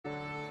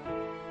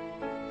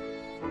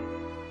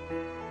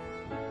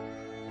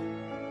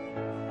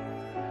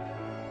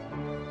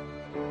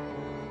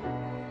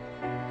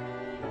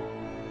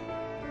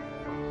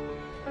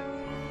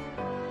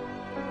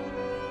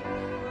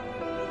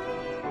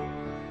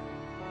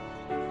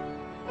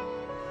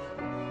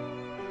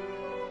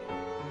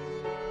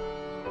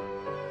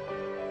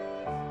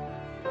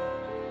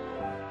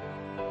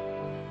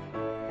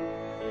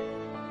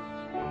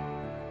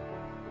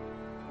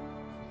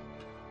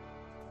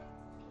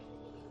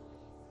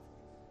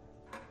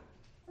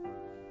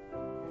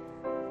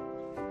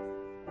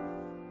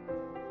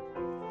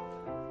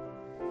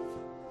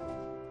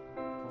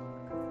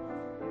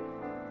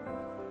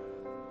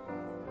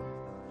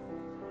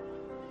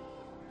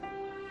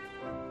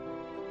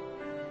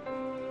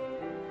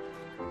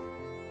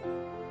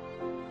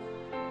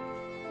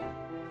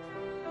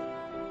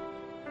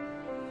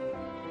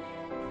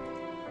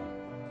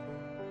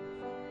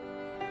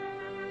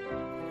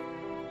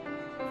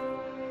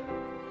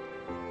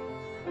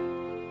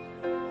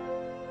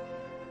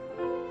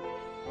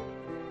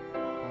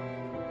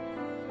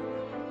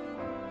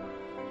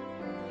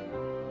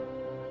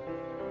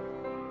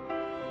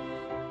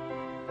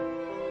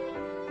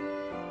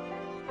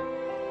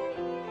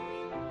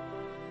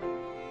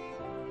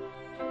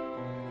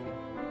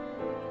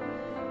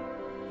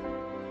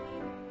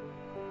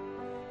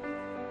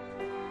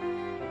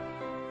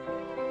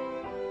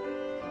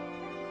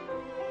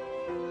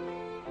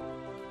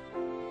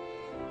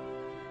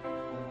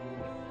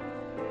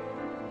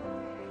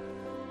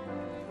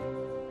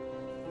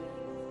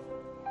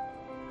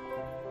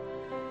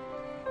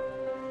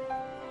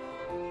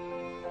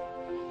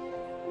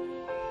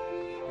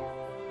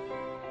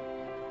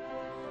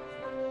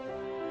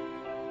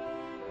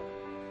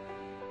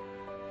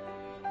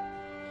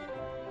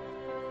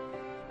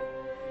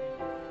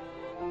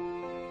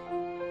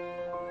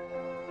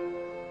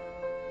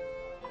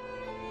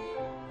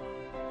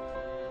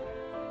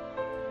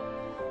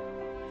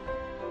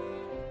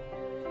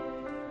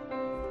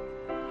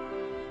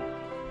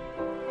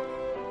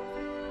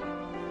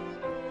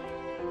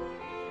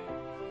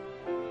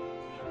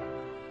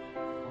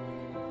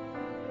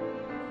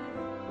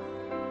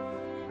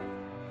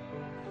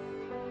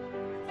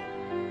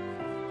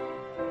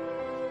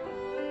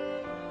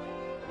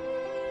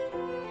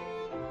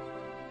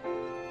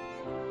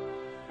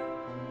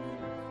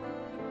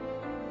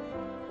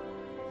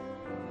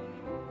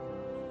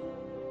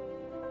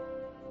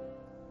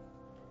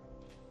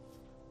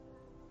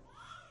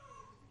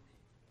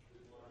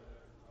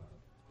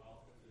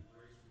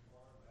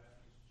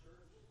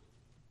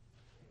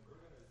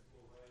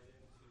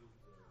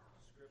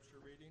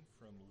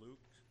from Luke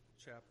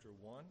chapter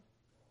 1.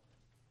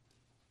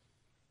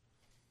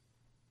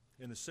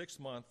 In the 6th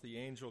month, the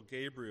angel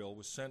Gabriel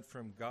was sent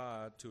from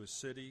God to a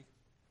city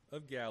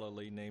of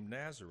Galilee named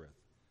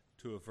Nazareth,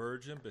 to a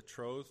virgin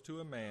betrothed to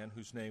a man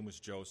whose name was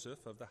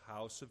Joseph, of the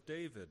house of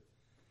David.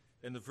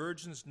 And the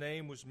virgin's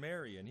name was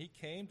Mary, and he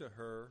came to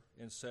her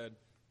and said,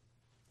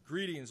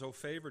 "Greetings, O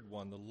favored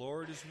one, the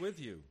Lord is with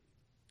you."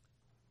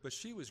 But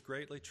she was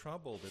greatly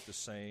troubled at the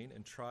saying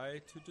and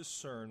tried to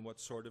discern what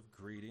sort of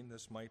greeting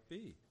this might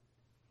be.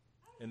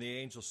 And the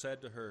angel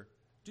said to her,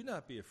 "Do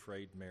not be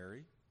afraid,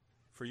 Mary,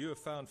 for you have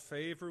found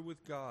favor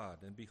with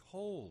God, and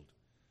behold,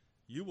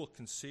 you will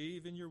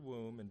conceive in your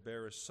womb and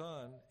bear a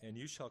son, and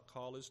you shall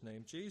call his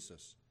name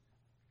Jesus.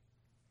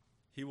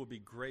 He will be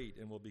great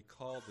and will be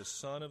called the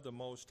Son of the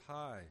Most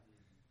High.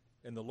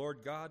 And the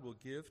Lord God will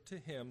give to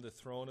him the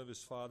throne of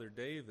his father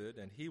David,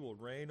 and he will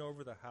reign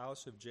over the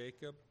house of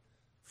Jacob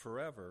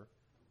forever,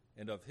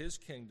 and of his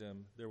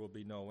kingdom there will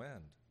be no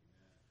end."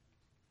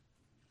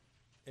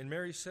 And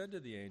Mary said to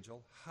the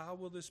angel, "How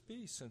will this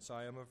be, since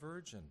I am a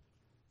virgin?"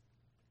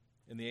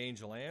 And the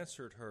angel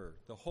answered her,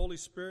 "The Holy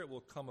Spirit will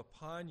come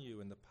upon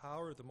you, and the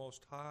power of the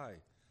Most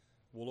High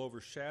will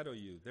overshadow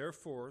you.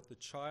 Therefore, the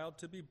child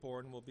to be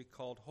born will be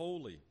called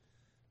Holy,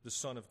 the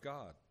Son of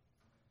God.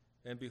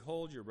 And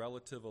behold, your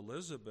relative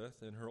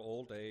Elizabeth, in her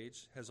old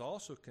age, has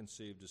also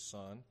conceived a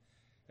son,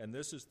 and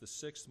this is the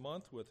 6th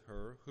month with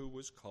her, who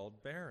was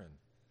called barren.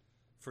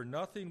 For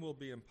nothing will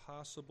be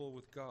impossible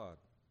with God."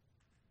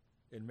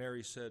 And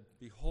Mary said,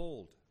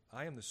 "Behold,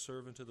 I am the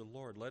servant of the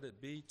Lord. Let it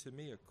be to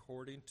me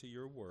according to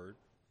your word."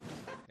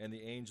 And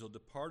the angel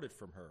departed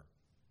from her.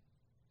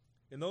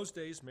 In those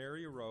days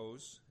Mary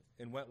arose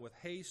and went with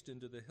haste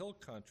into the hill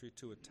country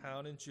to a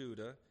town in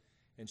Judah,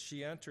 and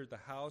she entered the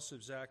house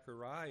of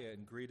Zechariah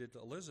and greeted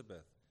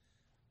Elizabeth.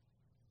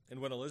 And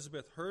when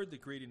Elizabeth heard the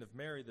greeting of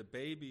Mary, the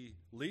baby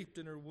leaped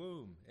in her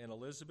womb, and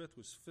Elizabeth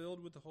was filled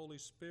with the Holy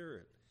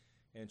Spirit,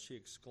 and she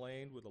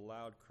exclaimed with a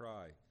loud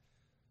cry,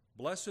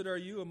 "Blessed are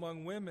you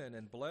among women,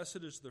 and blessed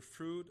is the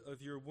fruit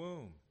of your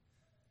womb.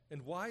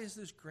 And why is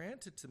this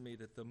granted to me,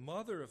 that the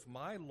mother of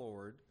my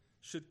Lord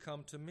should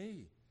come to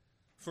me?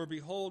 For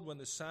behold, when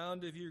the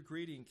sound of your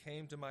greeting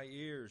came to my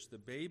ears, the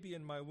baby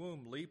in my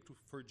womb leaped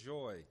for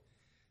joy.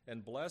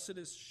 And blessed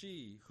is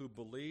she who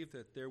believed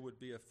that there would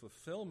be a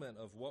fulfillment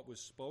of what was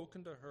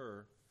spoken to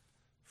her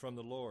from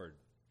the Lord."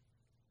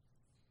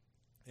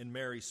 And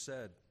Mary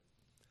said,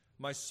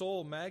 "My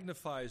soul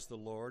magnifies the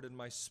Lord, and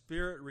my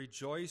spirit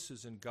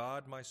rejoices in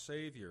God my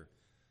Savior,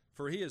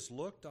 for he has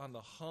looked on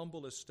the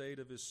humble estate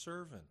of his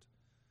servant.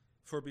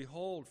 For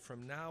behold,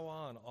 from now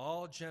on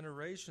all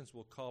generations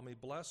will call me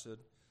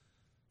blessed,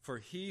 for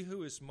he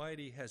who is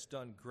mighty has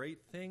done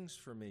great things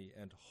for me,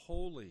 and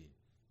holy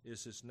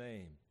is his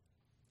name.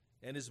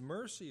 And his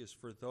mercy is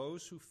for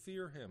those who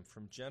fear him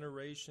from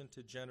generation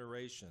to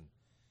generation.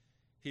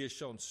 He has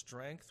shown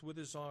strength with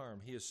his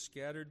arm. He has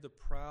scattered the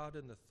proud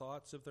in the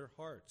thoughts of their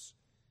hearts.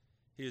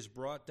 He has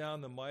brought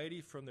down the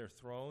mighty from their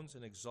thrones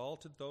and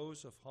exalted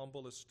those of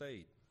humble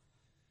estate.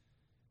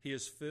 He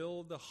has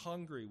filled the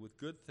hungry with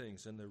good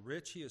things, and the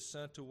rich he has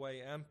sent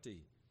away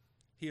empty.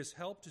 He has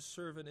helped his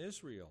servant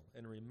Israel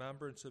in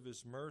remembrance of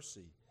his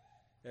mercy,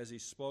 as he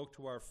spoke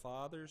to our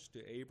fathers,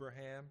 to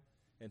Abraham,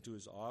 and to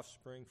his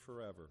offspring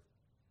forever."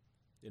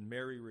 And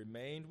Mary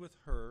remained with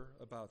her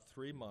about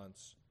 3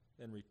 months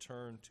and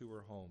returned to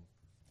her home.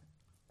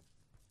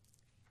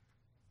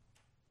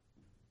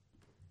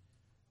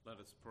 Let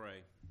us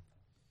pray.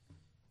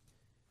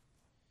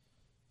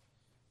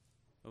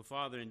 Oh,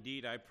 Father,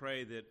 indeed, I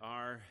pray that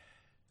our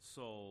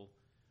soul,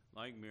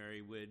 like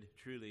Mary, would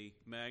truly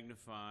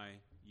magnify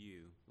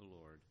you, the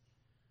Lord.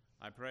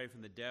 I pray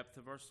from the depth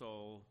of our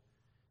soul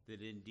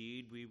that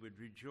indeed we would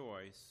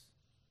rejoice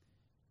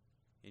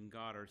in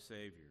God our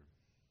Savior,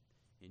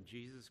 in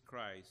Jesus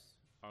Christ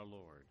our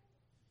Lord.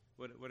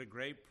 What a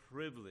great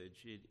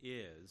privilege it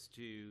is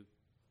to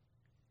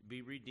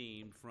be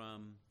redeemed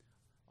from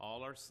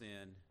all our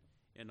sin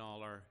and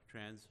all our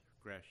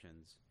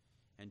transgressions,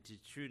 and to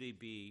truly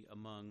be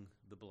among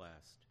the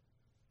blessed.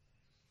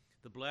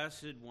 The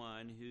blessed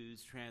one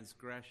whose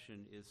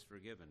transgression is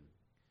forgiven,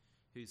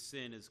 whose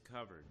sin is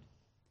covered.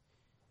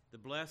 The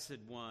blessed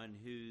one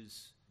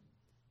whose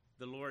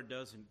the Lord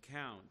doesn't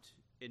count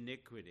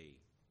iniquity.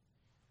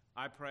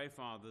 I pray,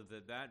 Father,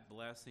 that that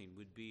blessing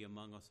would be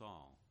among us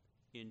all,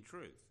 in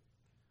truth,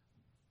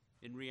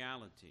 in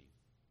reality.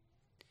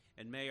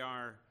 And may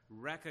our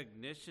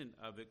recognition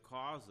of it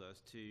cause us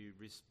to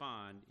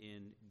respond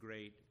in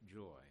great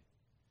joy.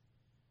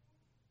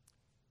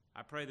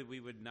 I pray that we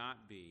would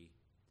not be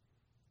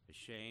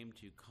ashamed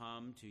to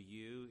come to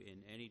you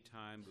in any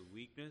time of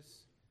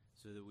weakness,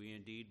 so that we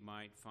indeed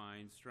might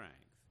find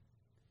strength.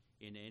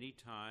 In any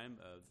time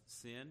of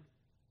sin,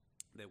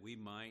 that we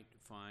might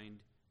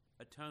find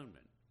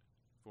atonement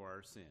for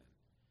our sin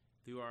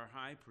through our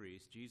high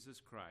priest,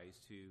 Jesus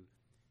Christ, who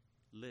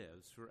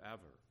lives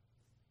forever,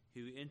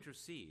 who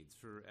intercedes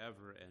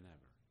forever and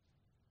ever.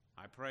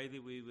 I pray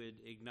that we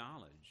would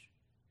acknowledge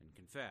and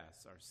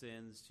confess our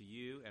sins to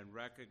you and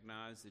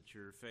recognize that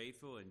you're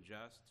faithful and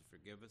just to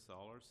forgive us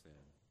all our sin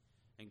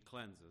and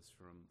cleanse us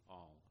from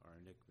all our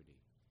iniquity.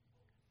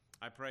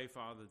 I pray,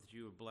 Father, that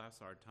you would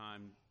bless our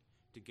time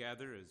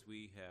together as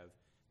we have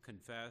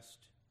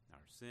confessed our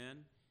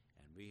sin,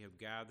 and we have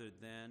gathered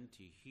then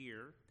to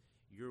hear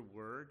your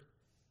word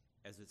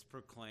as it's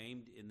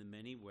proclaimed in the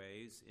many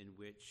ways in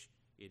which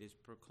it is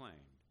proclaimed.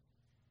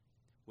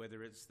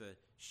 Whether it's the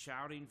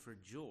shouting for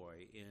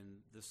joy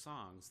in the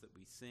songs that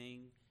we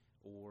sing,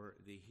 or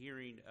the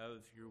hearing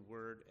of your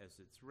word as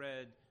it's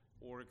read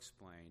or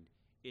explained,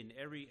 in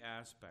every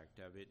aspect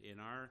of it, in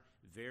our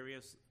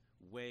various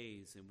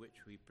ways in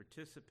which we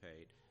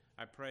participate,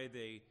 I pray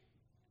that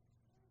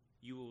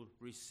you will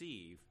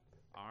receive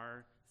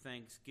our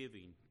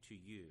thanksgiving to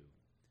you.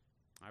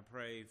 I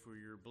pray for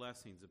your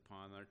blessings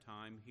upon our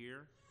time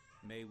here.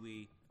 May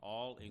we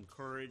all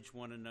encourage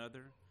one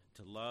another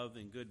to love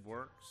and good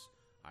works.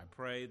 I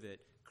pray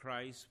that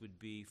Christ would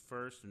be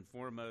first and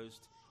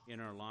foremost in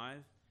our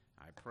life.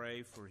 I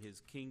pray for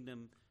his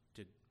kingdom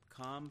to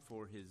come,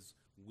 for his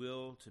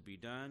will to be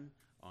done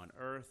on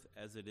earth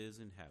as it is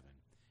in heaven.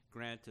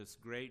 Grant us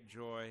great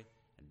joy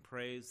and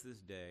praise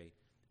this day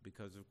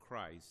because of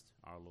Christ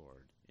our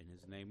Lord. In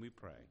his name we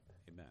pray.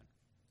 Amen.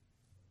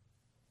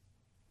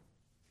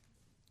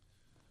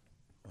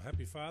 Well,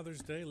 happy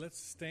Father's Day. Let's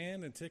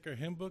stand and take our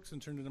hymn books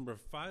and turn to number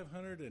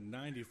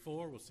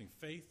 594. We'll sing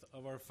Faith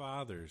of Our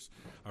Fathers.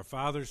 Our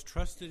fathers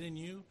trusted in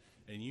you,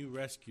 and you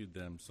rescued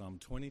them. Psalm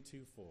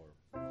 22:4.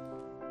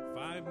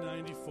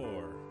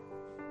 594.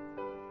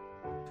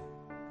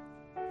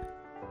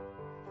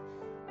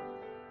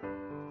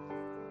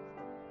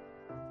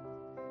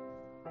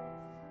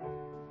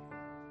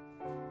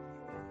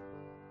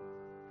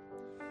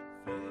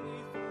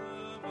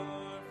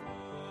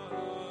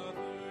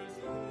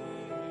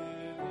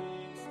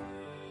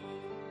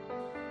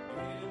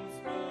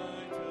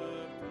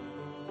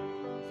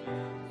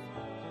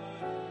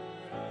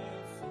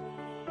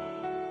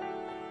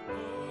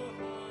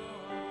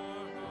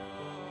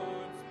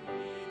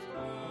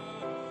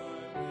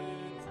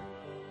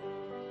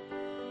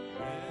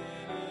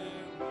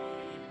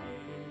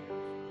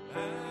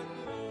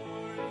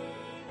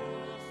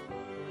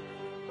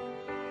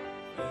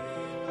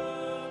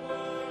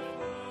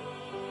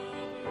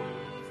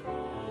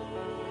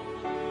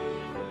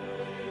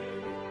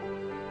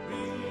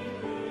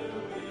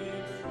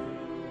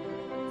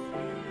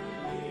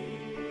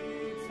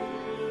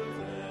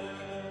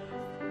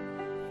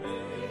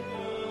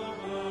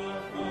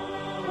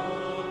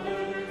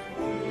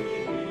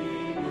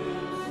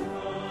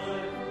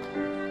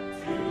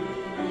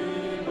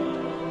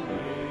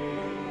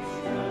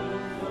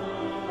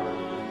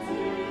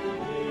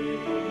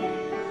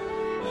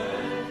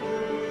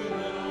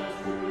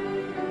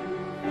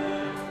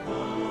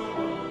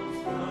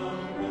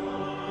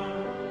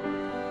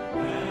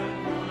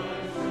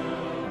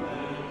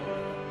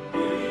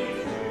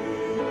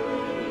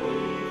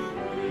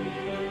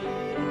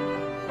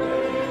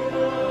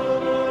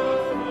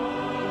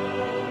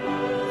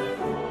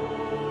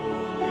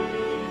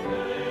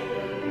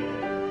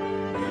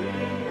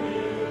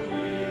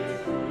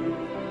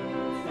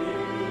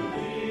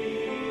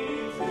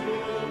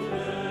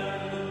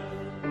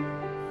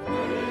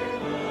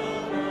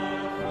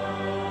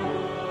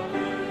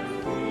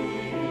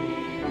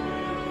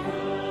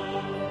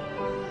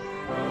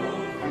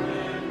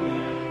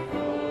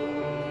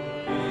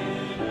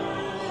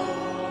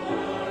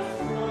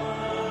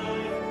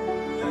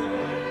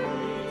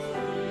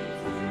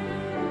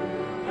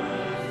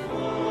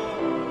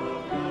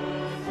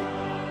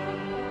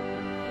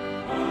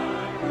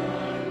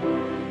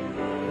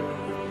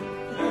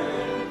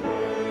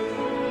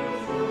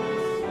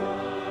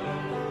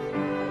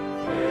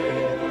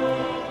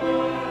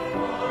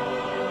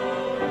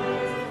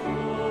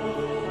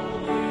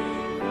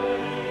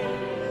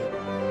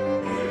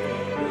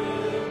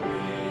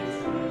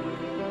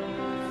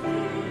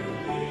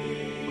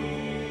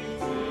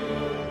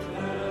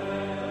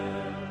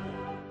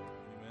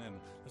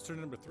 Turn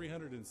to number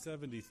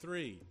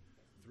 373.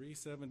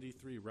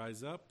 373.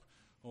 Rise up,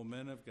 O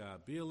men of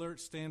God. Be alert,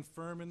 stand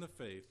firm in the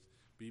faith.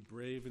 Be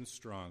brave and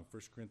strong.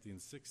 1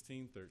 Corinthians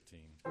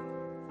 16:13.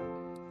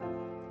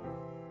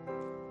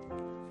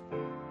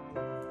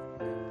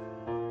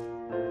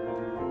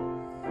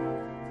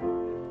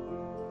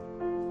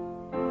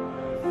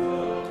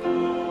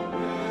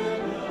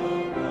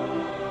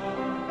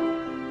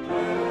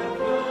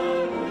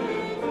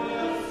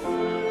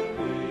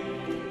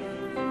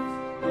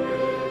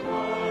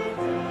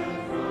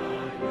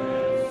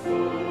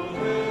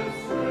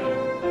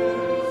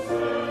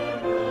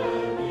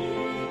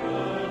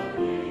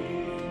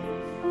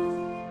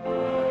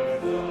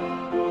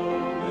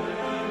 Oh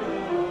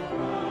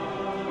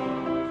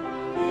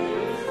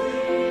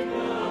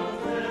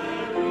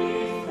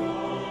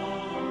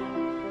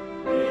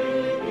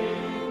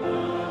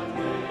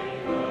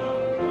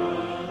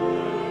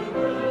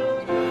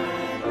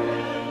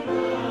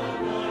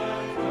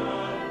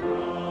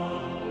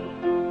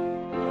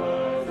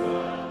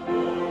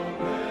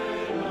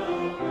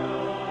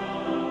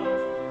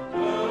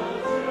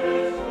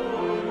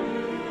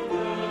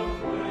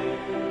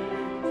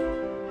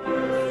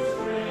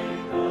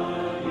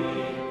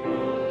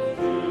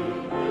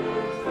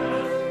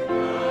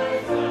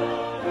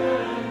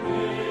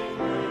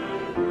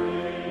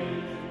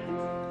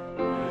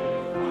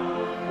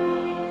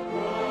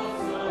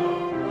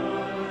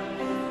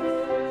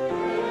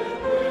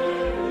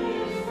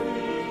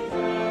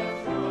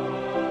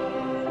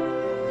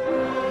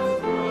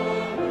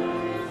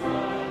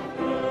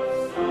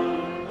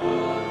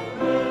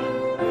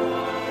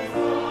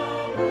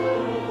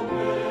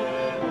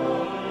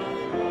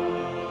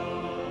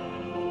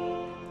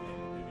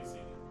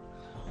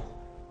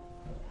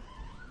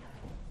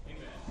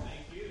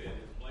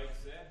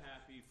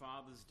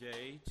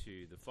say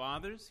to the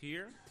fathers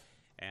here,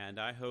 and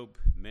I hope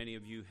many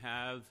of you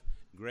have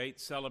great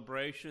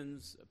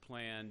celebrations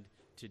planned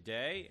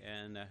today,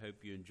 and I hope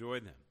you enjoy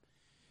them.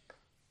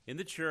 In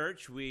the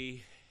church,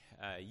 we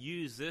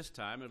use this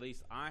time, at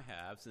least I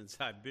have since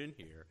I've been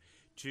here,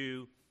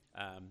 to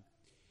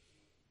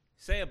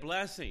say a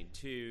blessing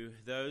to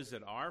those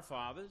that are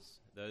fathers,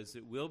 those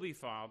that will be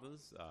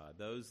fathers,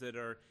 those that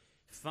are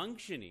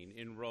functioning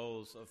in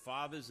roles of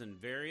fathers in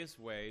various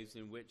ways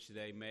in which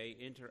they may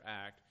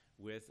interact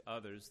with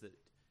others that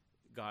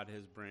God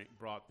has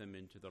brought them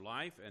into their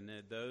life, and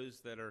then those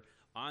that are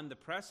on the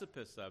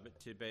precipice of it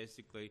to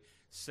basically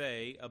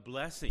say a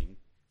blessing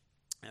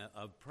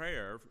of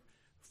prayer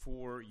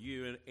for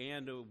you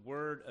and a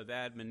word of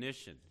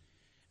admonition.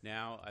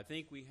 Now, I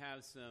think we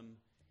have some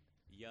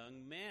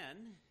young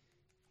men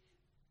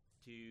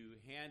to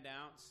hand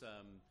out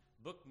some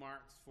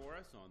bookmarks for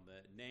us on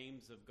the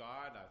names of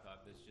God. I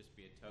thought this just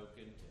be a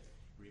token to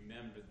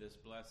remember this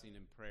blessing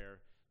and prayer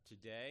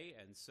today.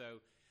 And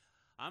so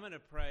I'm going to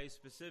pray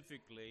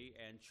specifically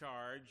and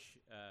charge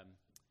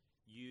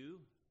you,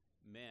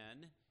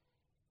 men,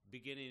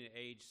 beginning at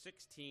age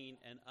 16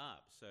 and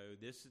up. So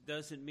this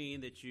doesn't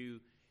mean that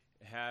you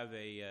have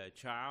a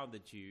child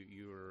that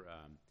you're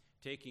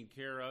taking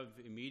care of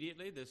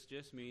immediately. This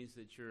just means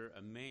that you're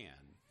a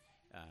man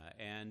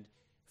and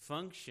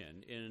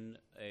function in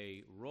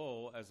a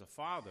role as a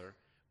father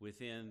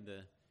within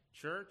the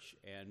church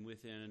and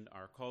within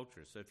our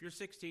culture. So if you're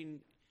 16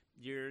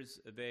 years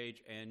of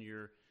age and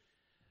you're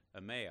a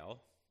male,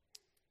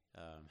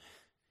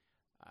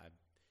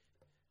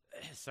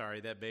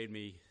 sorry, that made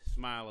me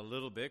smile a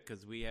little bit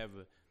because we have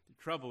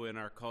trouble in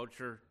our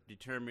culture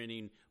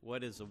determining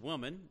what is a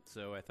woman,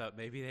 so I thought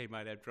maybe they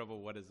might have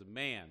trouble what is a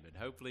man, but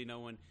hopefully no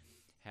one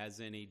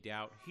has any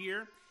doubt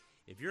here.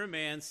 If you're a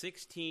man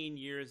 16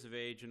 years of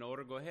age and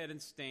older, go ahead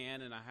and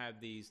stand, and I have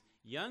these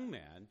young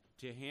men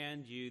to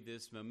hand you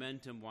this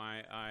momentum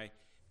while I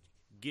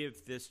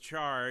give this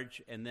charge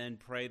and then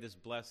pray this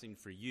blessing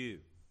for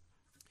you.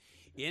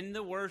 In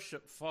the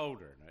worship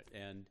folder,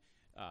 and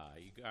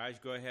you guys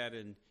go ahead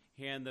and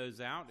hand those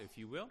out if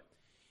you will.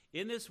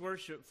 In this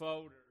worship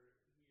folder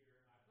here,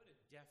 I put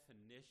a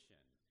definition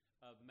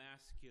of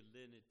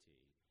masculinity.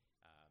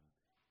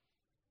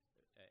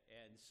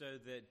 And so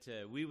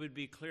that we would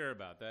be clear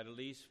about that, at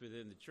least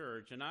within the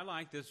church. And I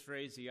like this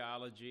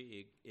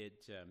phraseology.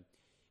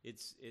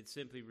 It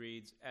simply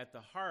reads, at the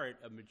heart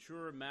of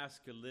mature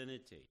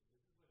masculinity,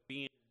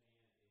 being a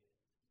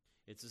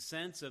man, it's a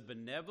sense of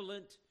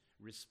benevolent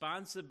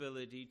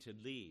responsibility to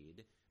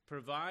lead,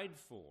 provide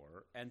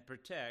for, and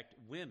protect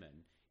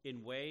women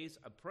in ways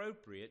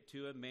appropriate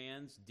to a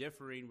man's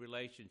differing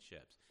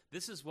relationships.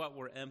 This is what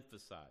we're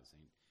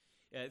emphasizing.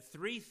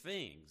 Three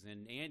things,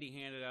 and Andy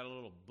handed out a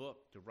little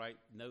book to write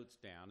notes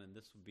down, and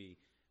this would be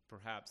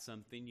perhaps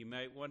something you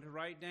might want to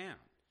write down.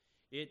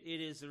 It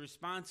is the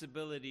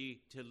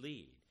responsibility to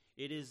lead.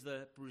 It is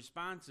the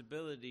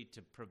responsibility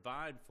to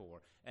provide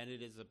for, and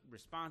it is a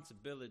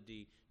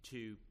responsibility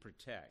to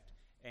protect.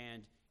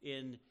 And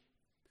in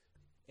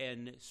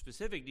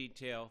specific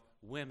detail,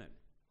 women.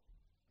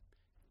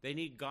 They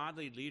need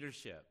godly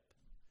leadership.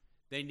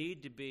 They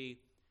need to be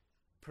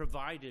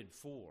provided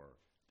for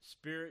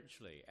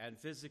spiritually and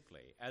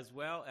physically, as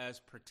well as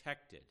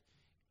protected.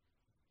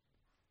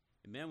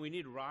 And man, we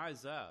need to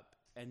rise up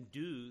and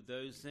do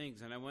those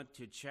things. And I want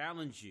to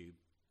challenge you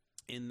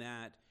in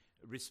that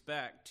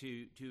respect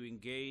to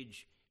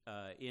engage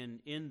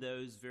in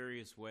those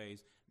various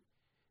ways.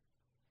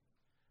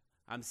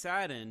 I'm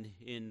saddened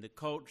in the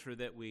culture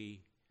that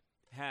we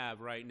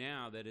have right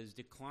now that is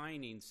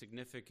declining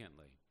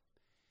significantly.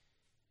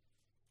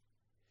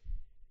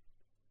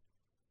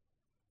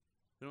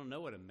 We don't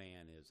know what a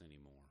man is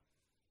anymore.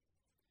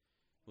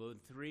 Well, in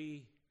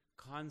three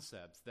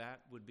concepts, that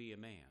would be a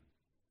man.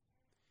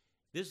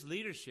 This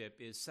leadership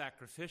is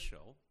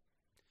sacrificial.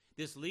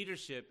 This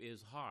leadership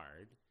is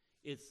hard.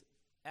 It's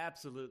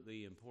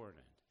absolutely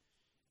important.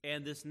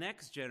 And this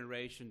next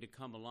generation to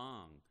come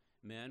along,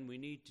 men, we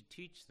need to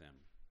teach them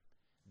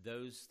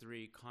those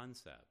three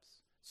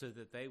concepts so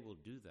that they will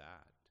do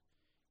that,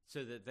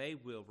 so that they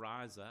will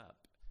rise up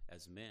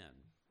as men,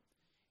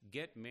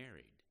 get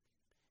married,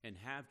 and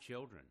have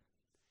children,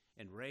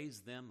 and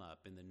raise them up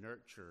in the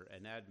nurture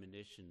and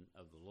admonition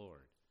of the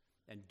Lord,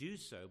 and do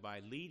so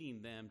by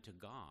leading them to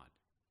God,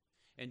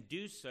 and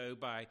do so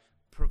by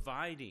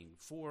providing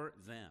for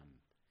them,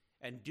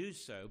 and do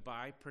so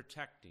by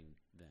protecting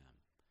them.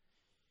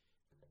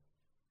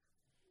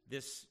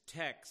 This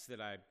text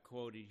that I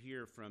quoted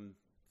here from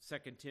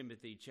 2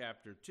 Timothy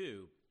chapter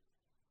 2,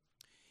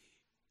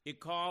 it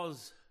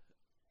calls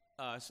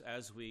us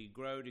as we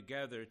grow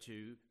together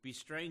to be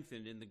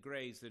strengthened in the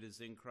grace that is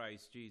in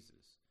Christ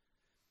Jesus.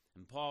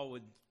 And Paul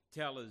would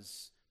tell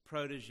his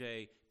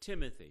protege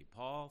Timothy,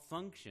 Paul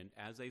functioned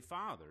as a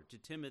father to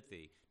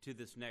Timothy, to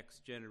this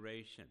next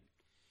generation.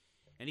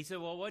 And he said,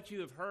 well, what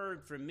you have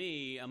heard from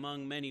me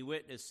among many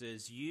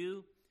witnesses,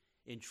 you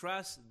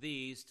entrust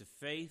these to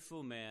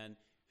faithful men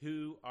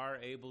who are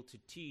able to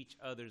teach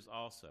others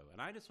also.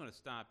 And I just want to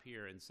stop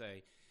here and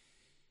say,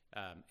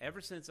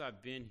 Ever since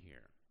I've been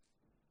here,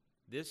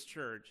 this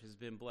church has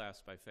been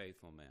blessed by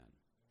faithful men.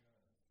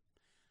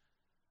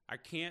 I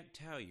can't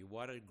tell you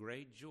what a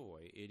great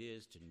joy it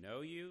is to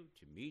know you,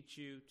 to meet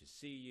you, to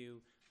see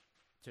you,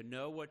 to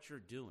know what you're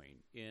doing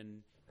in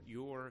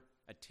your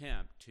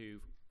attempt to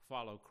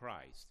follow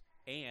Christ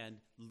and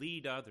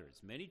lead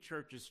others. Many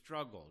churches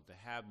struggle to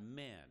have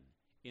men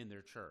in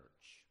their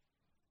church.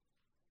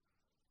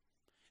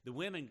 The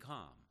women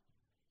come,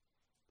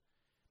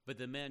 but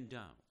the men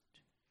don't.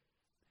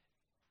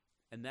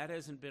 And that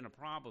hasn't been a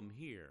problem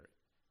here.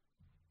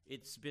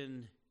 It's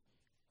been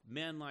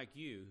men like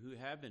you who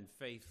have been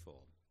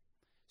faithful,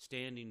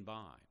 standing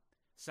by,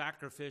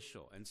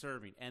 sacrificial, and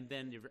serving, and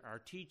then are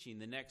teaching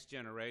the next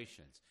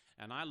generations.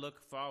 And I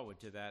look forward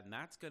to that, and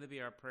that's going to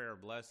be our prayer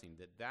of blessing,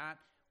 that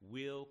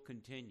will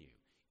continue.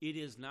 It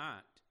is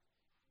not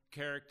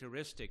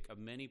characteristic of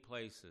many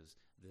places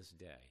this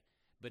day,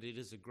 but it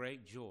is a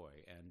great joy,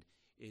 and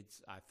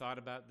I thought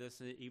about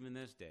this even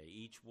this day.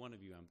 Each one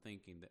of you, I'm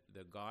thinking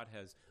that God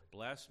has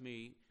blessed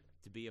me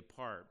to be a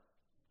part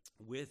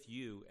with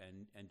you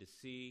and to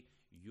see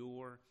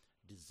your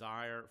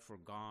desire for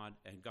God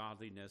and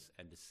godliness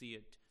and to see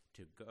it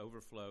to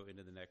overflow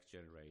into the next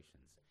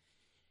generations.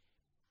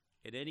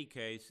 In any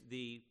case,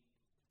 the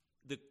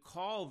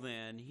call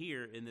then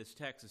here in this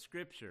text of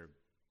Scripture,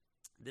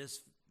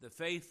 the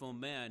faithful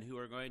men who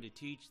are going to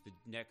teach the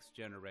next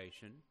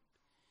generation,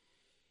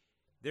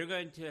 they're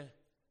going to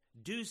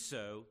do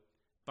so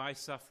by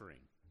suffering.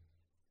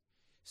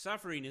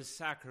 Suffering is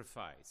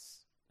sacrifice,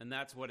 and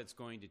that's what it's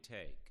going to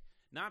take.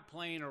 Not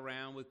playing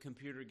around with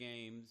computer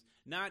games,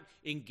 not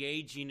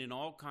engaging in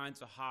all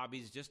kinds of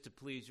hobbies just to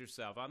please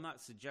yourself. I'm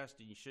not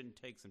suggesting you shouldn't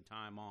take some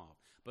time off,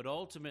 but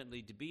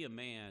ultimately to be a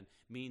man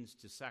means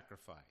to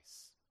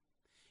sacrifice.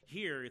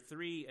 Here,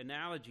 3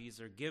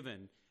 analogies are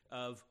given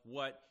of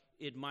what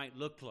it might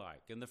look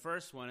like. And the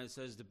first one, it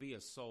says to be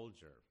a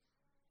soldier.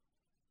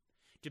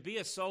 To be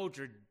a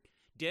soldier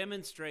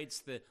demonstrates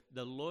the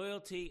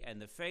loyalty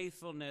and the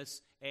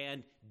faithfulness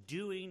and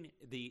doing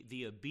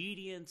the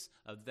obedience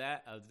of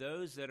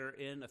those that are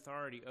in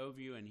authority over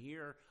you. And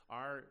here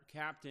our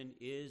captain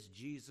is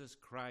Jesus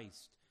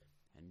Christ.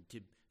 And to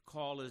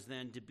call is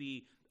then to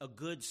be a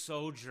good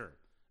soldier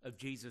of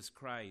Jesus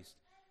Christ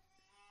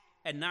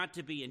and not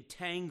to be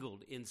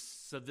entangled in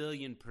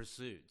civilian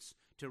pursuits,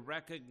 to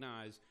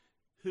recognize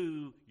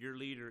who your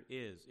leader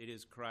is. It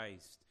is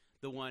Christ,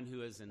 the one who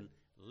has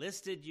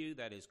enlisted you,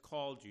 that has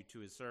called you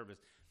to his service.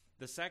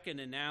 The second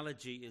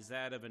analogy is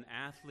that of an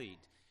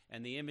athlete,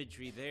 and the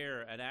imagery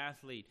there, an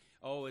athlete,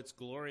 it's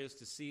glorious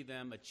to see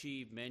them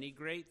achieve many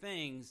great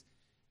things,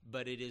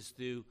 but it is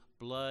through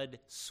blood,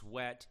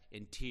 sweat,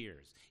 and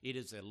tears. It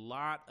is a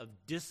lot of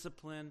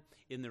discipline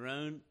in their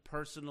own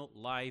personal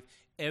life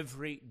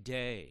every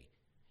day,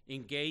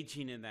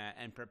 engaging in that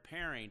and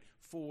preparing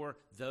for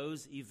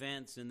those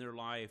events in their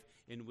life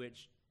in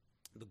which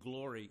the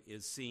glory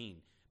is seen.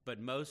 But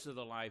most of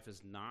the life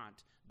is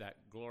not that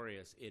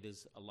glorious. It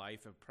is a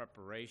life of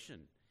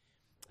preparation.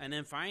 And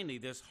then finally,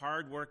 this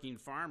hardworking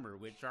farmer,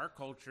 which our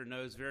culture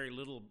knows very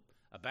little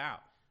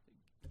about.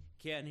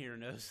 Ken here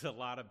knows a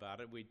lot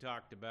about it. We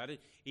talked about it.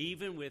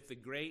 Even with the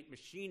great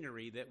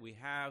machinery that we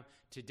have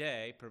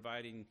today,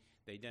 providing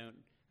they don't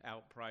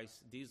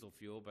outprice diesel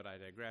fuel, but I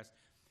digress.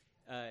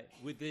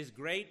 With this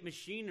great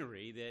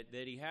machinery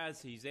that he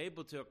has, he's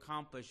able to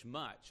accomplish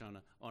much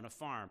on a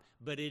farm.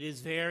 But it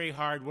is very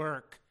hard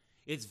work.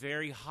 It's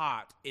very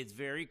hot, it's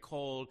very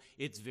cold,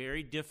 it's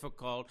very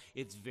difficult,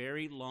 it's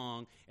very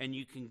long, and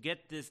you can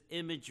get this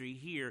imagery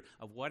here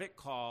of what it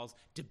calls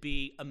to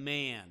be a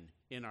man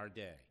in our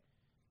day.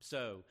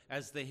 So,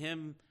 as the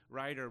hymn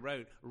writer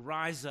wrote,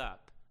 rise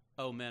up,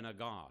 O men of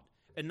God.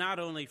 And not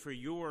only for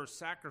your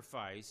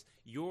sacrifice,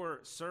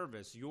 your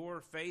service,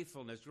 your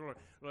faithfulness,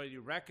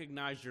 you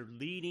recognize you're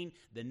leading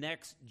the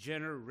next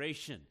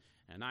generation.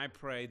 And I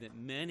pray that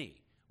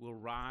many will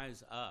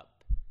rise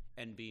up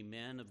and be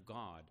men of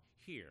God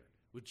here.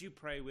 Would you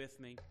pray with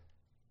me?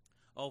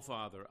 Oh,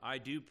 Father, I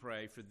do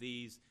pray for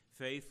these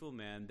faithful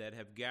men that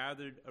have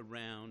gathered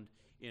around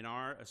in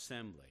our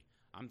assembly.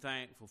 I'm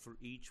thankful for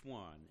each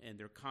one and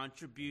their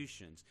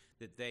contributions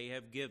that they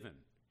have given.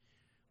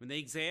 When they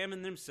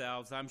examine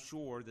themselves, I'm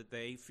sure that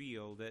they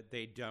feel that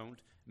they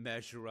don't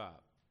measure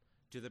up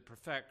to the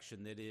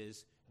perfection that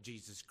is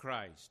Jesus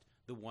Christ,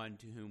 the one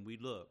to whom we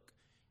look.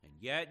 And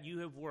yet you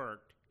have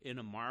worked in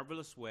a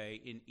marvelous way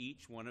in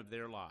each one of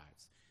their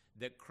lives,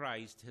 that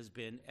Christ has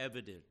been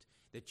evident,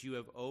 that you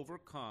have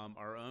overcome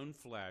our own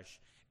flesh,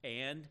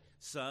 and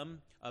some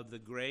of the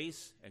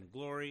grace and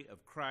glory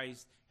of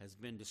Christ has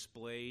been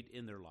displayed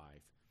in their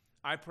life.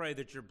 I pray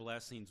that your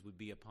blessings would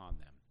be upon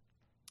them.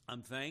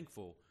 I'm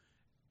thankful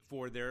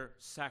for their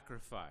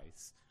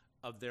sacrifice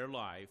of their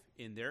life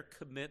in their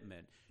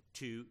commitment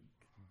to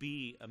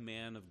be a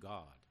man of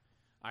God.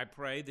 I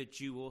pray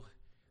that you will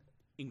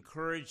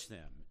encourage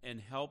them and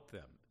help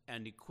them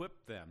and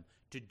equip them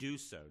to do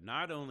so,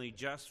 not only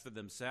just for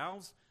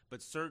themselves,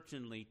 but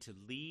certainly to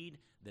lead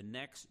the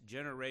next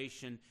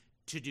generation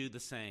to do the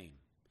same,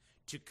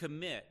 to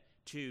commit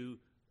to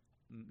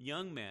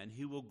young men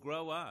who will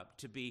grow up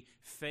to be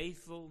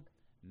faithful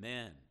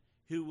men,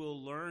 who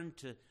will learn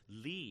to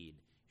lead,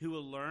 who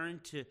will learn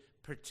to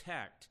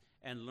protect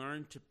and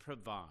learn to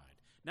provide,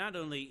 not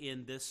only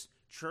in this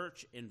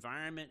church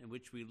environment in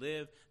which we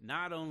live,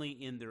 not only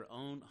in their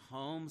own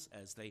homes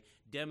as they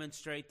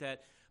demonstrate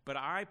that, but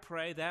I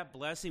pray that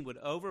blessing would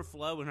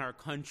overflow in our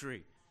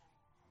country.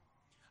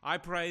 I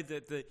pray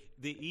that the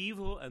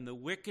evil and the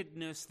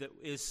wickedness that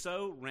is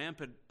so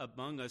rampant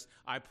among us,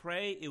 I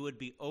pray it would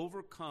be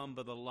overcome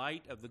by the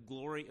light of the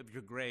glory of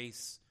your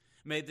grace.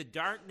 May the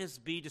darkness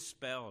be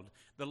dispelled,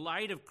 the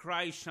light of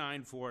Christ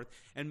shine forth,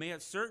 and may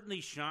it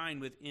certainly shine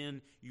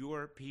within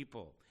your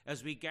people.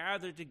 As we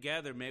gather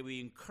together, may we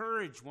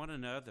encourage one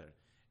another,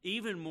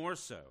 even more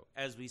so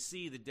as we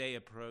see the day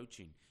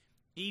approaching.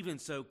 Even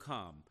so,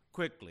 come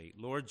quickly,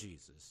 Lord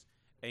Jesus.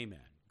 Amen.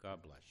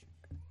 God bless you.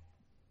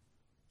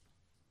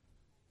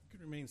 You can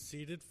remain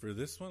seated for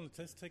this one.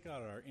 Let's take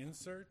out our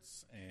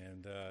inserts,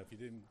 and if you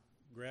didn't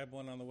grab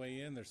one on the way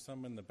in, there's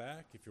some in the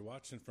back. If you're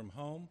watching from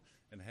home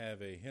and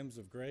have a Hymns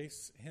of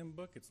Grace hymn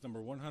book, it's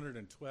number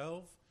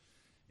 112.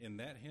 In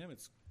that hymn,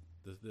 it's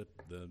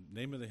the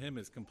name of the hymn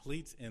is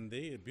Complete in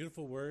Thee.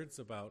 Beautiful words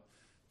about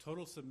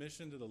total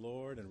submission to the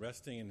Lord and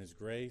resting in His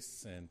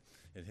grace and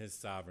in His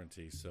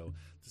sovereignty. So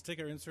let's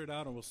take our insert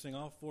out, and we'll sing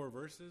all 4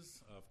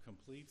 verses of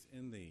Complete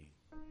in Thee.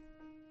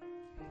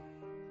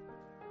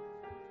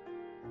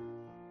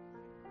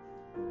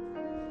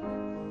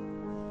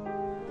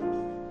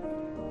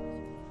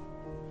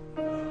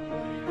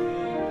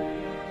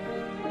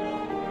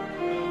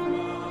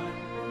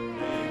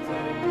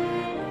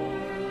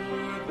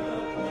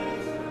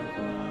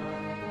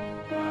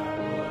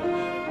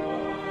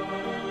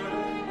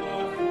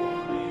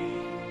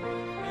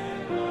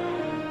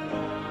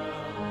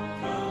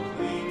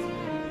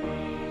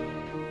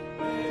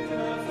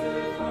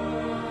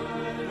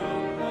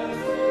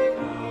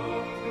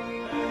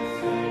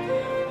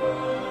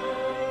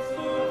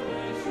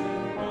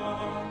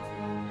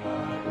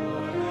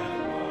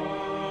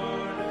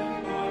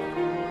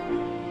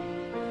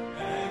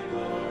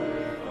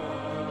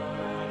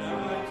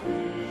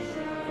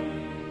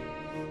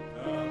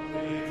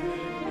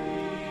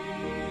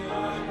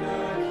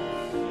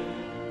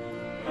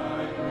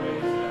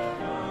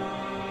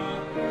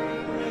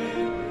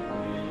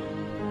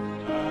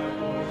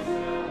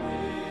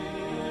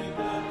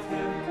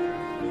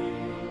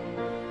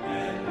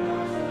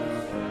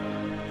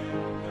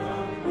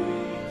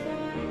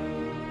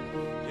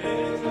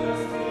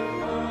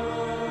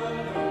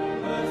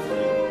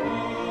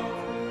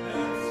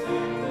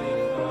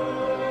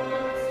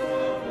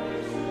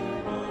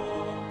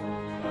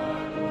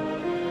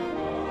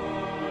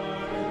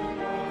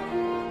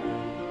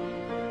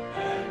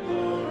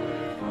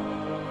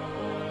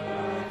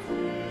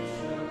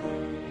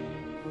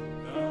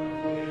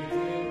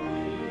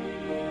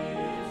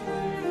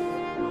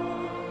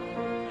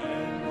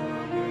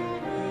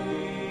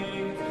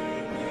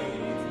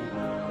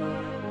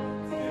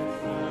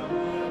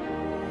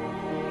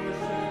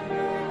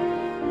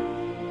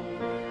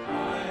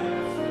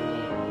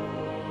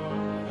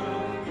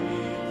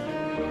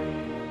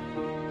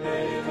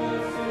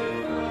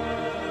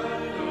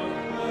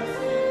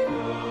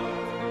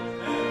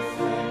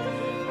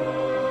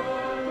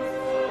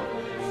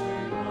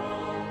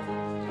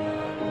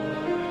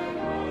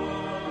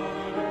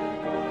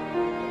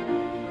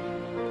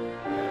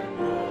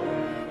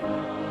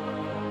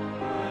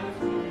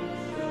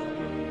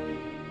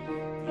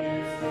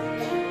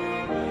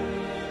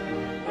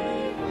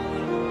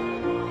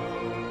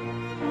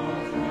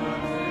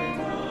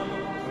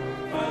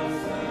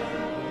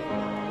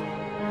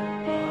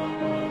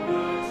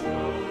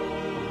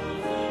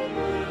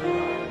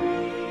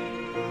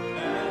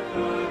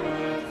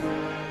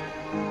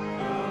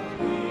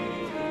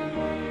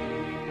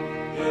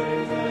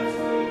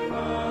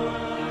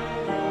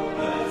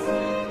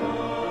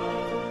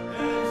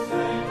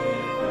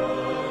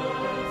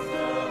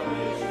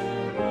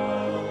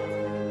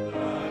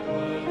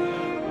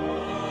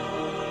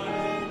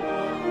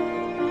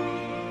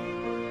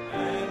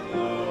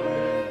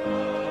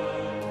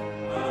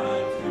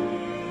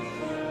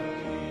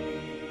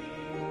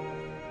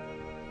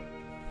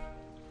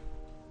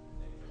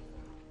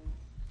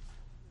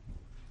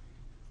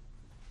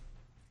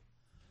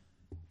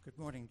 Good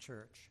morning,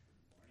 church.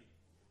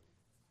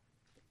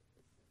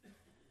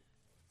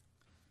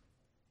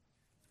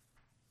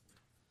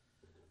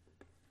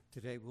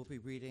 Today we'll be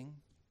reading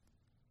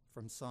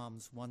from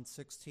Psalms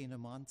 116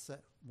 and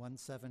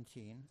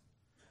 117,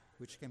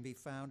 which can be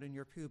found in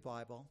your Pew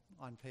Bible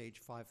on page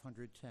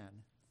 510.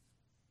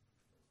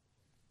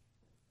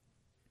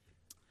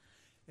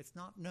 It's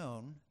not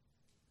known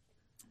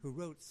who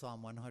wrote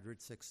Psalm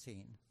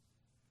 116.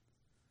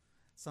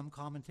 Some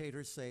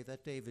commentators say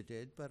that David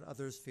did, but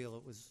others feel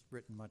it was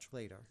written much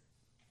later.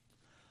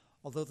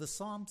 Although the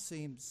psalm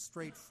seems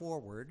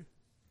straightforward,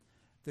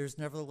 there's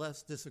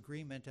nevertheless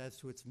disagreement as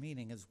to its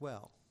meaning as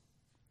well.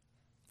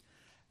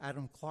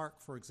 Adam Clarke,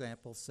 for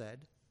example, said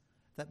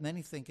that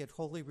many think it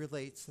wholly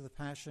relates to the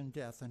passion,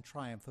 death, and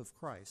triumph of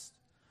Christ,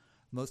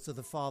 Most of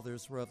the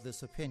fathers were of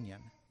this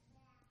opinion.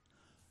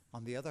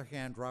 On the other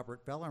hand,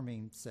 Robert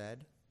Bellarmine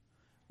said,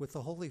 with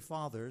the Holy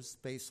Fathers,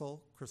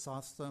 Basil,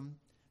 Chrysostom,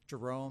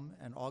 Jerome,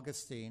 and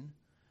Augustine,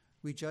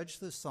 we judge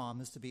this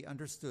psalm is to be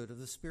understood of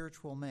the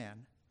spiritual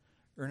man,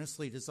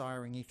 earnestly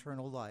desiring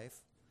eternal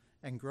life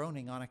and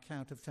groaning on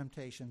account of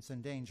temptations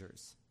and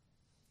dangers.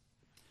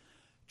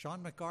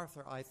 John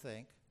MacArthur, I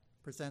think,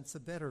 presents a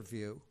better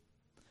view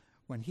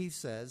when he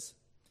says,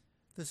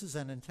 this is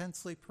an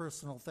intensely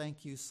personal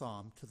thank you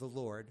psalm to the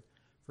Lord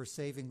for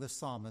saving the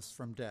psalmist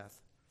from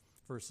death,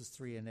 verses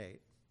 3 and 8.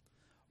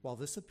 While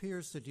this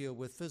appears to deal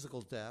with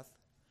physical death,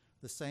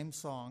 the same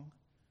song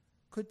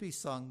could be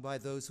sung by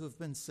those who have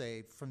been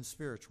saved from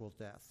spiritual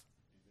death.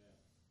 Amen.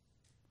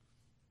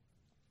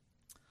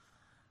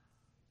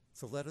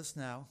 So let us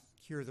now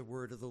hear the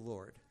word of the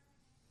Lord.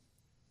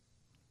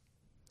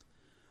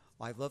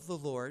 I love the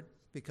Lord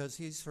because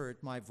he's heard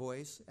my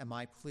voice and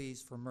my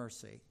pleas for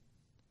mercy.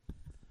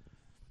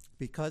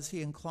 Because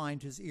he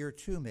inclined his ear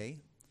to me,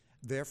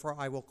 therefore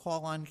I will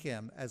call on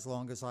him as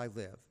long as I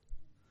live.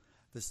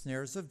 The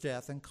snares of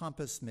death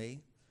encompassed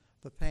me,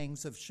 the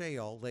pangs of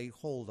Sheol laid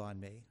hold on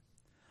me.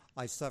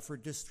 I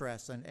suffered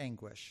distress and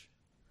anguish.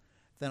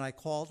 Then I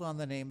called on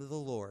the name of the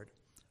Lord.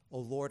 O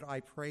Lord, I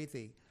pray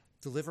thee,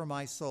 deliver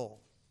my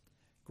soul.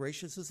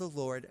 Gracious is the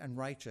Lord and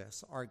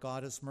righteous. Our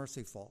God is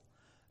merciful.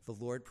 The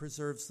Lord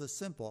preserves the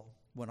simple.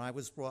 When I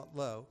was brought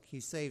low, he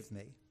saved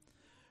me.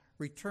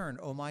 Return,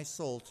 O my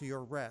soul, to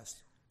your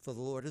rest, for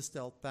the Lord has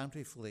dealt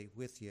bountifully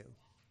with you.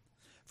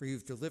 For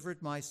you've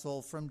delivered my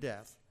soul from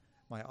death,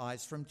 my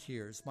eyes from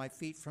tears, my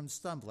feet from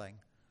stumbling.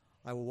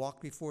 I will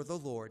walk before the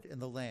Lord in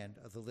the land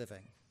of the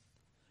living.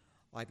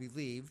 I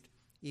believed,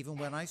 even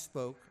when I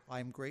spoke, I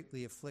am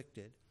greatly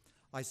afflicted.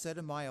 I said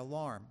in my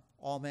alarm,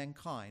 all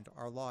mankind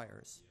are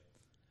liars.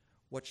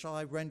 What shall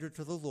I render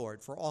to the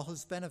Lord for all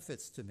his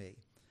benefits to me?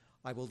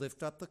 I will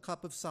lift up the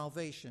cup of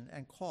salvation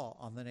and call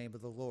on the name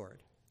of the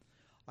Lord.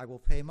 I will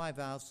pay my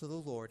vows to the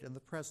Lord in the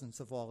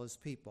presence of all his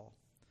people.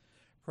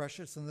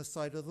 Precious in the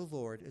sight of the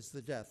Lord is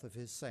the death of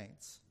his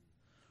saints.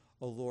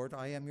 O Lord,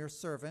 I am your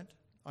servant,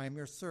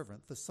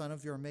 the son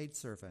of your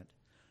maidservant.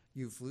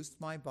 You've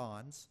loosed my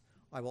bonds.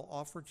 I will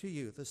offer to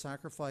you the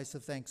sacrifice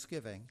of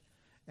thanksgiving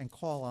and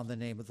call on the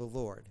name of the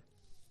Lord.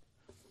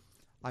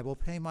 I will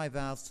pay my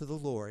vows to the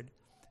Lord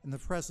in the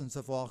presence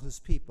of all his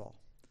people,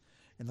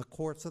 in the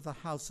courts of the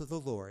house of the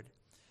Lord.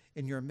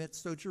 In your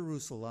midst, O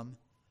Jerusalem,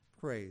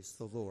 praise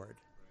the Lord.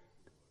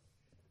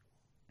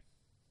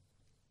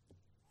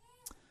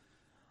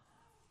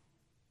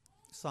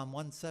 Psalm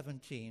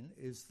 117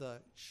 is the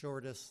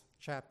shortest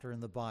chapter in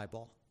the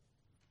Bible.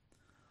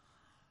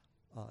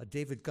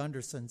 David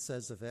Gunderson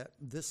says of it,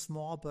 this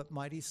small but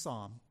mighty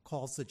psalm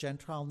calls the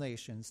Gentile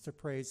nations to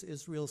praise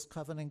Israel's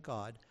covenant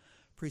God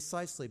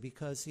precisely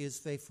because he is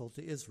faithful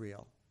to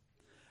Israel.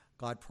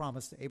 God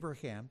promised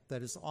Abraham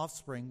that his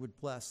offspring would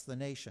bless the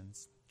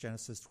nations,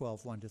 Genesis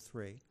 12,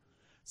 1-3.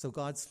 So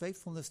God's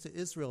faithfulness to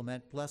Israel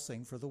meant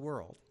blessing for the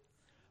world.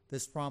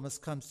 This promise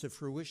comes to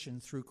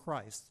fruition through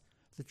Christ,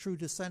 the true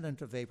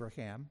descendant of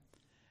Abraham,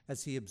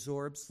 as he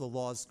absorbs the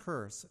law's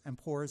curse and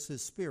pours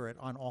his Spirit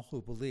on all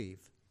who believe.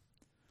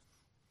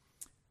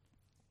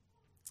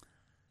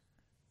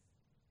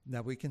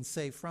 Now we can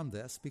say from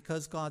this,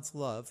 because God's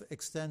love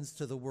extends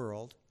to the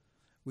world,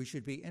 we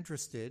should be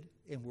interested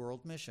in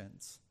world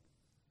missions,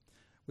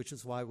 which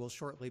is why we'll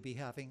shortly be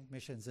having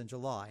missions in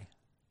July.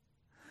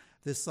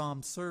 This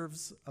psalm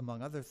serves,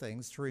 among other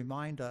things, to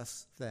remind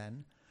us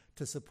then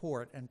to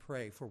support and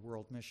pray for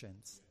world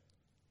missions.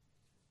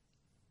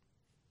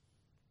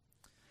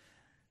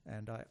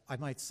 And I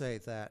might say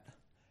that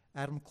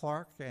Adam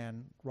Clark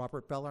and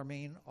Robert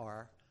Bellarmine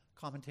are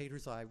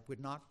commentators I would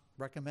not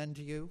recommend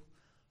to you.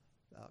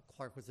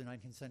 Clark was a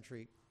 19th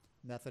century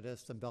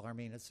Methodist and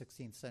Bellarmine a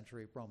 16th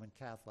century Roman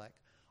Catholic.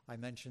 I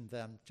mentioned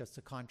them just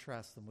to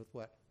contrast them with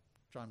what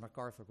John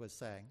MacArthur was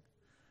saying.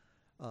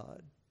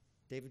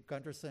 David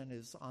Gunderson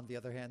is, on the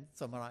other hand,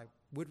 someone I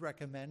would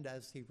recommend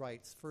as he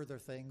writes further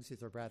things.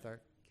 He's a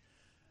rather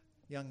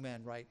young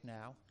man right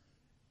now,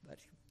 but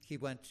he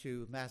went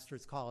to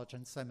Master's College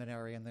and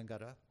Seminary and then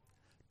got a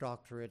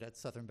doctorate at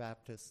Southern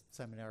Baptist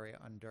Seminary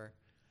under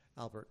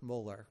Albert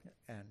Mohler.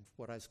 And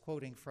what I was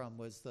quoting from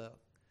was the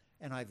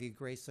NIV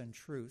Grace and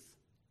Truth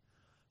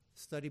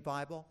Study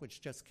Bible,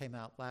 which just came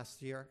out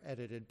last year,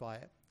 edited by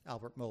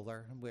Albert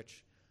Mohler, in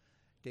which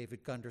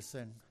David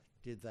Gunderson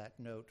did that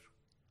note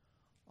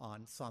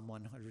on Psalm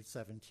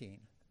 117.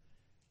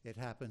 It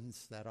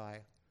happens that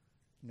I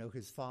know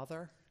his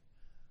father,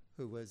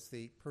 who was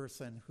the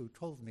person who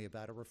told me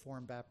about a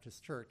Reformed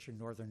Baptist church in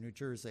northern New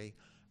Jersey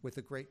with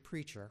a great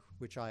preacher,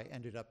 which I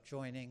ended up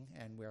joining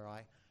and where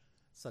I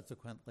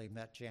subsequently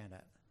met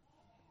Janet.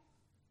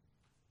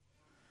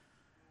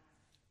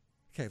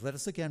 Okay, let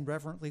us again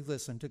reverently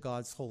listen to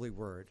God's holy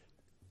word.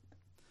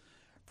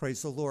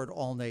 Praise the Lord,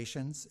 all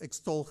nations.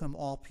 Extol him,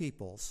 all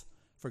peoples.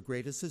 For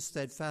great is his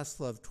steadfast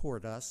love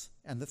toward us,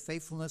 and the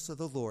faithfulness of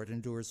the Lord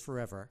endures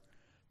forever.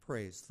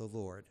 Praise the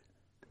Lord.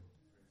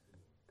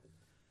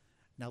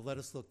 Now let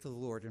us look to the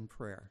Lord in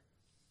prayer.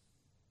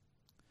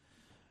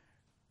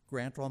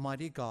 Grant,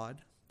 Almighty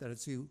God, that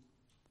as you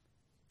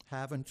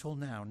have until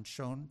now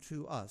shown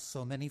to us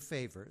so many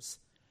favors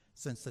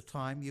since the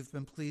time you've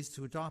been pleased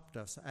to adopt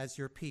us as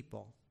your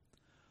people,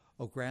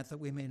 grant that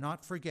we may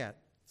not forget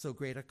so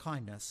great a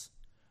kindness,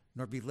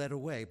 nor be led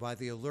away by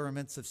the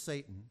allurements of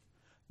Satan,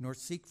 nor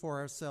seek for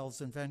ourselves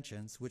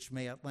inventions which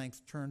may at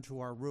length turn to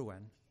our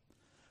ruin,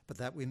 but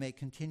that we may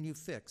continue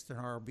fixed in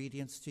our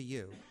obedience to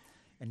you,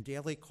 and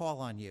daily call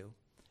on you,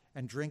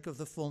 and drink of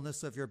the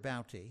fullness of your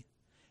bounty,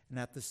 and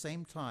at the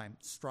same time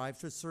strive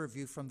to serve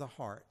you from the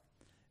heart,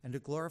 and to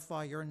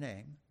glorify your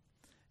name,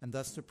 and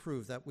thus to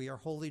prove that we are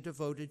wholly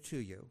devoted to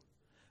you,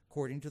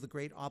 according to the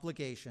great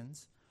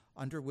obligations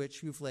under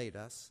which you've laid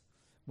us,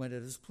 when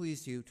it has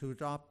pleased you to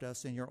adopt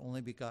us in your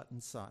only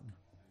begotten Son.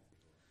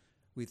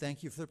 We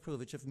thank you for the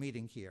privilege of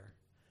meeting here.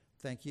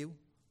 Thank you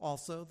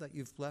also that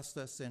you've blessed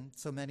us in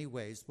so many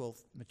ways,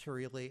 both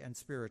materially and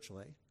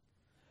spiritually.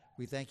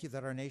 We thank you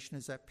that our nation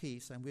is at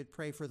peace, and we'd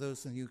pray for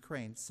those in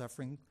Ukraine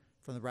suffering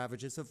from the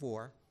ravages of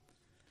war,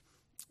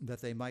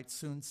 that they might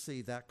soon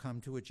see that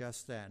come to a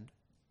just end.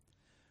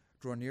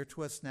 Draw near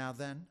to us now,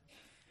 then.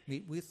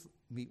 Meet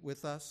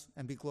with us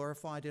and be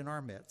glorified in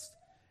our midst,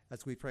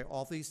 as we pray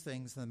all these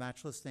things in the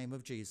matchless name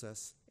of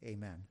Jesus.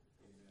 Amen.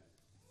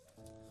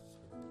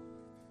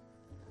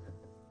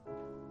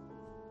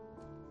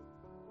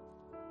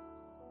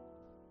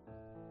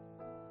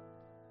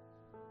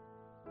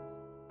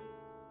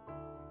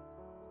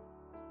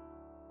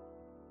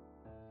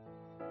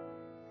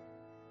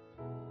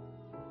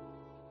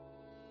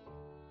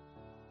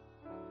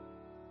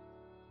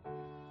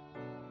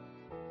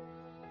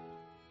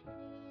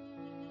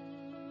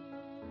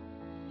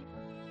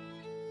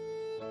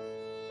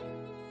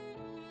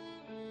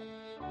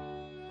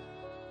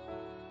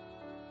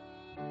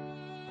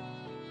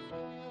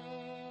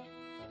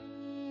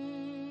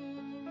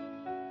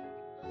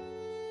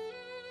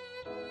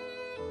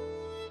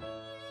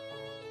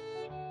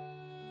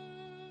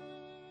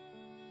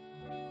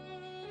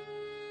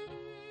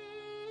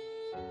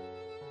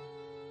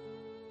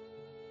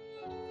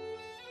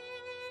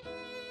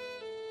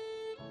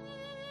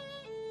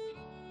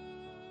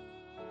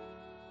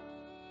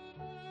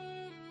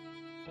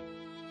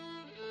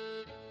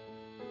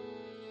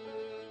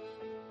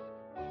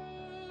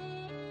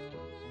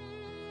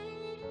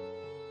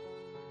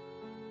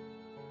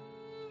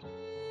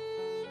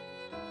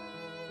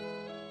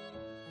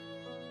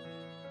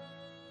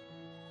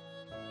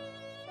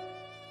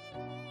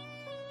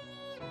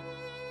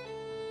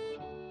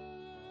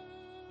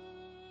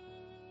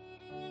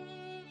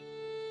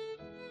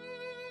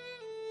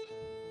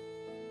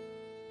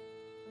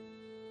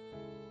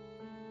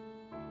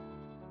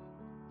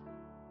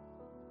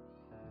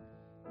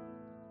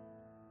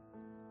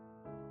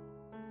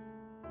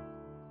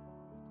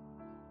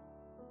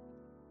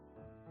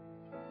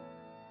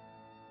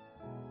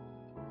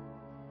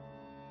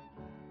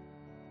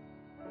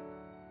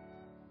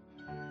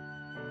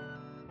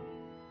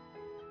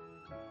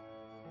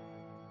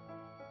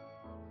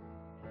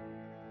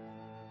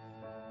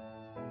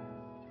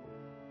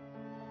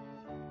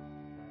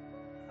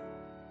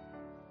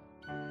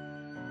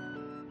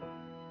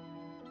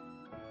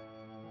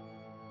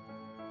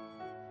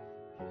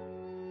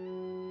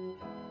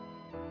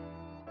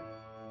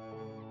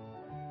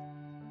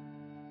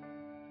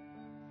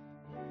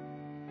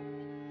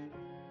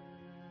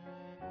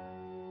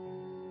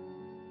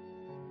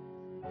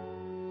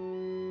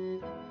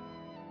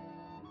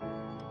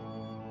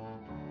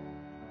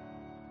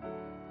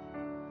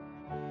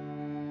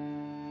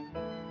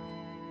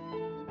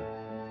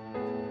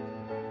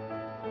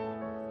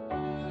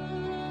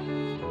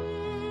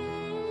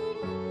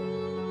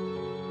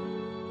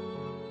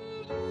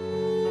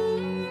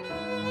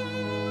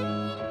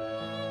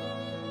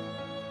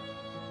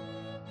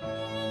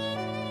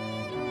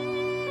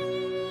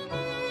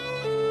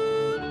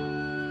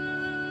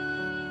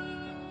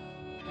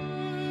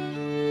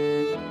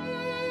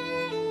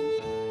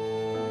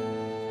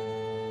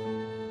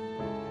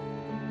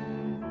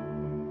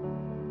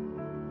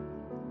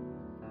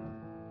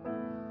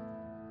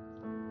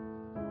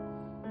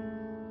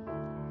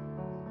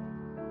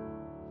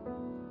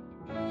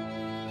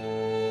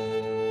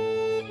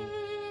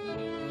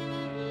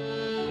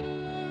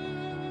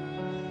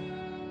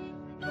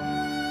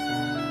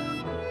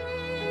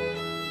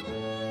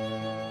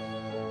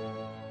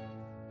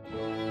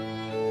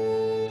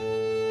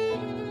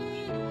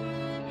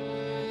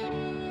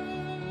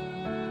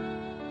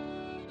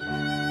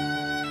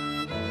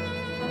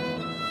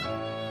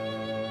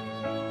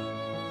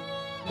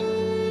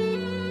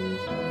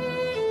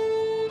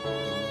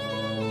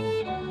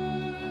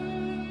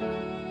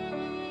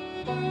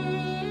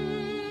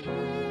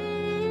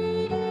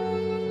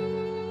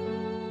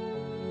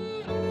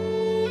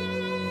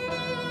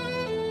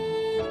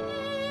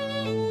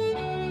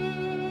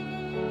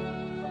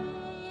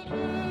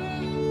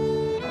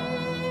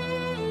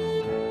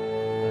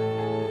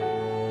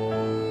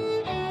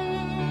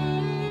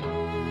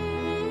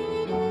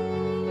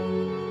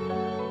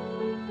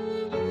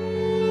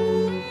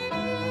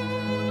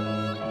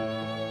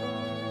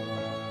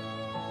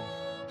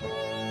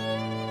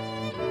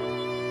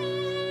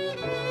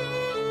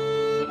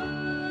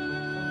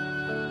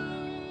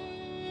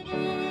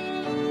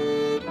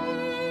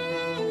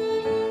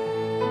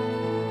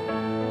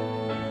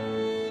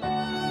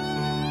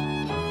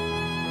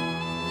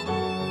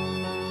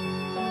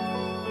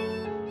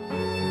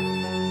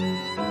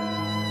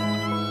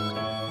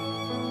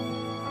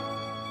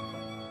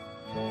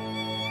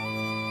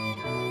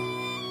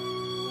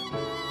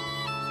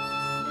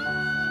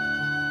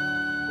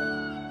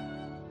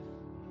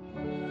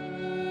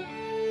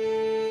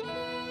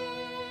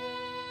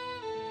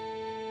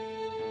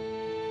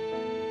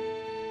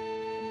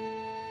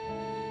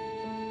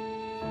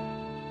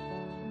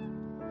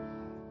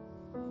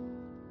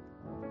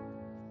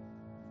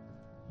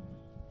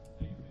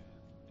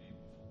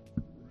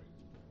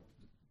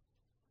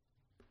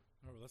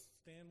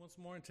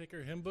 once more and take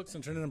our hymn books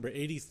and turn to number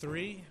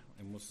 83,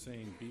 and we'll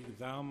sing Be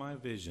Thou My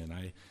Vision.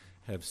 I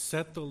have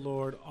set the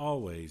Lord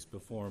always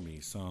before me,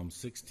 Psalm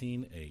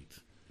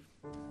 16:8.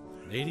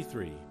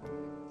 83.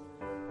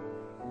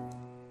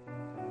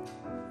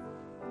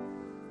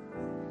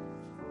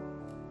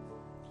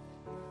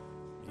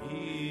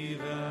 Be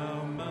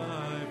thou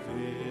my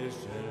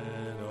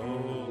vision,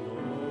 O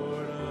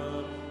Lord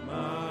of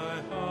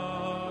my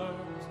heart,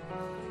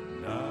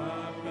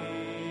 not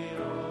be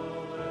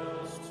all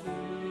else to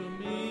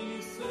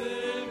me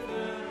save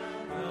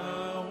that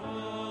thou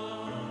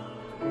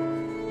art.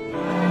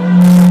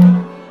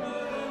 Thou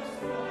hast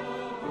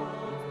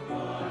followed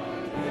thy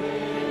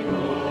day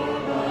or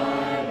my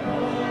night,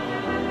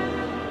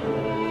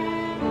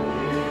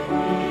 if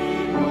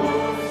he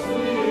were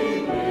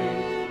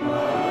sleeping,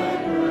 my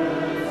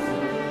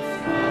presence,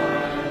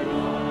 my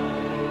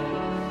life.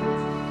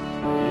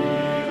 Be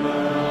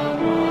thou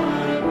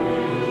my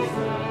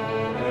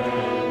wisdom,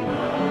 and thou my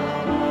true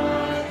word. I ever with thee, and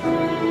thou with me, Lord. Thou my way forward, my true sun. Thou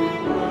with me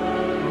dwelling, and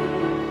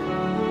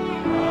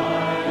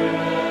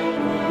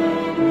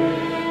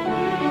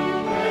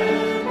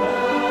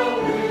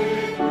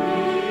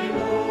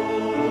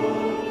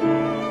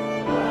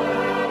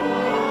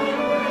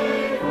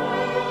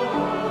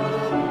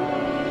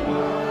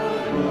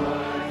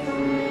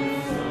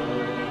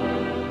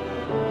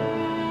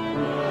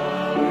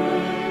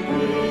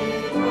with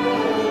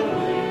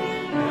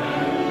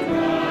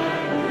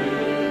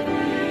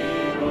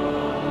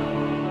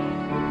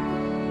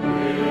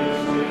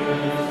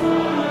thee gone. Wishes I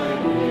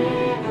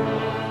begot, for mountains deep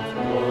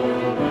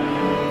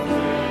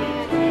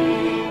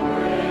brave.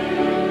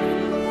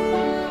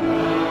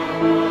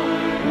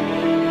 Thou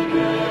my own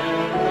inheritance, now and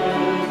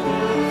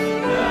always. Thou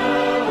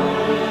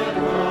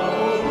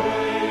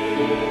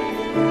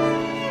and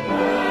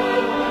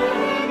thou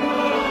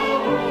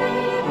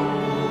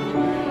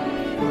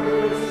only,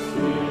 first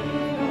in my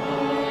heart.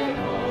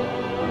 I give up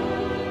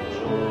heaven, my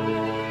treasure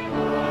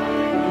thou art.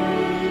 I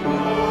give up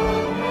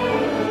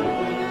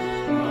heaven,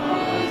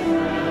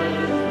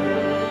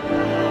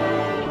 my victory won.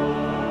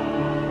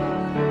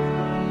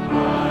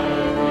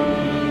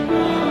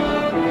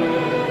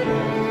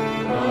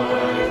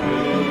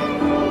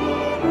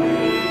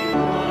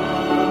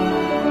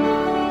 May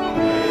I reach heaven's door, full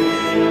white and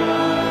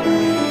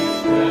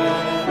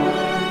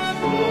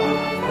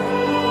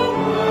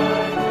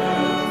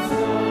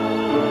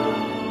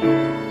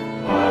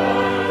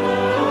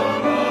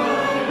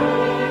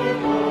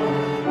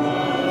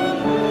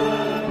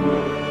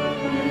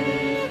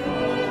While on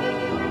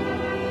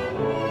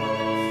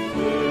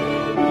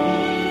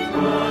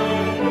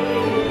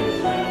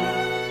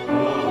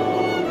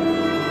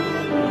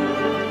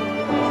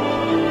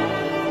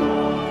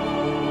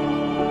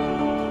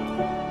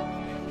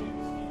my own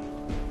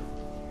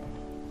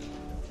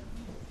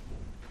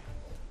heart, but heaven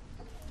before.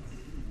 Still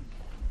be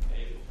my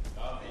vision, O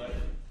God bless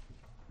you.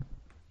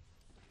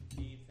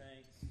 Give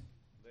thanks,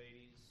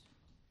 ladies,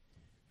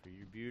 for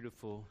your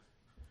beautiful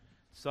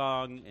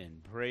song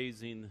and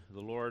praising the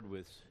Lord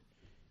with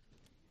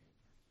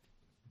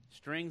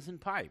strings and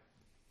pipe.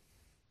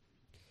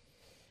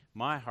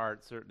 My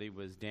heart certainly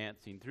was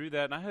dancing through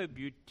that, and I hope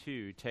you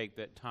too take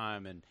that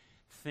time and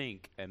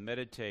think and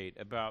meditate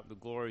about the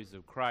glories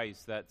of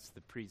Christ. That's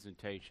the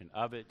presentation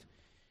of it.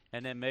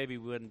 And then maybe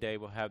one day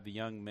we'll have the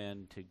young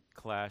men to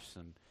clash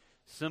some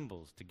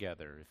cymbals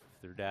together, if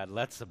their dad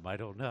lets them, I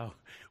don't know.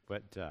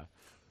 But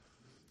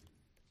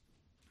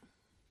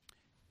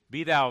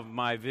Be Thou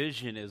My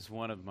Vision is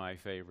one of my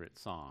favorite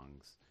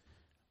songs.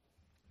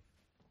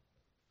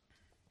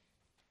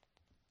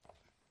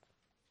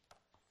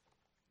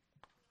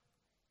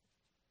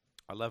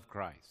 I love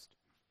Christ.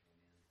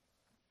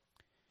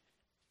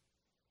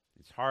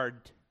 It's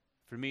hard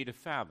for me to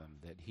fathom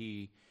that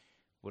he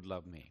would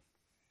love me.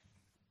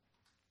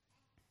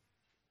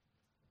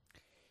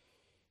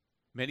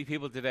 Many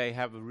people today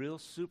have a real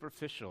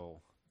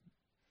superficial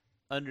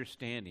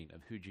understanding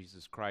of who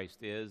Jesus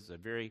Christ is, a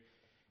very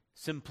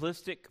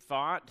simplistic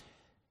thought,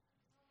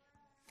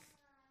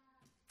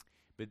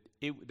 but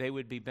they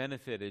would be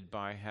benefited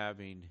by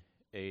having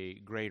a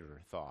greater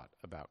thought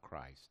about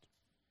Christ.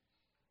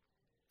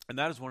 And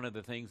that is one of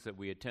the things that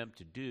we attempt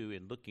to do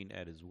in looking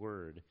at his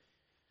word.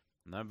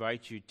 And I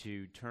invite you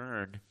to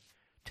turn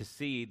to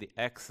see the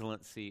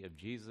excellency of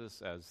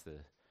Jesus as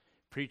the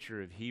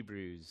preacher of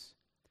Hebrews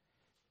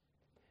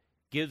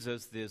gives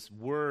us this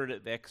word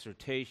of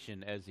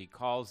exhortation, as he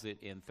calls it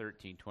in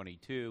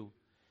 13:22.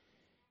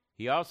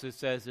 He also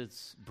says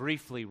it's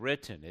briefly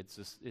written.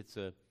 It's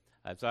a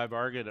as I've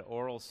argued, an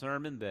oral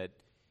sermon that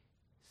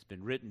has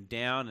been written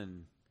down,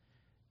 and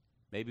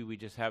maybe we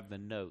just have the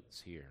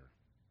notes here.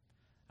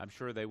 I'm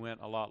sure they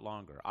went a lot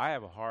longer. I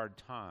have a hard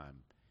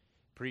time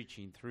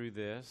preaching through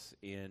this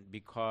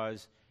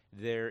because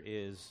there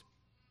is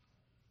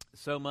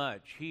so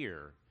much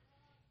here.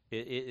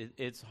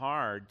 It's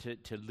hard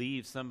to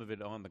leave some of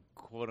it on the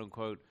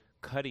quote-unquote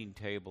cutting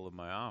table of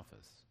my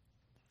office.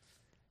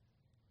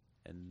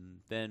 And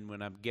then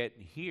when I'm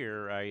getting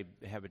here, I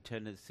have a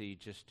tendency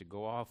just to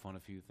go off on a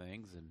few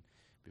things, and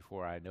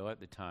before I know it,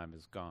 the time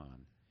is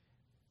gone.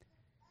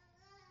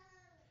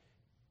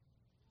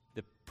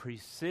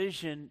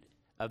 precision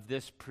of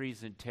this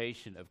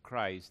presentation of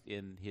Christ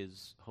in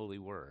his holy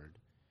word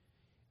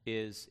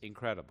is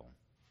incredible.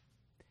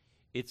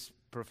 It's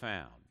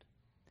profound.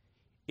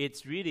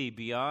 It's really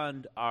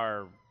beyond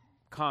our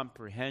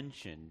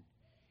comprehension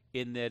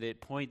in that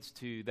it points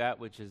to that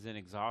which is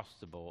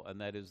inexhaustible, and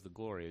that is the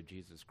glory of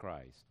Jesus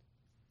Christ.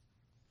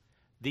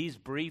 These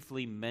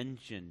briefly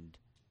mentioned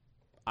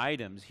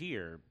items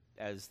here,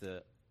 as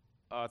the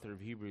author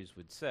of Hebrews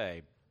would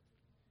say,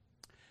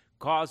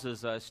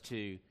 causes us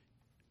to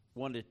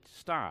want to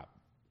stop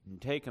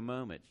and take a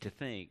moment to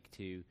think,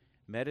 to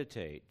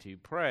meditate, to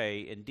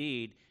pray,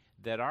 indeed,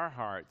 that our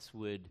hearts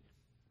would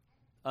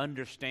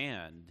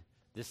understand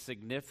the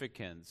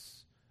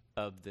significance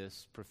of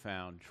this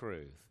profound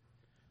truth.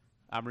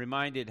 I'm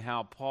reminded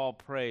how Paul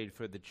prayed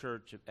for the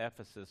church of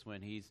Ephesus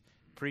when he's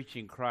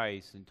preaching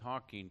Christ and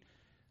talking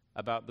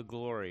about the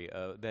glory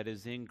that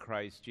is in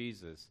Christ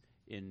Jesus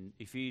in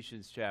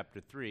Ephesians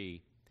chapter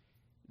 3.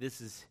 This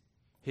is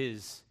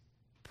his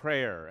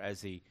prayer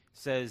as he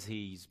says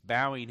he's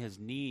bowing his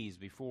knees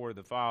before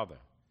the Father,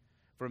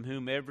 from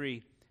whom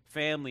every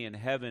family in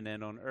heaven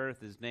and on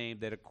earth is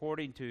named, that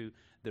according to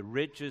the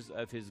riches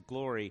of his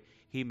glory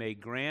he may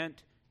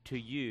grant to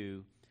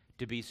you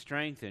to be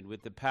strengthened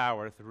with the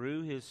power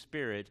through his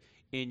Spirit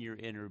in your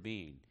inner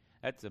being.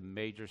 That's a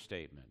major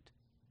statement.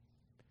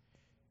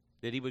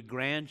 That he would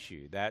grant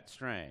you that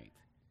strength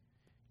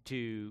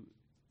to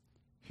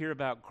hear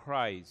about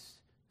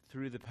Christ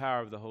through the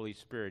power of the Holy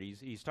Spirit.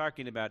 He's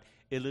talking about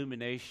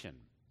illumination,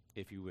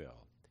 if you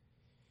will.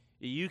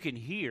 You can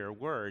hear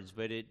words,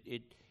 but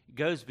it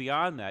goes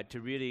beyond that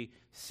to really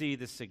see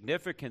the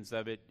significance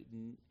of it.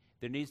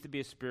 There needs to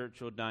be a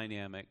spiritual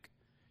dynamic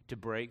to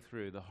break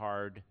through the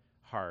hard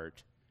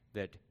heart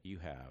that you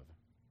have,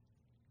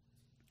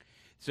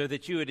 so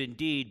that you would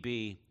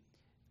indeed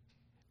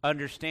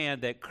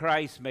understand that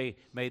Christ may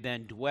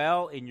then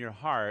dwell in your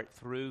heart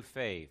through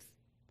faith,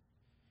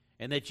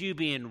 and that you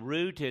being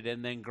rooted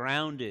and then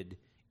grounded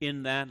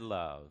in that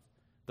love,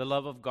 the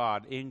love of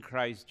God in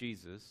Christ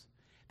Jesus,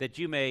 that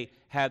you may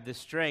have the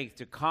strength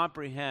to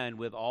comprehend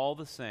with all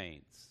the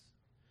saints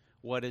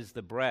what is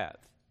the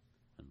breadth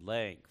and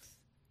length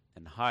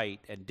and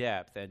height and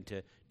depth, and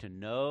to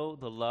know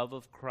the love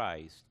of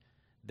Christ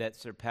that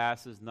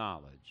surpasses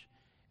knowledge,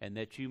 and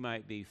that you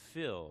might be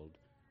filled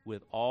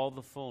with all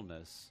the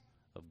fullness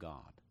of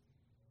God.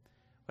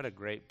 What a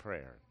great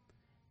prayer.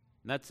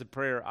 And that's the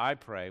prayer I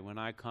pray when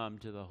I come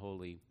to the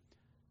holy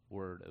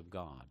word of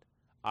God.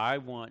 I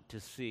want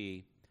to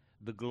see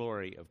the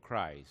glory of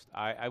Christ.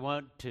 I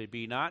want to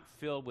be not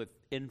filled with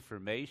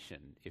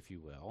information, if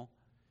you will,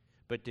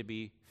 but to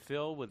be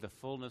filled with the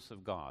fullness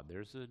of God.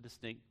 There's a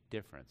distinct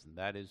difference, and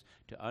that is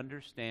to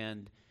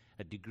understand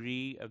a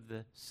degree of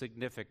the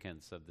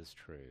significance of this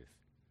truth.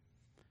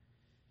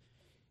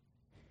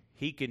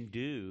 He can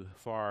do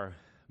far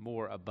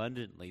more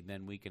abundantly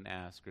than we can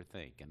ask or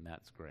think, and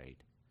that's great.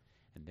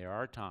 And there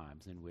are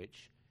times in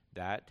which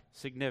that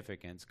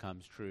significance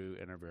comes true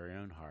in our very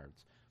own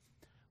hearts.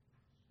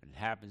 When it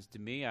happens to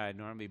me, I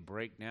normally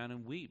break down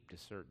and weep to a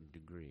certain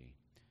degree,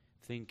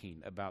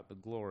 thinking about the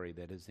glory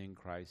that is in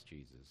Christ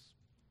Jesus.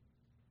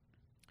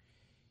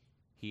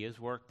 He has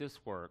worked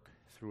this work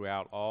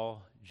throughout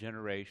all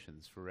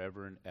generations,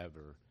 forever and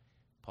ever.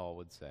 Paul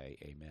would say,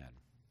 amen.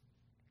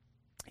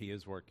 He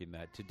is working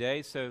that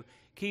today, so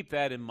keep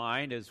that in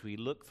mind as we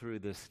look through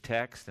this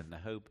text, and I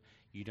hope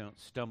you don't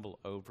stumble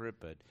over it,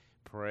 but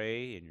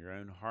pray in your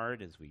own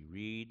heart as we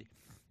read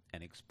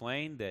and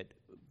explain, that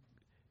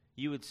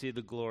you would see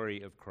the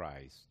glory of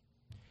Christ,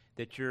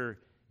 that your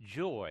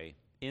joy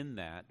in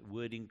that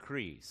would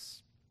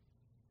increase.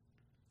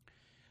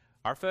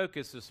 Our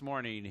focus this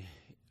morning,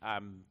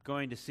 I'm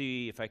going to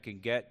see if I can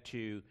get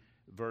to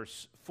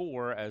verse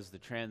 4 as the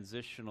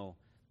transitional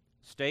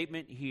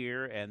statement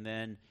here, and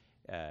then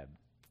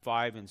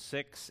 5 and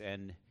 6,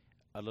 and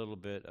a little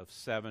bit of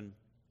 7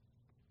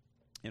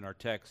 in our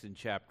text in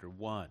chapter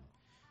 1.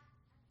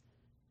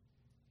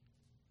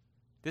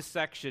 This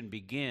section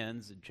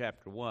begins in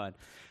chapter 1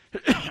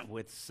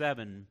 with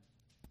 7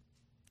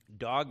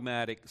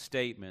 dogmatic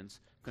statements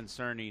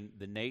concerning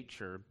the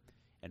nature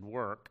and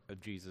work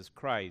of Jesus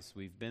Christ.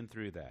 We've been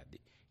through that.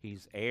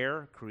 He's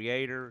heir,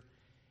 creator,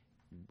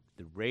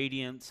 the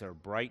radiance or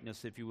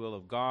brightness, if you will,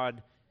 of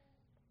God.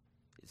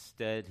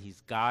 Instead,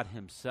 he's God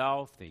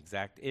himself, the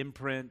exact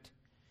imprint.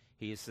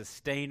 He is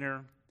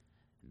sustainer.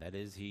 That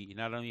is, he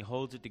not only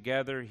holds it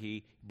together,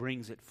 he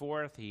brings it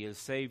forth. He is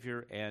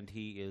Savior, and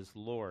he is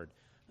Lord.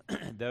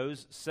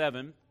 Those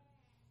 7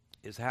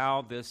 is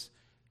how this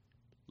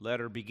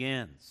letter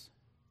begins.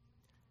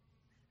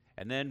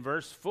 And then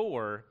verse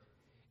 4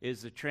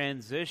 is a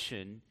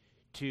transition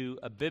to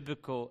a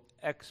biblical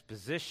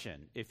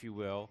exposition, if you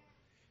will,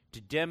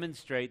 to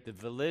demonstrate the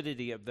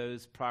validity of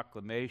those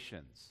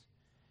proclamations,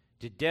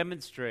 to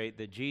demonstrate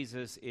that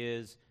Jesus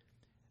is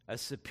a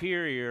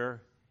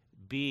superior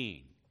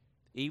being,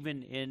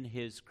 even in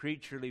his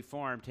creaturely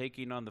form,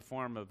 taking on the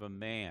form of a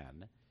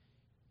man.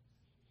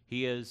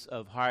 He is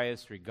of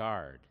highest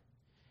regard.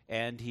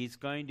 and he's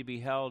going to be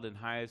held in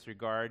highest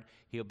regard.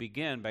 He'll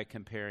begin by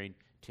comparing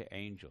to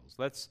angels.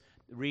 Let's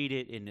read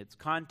it in its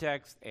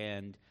context,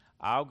 and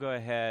I'll go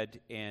ahead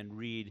and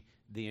read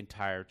the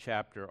entire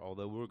chapter,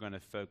 although we're going to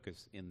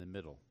focus in the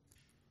middle.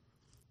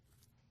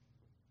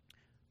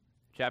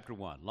 Chapter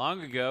 1.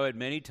 Long ago, at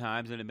many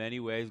times and in many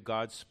ways,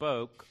 God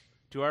spoke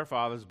to our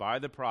fathers by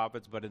the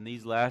prophets, but in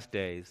these last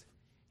days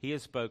he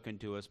has spoken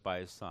to us by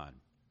his Son,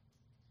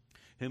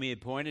 whom he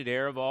appointed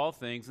heir of all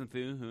things, and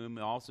through whom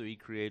also he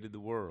created the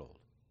world.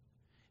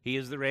 He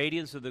is the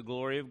radiance of the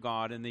glory of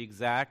God and the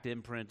exact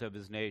imprint of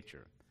his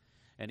nature,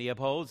 and he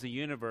upholds the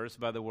universe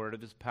by the word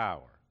of his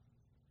power.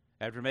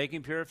 After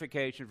making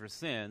purification for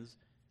sins,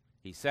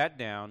 he sat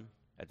down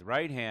at the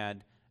right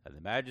hand of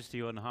the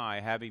Majesty on high,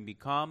 having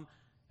become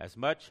as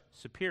much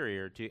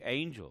superior to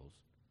angels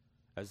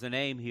as the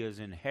name he has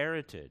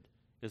inherited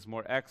is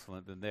more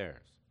excellent than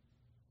theirs.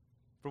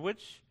 To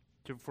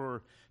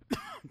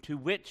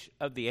which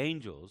of the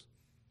angels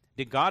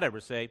did God ever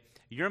say,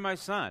 "You're my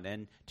son,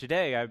 and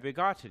today I've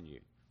begotten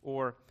you"?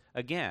 Or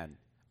again,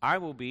 "I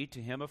will be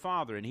to him a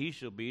father, and he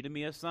shall be to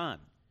me a son"?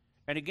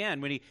 And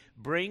again, when he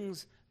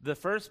brings the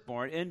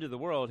firstborn into the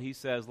world, he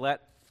says,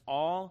 "Let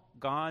all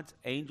God's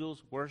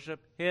angels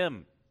worship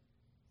him."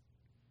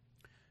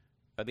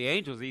 Of the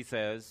angels, he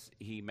says,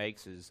 he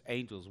makes his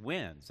angels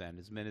winds and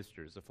his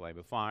ministers a flame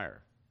of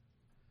fire.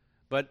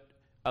 But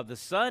of the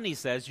Son, he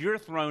says, "Your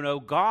throne, O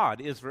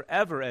God, is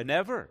forever and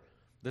ever.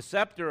 The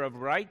scepter of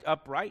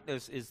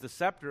uprightness is the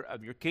scepter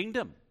of your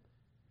kingdom.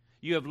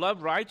 You have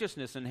loved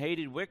righteousness and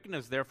hated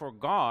wickedness. Therefore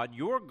God,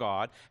 your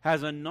God,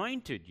 has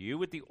anointed you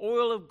with the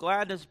oil of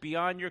gladness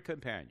beyond your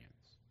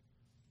companions.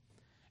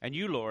 And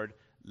you, Lord,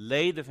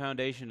 laid the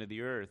foundation of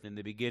the earth in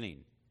the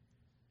beginning.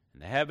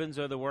 And the heavens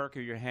are the work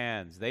of your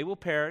hands. They will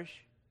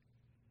perish,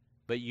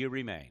 but you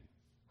remain.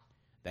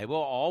 They will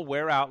all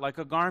wear out like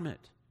a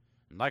garment.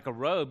 And like a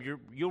robe,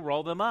 you'll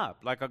roll them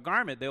up. Like a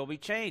garment, they will be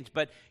changed.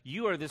 But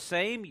you are the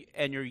same,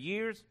 and your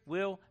years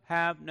will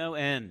have no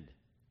end."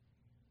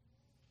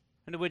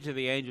 And to which of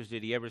the angels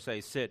did he ever say,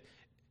 "Sit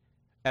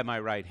at my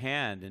right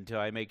hand until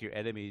I make your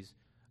enemies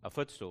a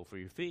footstool for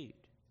your feet"?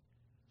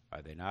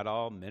 Are they not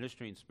all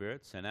ministering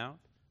spirits sent out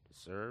to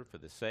serve for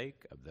the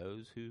sake of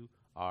those who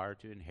are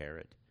to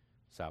inherit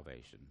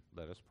salvation?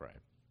 Let us pray.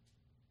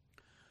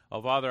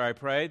 Oh, Father, I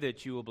pray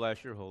that you will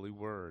bless your holy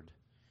word.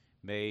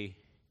 May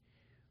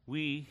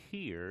we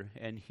hear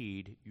and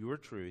heed your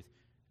truth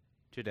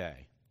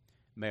today.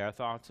 May our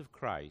thoughts of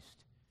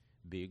Christ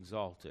be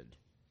exalted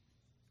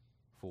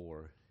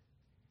for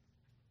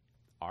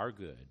our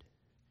good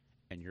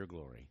and your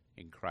glory.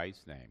 In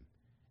Christ's name,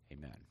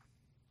 amen.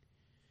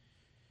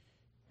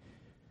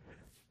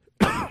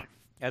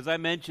 As I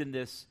mentioned,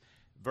 this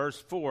verse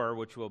 4,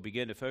 which we'll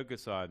begin to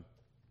focus on,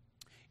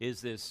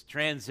 is this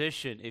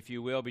transition, if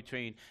you will,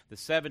 between the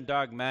 7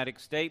 dogmatic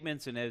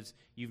statements, and as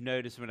you've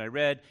noticed when I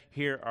read,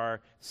 here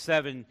are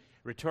 7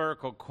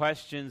 rhetorical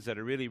questions that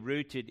are really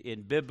rooted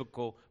in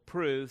biblical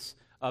proofs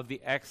of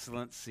the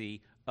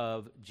excellency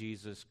of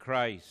Jesus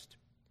Christ.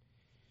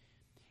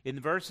 In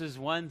verses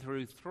 1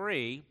 through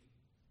 3,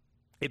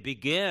 it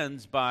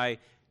begins by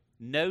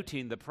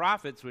noting the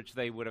prophets, which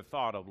they would have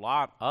thought a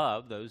lot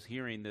of, those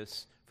hearing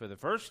this for the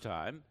first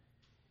time.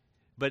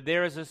 But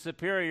there is a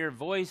superior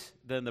voice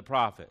than the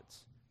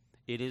prophets.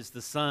 It is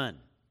the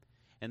Son.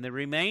 And the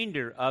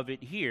remainder of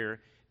it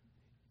here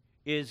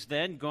is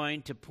then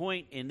going to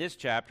point, in this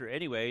chapter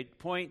anyway,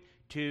 point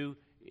to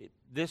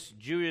this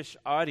Jewish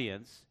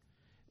audience,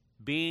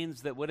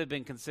 beings that would have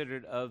been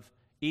considered of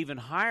even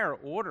higher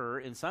order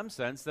in some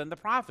sense than the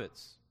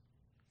prophets.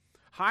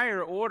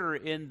 Higher order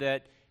in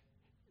that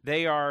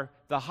they are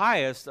the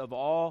highest of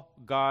all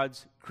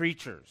God's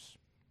creatures.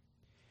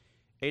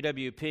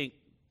 A.W. Pink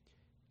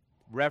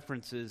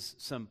references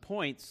some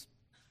points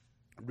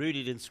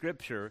rooted in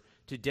Scripture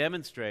to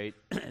demonstrate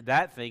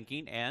that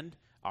thinking and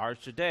ours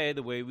today,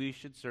 the way we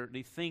should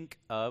certainly think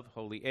of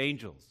holy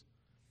angels.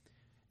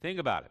 Think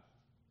about it.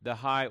 The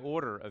high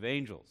order of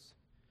angels.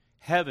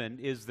 Heaven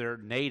is their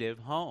native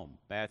home,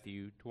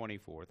 Matthew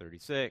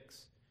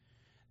 24:36.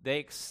 They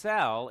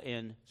excel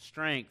in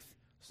strength,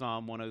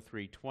 Psalm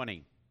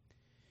 103:20.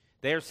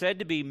 They are said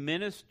to be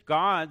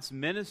God's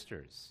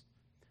ministers,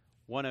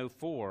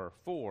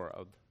 104:4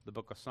 of the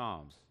book of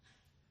Psalms.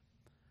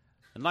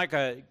 And like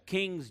a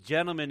king's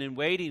gentleman in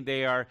waiting,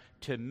 they are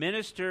to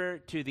minister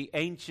to the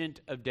Ancient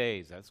of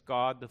Days. That's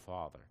God the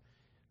Father,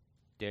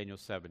 Daniel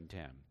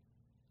 7:10.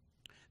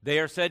 They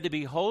are said to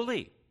be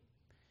holy,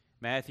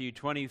 Matthew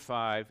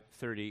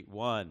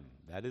 25:31.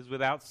 That is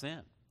without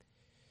sin.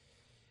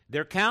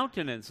 Their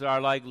countenance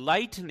are like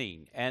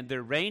lightning, and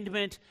their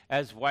raiment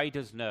as white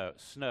as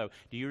snow.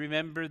 Do you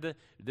remember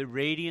the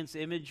radiance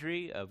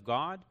imagery of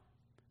God?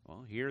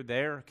 Well, here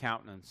their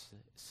countenance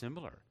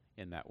similar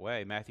in that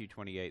way. Matthew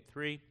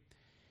 28:3.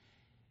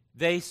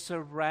 They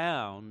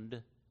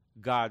surround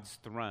God's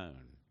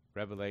throne.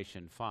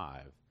 Revelation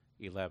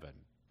 5:11.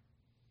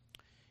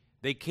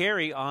 They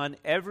carry on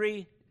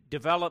every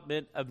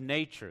development of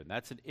nature. And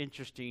that's an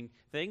interesting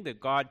thing that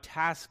God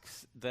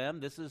tasks them.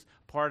 This is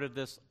part of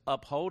this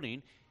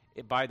upholding.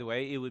 By the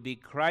way, it would be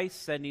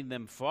Christ sending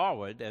them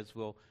forward, as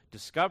we'll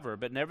discover,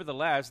 but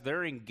nevertheless,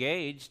 they're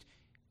engaged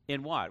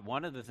in what?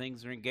 One of the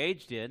things they're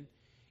engaged in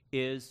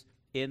is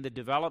in the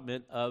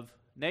development of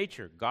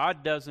nature.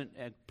 God doesn't,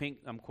 and Pink,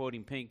 I'm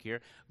quoting Pink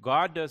here,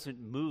 God doesn't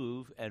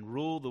move and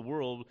rule the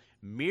world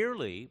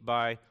merely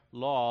by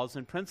laws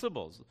and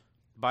principles,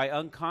 by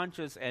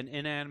unconscious and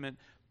inanimate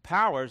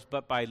powers,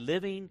 but by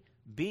living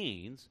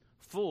beings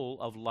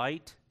full of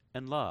light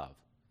and love.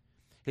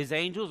 His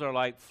angels are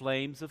like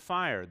flames of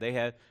fire. They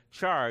have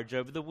charge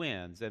over the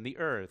winds and the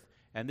earth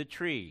and the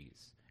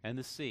trees and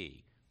the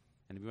sea.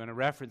 And if you want a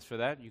reference for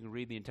that, you can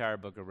read the entire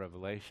book of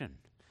Revelation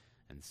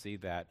and see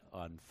that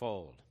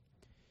unfold.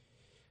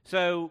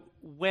 So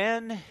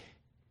when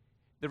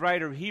the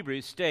writer of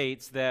Hebrews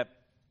states that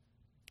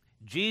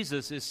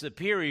Jesus is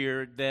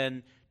superior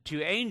than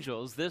to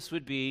angels, this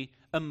would be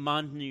a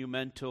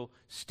monumental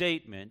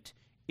statement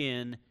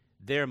in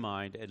their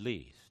mind at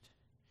least.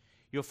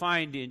 You'll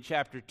find in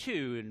chapter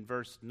 2 in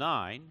verse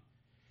 9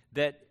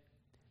 that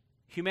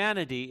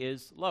humanity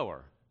is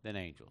lower than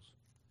angels.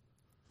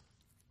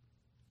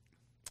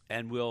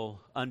 And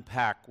we'll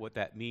unpack what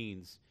that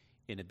means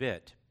in a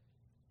bit.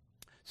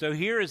 So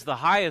here is the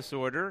highest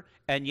order,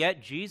 and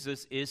yet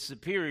Jesus is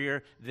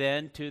superior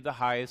then to the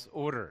highest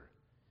order.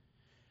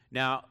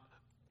 Now,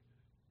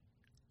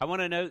 I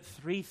want to note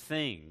three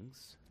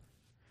things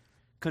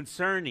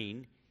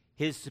concerning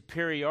his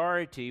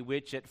superiority,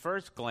 which at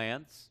first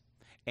glance,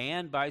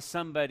 and by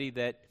somebody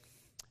that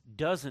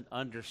doesn't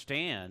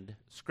understand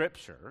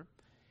Scripture,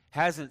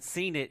 hasn't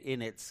seen it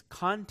in its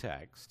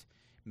context,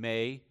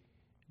 may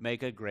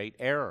make a great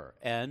error.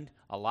 And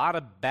a lot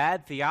of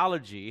bad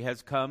theology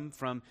has come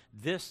from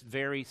this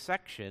very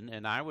section,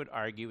 and I would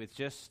argue it's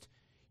just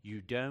you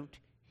don't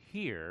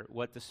hear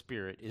what the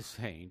Spirit is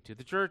saying to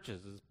the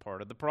churches is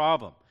part of the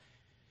problem.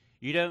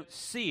 You don't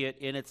see it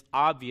in its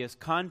obvious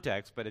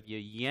context, but if you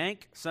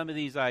yank some of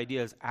these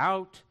ideas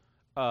out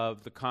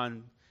of the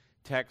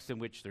context in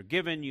which they're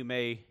given, you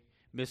may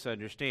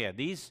misunderstand.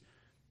 These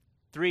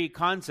three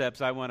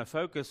concepts I want to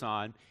focus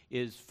on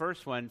is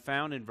first one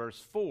found in verse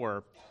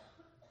 4.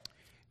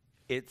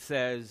 It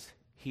says,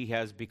 he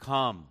has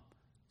become,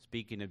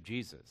 speaking of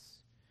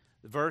Jesus.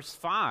 Verse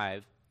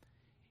 5,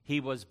 he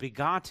was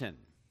begotten.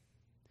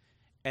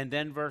 And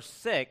then verse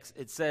 6,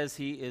 it says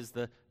he is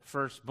the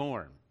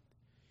firstborn.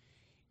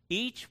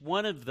 Each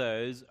one of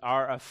those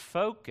are a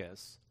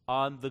focus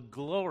on the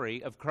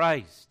glory of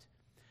Christ.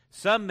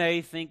 Some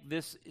may think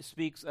this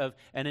speaks of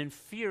an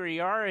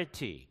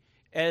inferiority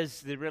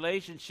as the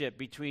relationship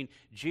between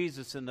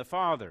Jesus and the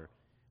Father.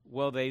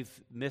 Well, they've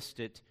missed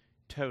it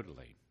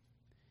totally.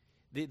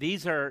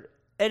 These are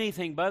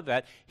anything but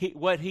that.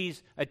 What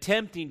he's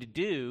attempting to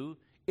do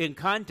in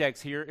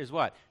context here is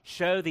what?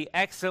 Show the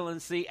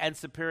excellency and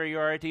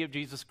superiority of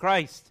Jesus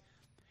Christ.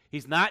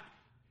 He's not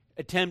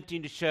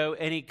attempting to show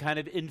any kind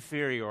of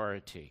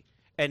inferiority,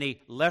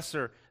 any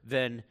lesser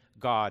than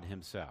God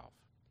himself.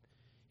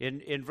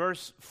 In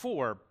verse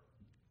 4,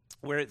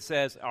 where it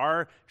says,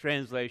 our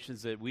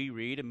translations that we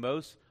read, and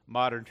most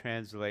modern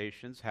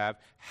translations have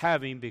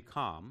having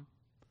become.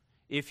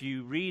 If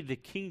you read the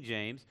King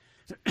James,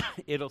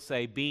 it'll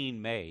say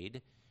being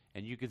made,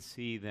 and you can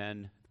see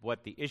then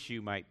what the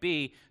issue might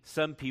be.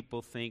 Some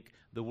people think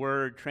the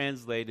word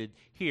translated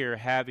here,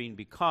 having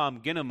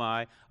become,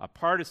 ginomai, a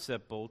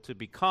participle to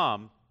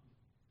become,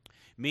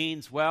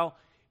 means, well,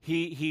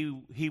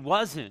 he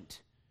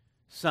wasn't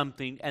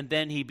something, and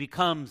then he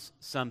becomes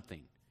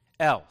something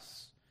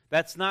else.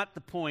 That's not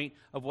the point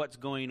of what's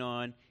going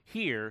on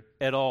here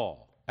at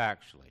all,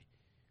 actually.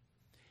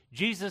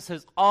 Jesus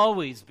has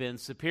always been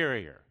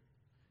superior.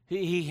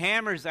 He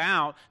hammers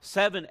out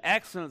 7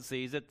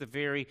 excellencies at the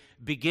very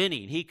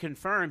beginning. He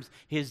confirms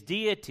his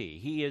deity.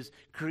 He is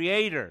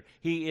creator.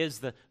 He is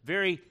the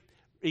very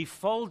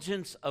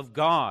effulgence of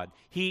God.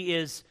 He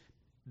is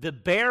the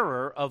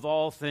bearer of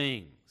all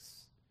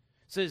things.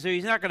 So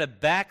he's not going to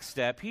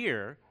backstep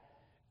here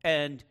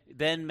and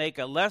then make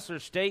a lesser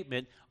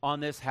statement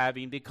on this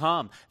having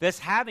become. This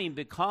having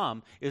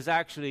become is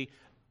actually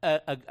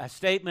a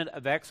statement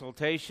of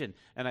exaltation,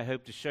 and I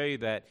hope to show you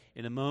that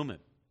in a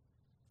moment.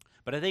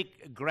 But I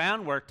think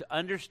groundwork to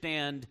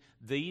understand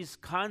these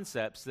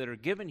concepts that are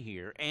given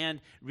here, and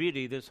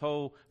really this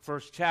whole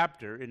first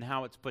chapter and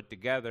how it's put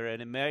together,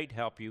 and it might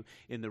help you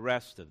in the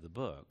rest of the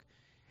book.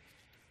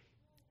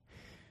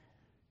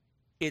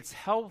 It's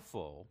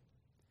helpful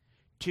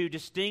to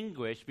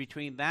distinguish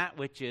between that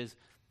which is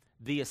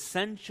the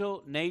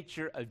essential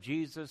nature of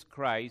Jesus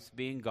Christ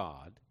being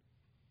God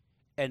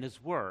and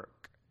his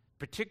work,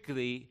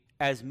 particularly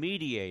as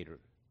mediator,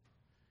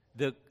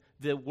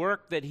 the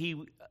work that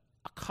he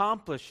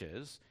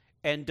accomplishes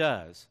and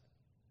does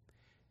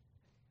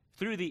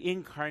through the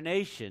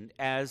incarnation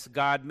as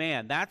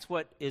God-man. That's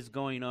what is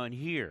going on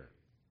here.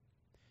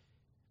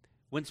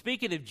 When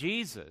speaking of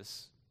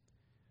Jesus,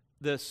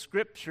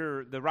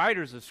 the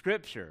writers of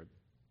Scripture,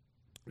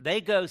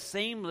 they go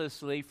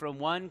seamlessly from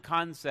one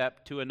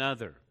concept to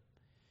another.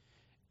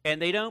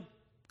 And they don't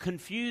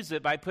confuse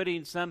it by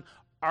putting some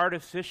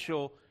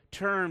artificial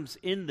terms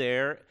in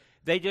there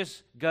They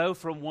just go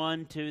from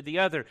one to the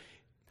other.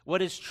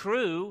 What is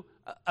true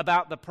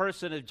about the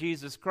person of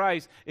Jesus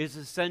Christ is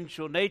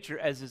essential nature,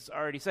 as it's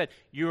already said.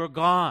 You're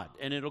God.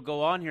 And it'll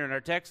go on here in our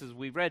text as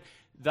we've read,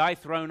 thy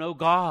throne, O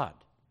God.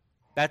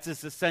 That's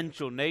his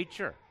essential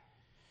nature.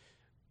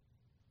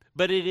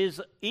 But it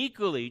is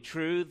equally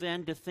true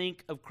then to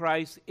think of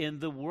Christ in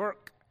the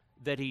work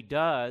that he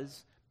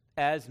does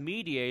as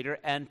mediator,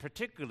 and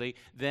particularly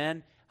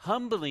then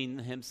humbling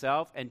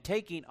himself and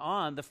taking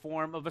on the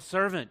form of a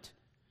servant.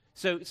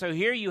 So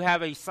here you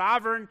have a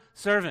sovereign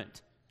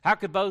servant. How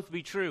could both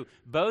be true?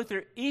 Both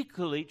are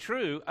equally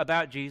true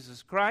about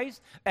Jesus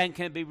Christ and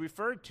can be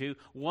referred to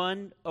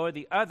one or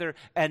the other,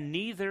 and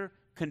neither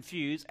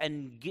confused,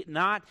 and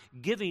not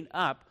giving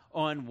up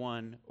on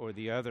one or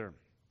the other.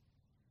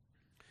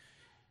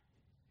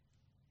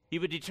 You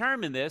would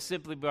determine this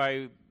simply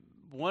by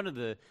one of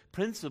the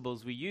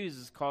principles we use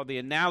is called the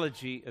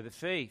analogy of the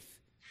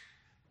faith.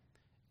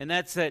 And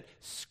that's that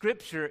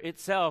Scripture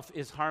itself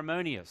is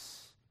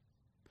harmonious.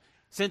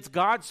 Since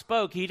God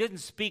spoke, he didn't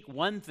speak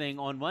one thing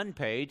on one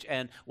page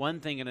and one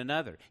thing in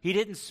another. He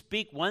didn't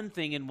speak one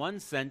thing in one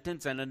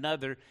sentence and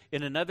another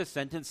in another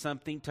sentence,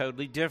 something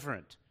totally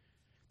different.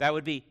 That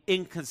would be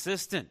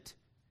inconsistent.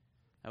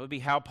 That would be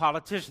how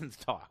politicians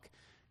talk,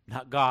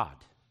 not God.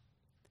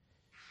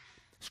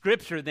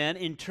 Scripture then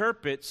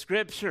interprets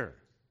Scripture.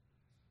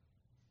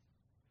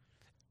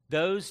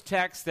 Those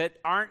texts that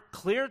aren't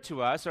clear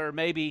to us or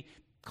maybe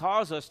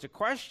cause us to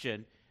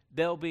question,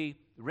 they'll be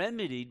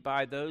remedied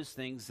by those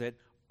things that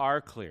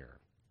are clear.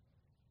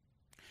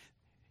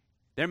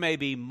 There may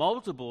be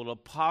multiple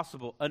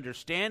possible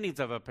understandings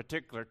of a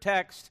particular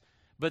text,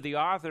 but the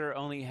author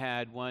only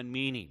had one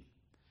meaning.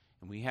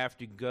 And we have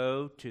to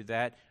go to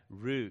that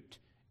root.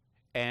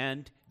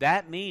 And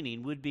that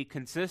meaning would be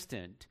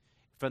consistent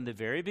from the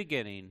very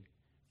beginning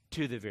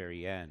to the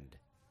very end.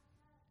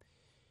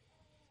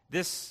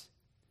 This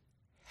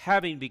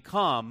having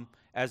become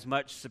as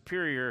much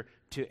superior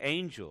to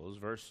angels,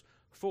 verse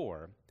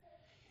 4,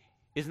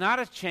 is not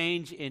a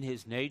change in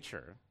his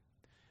nature,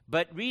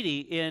 but really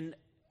in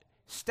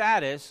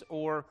status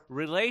or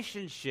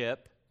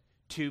relationship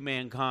to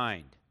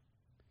mankind.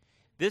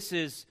 This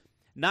is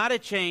not a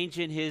change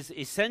in his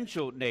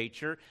essential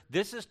nature.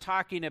 This is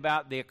talking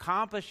about the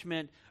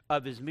accomplishment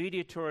of his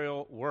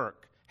mediatorial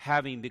work,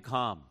 having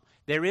become.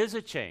 There is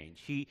a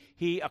change.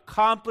 He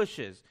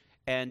accomplishes,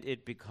 and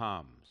it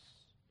becomes,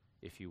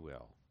 if you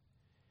will.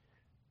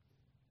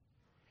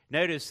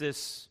 Notice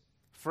this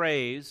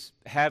phrase,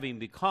 having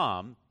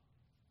become,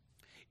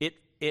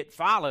 it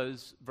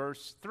follows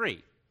verse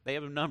 3. They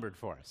have them numbered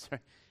for us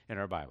in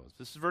our Bibles.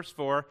 This is verse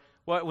 4.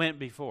 What went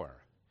before?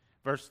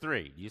 Verse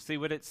 3. Do you see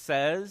what it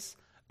says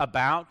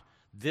about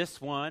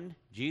this one,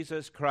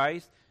 Jesus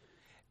Christ?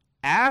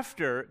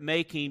 After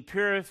making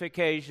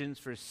purifications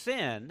for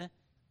sin,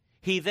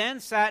 he then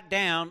sat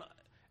down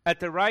at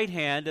the right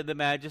hand of the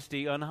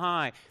Majesty on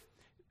high.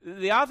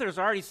 The author has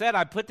already said,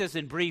 I put this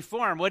in brief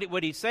form.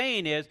 What he's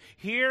saying is,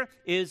 here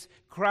is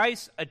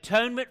Christ's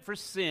atonement for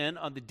sin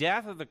on the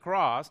death of the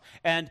cross,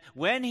 and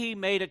when he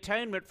made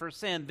atonement for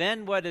sin,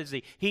 then what is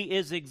he? He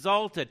is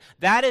exalted.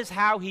 That is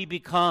how he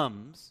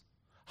becomes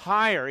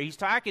higher. He's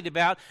talking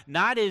about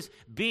not his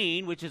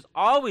being, which has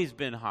always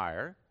been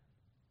higher,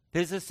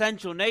 his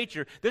essential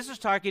nature. This is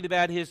talking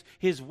about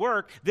his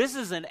work. This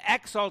is an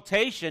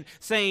exaltation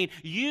saying,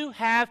 you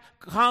have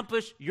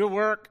accomplished your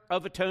work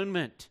of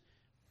atonement.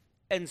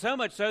 And so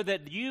much so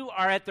that you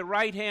are at the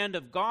right hand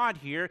of God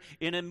here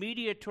in a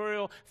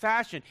mediatorial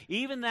fashion.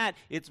 Even that,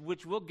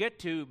 which we'll get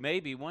to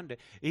maybe one day,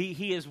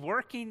 he is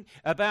working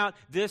about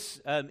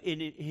this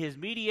in his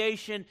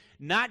mediation,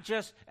 not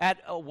just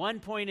at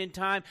one point in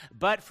time,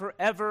 but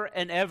forever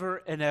and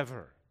ever and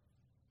ever.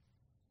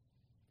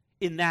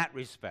 In that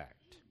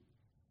respect.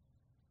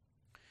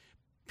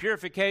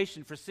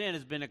 Purification for sin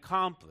has been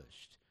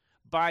accomplished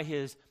by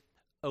his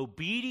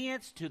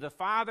obedience to the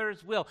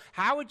Father's will.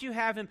 How would you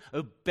have him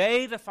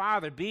obey the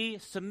Father, be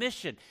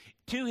submission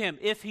to him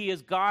if he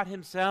is God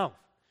himself?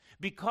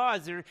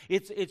 Because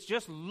it's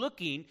just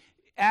looking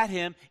at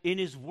him in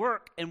his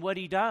work and what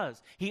he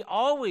does. He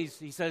always,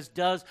 he says,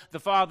 does the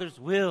Father's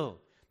will.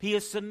 He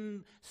is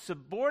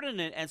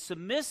subordinate and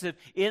submissive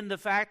in the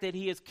fact that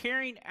he is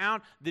carrying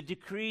out the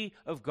decree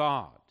of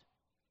God.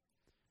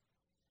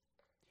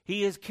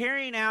 He is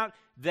carrying out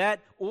that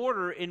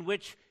order in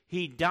which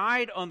he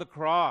died on the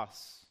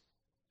cross.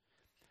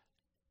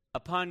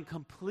 Upon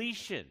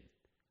completion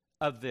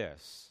of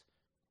this,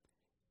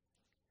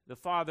 the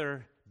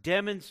Father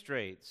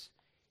demonstrates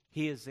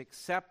he is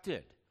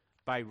accepted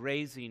by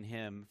raising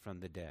him from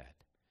the dead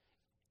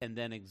and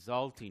then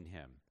exalting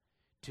him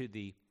to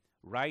the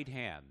right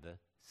hand, the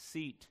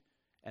seat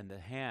and the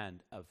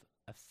hand of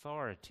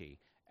authority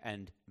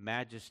and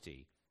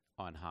majesty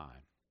on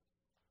high.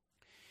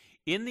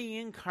 In the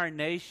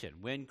incarnation,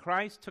 when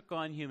Christ took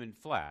on human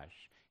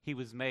flesh, he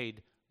was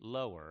made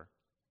lower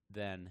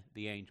than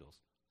the angels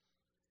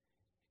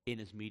in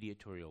his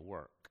mediatorial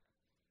work.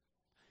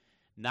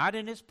 Not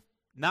in his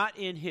not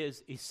in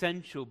his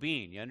essential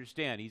being. You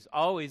understand? He's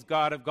always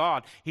God of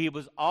God. He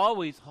was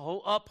always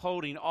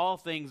upholding all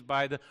things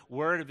by the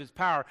word of his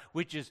power,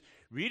 which is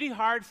really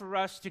hard for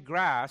us to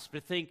grasp,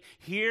 to think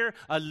here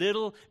a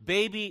little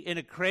baby in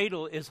a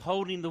cradle is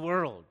holding the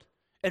world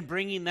and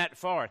bringing that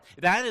forth.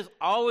 That is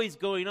always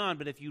going on,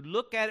 but if you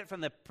look at it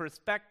from the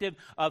perspective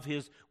of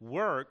his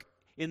work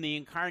in the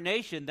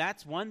incarnation,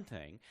 that's one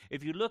thing.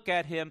 If you look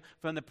at him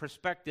from the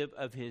perspective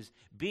of his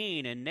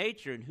being and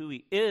nature and who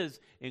he is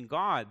in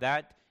God,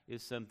 that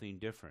is something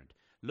different.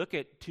 Look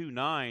at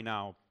 2:9.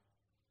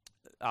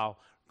 I'll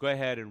go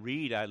ahead and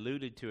read. I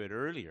alluded to it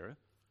earlier.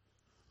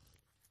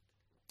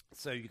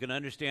 So you can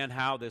understand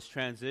how this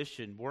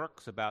transition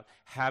works about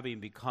having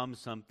become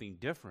something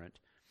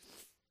different.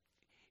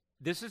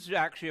 This is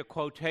actually a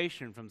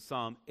quotation from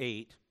Psalm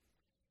 8,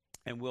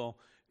 and we'll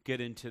get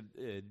into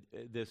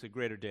this at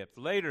greater depth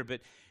later,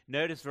 but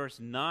notice verse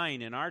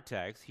 9 in our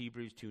text,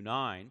 Hebrews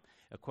 2:9,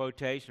 a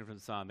quotation from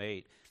Psalm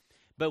 8.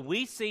 But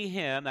we see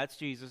him, that's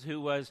Jesus, who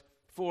was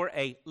for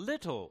a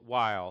little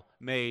while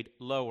made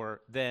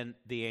lower than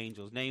the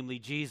angels, namely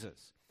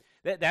Jesus.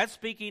 That's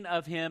speaking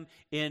of him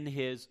in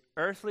his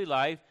earthly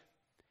life,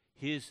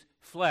 his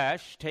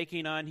flesh,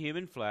 taking on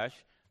human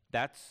flesh.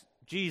 That's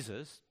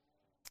Jesus.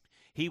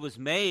 He was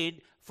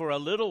made for a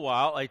little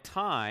while, a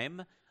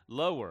time,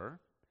 lower,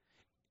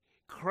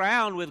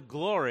 crowned with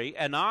glory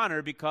and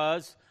honor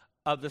because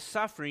of the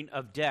suffering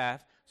of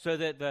death, so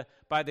that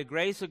by the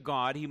grace of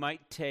God he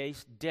might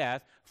taste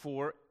death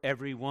for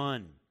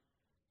everyone.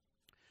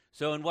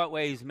 So in what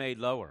way he's made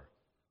lower?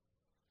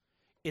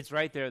 It's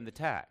right there in the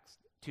text,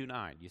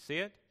 2:9. You see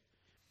it?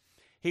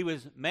 He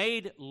was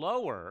made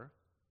lower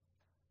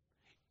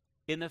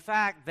in the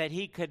fact that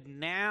he could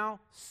now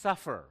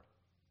suffer.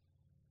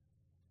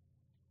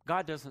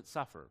 God doesn't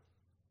suffer.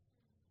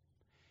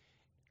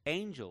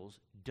 Angels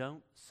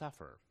don't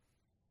suffer.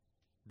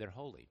 They're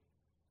holy.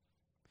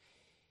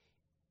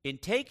 In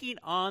taking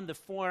on the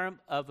form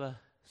of a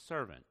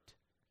servant,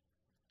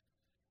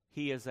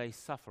 he is a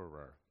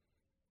sufferer.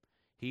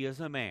 He is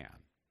a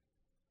man.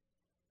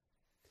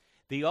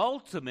 The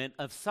ultimate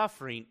of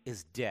suffering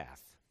is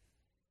death.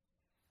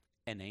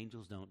 And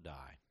angels don't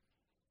die.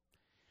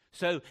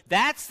 So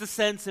that's the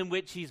sense in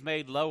which he's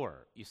made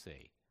lower, you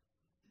see.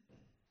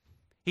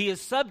 He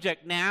is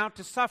subject now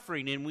to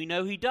suffering, and we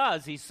know he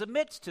does. He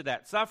submits to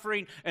that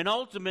suffering, and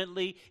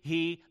ultimately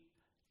he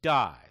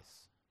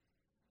dies.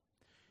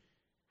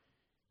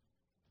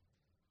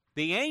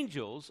 The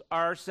angels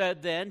are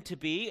said then to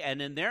be,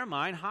 and in their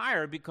mind,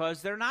 higher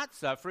because they're not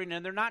suffering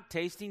and they're not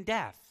tasting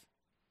death.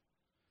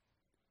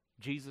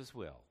 Jesus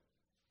will.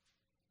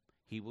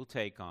 He will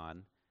take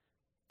on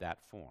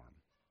that form.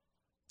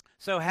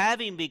 So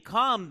having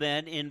become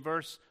then, in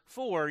verse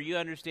 4, you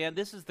understand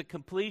this is the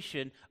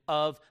completion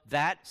of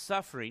that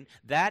suffering,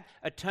 that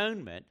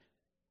atonement.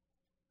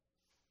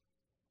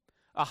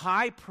 A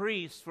high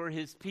priest for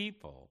his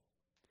people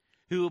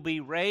who will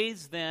be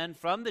raised then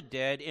from the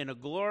dead in a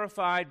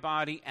glorified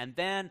body and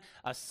then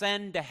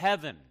ascend to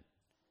heaven.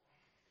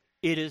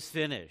 It is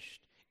finished.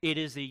 It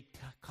is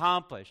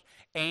accomplished.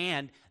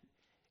 And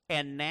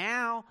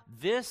now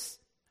this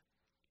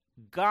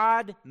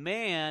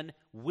God-man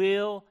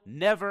will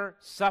never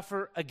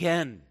suffer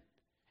again,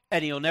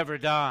 and he'll never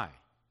die.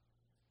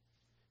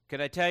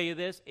 Can I tell you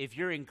this? If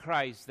you're in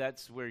Christ,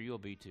 that's where you'll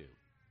be too.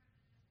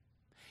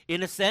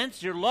 In a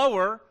sense, you're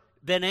lower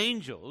than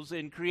angels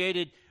in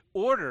created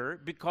order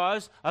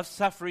because of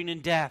suffering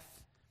and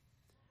death.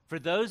 For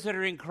those that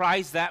are in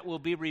Christ, that will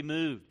be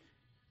removed.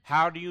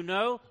 How do you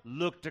know?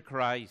 Look to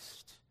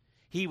Christ.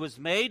 He was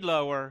made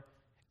lower,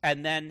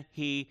 and then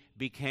he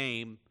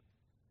became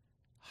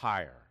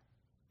higher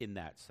in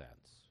that sense.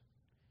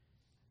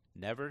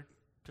 Never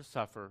to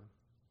suffer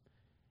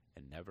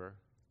and never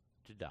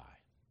to die.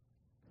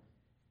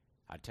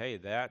 I tell you,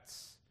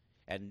 that's,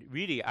 and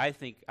really I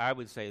think I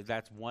would say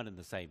that's one and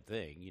the same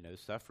thing, you know,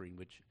 suffering,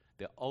 which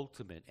the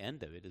ultimate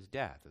end of it is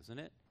death, isn't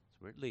it?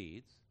 That's where it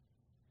leads.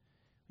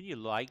 Would you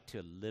like to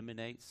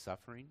eliminate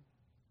suffering,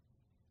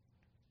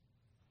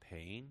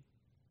 pain,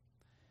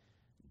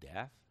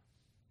 death?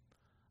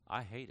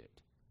 I hate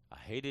it. I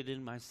hate it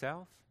in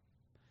myself,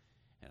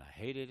 and I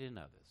hate it in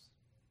others.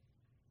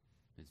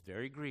 It's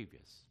very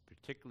grievous,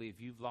 particularly if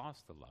you've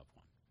lost a loved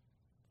one,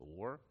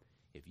 or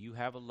if you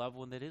have a loved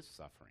one that is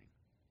suffering.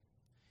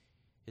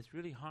 It's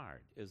really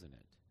hard, isn't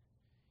it?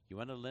 You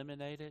want to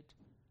eliminate it?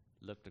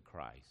 Look to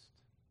Christ.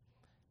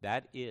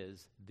 That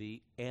is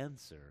the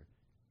answer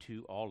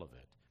to all of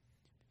it.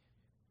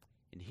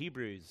 In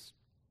Hebrews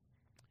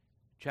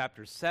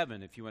chapter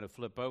 7, if you want to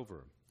flip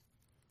over,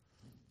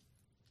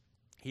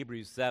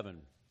 Hebrews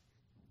 7.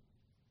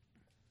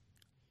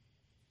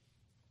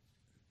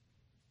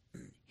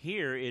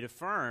 Here it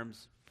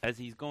affirms, as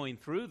he's going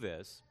through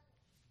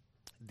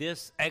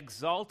this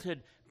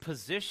exalted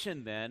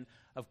position then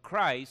of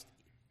Christ,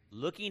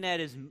 looking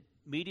at his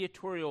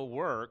mediatorial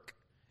work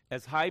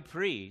as high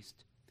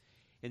priest.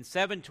 In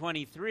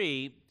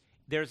 7:23,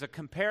 there's a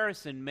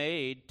comparison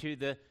made to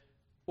the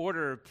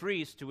order of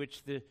priests to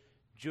which the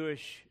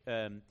Jewish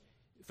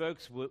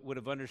folks would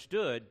have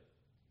understood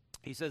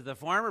He says the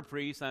former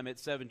priests, I'm at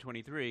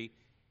 723,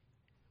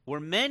 were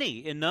many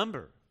in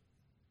number.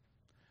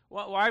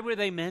 Why were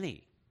they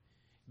many?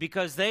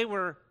 Because they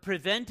were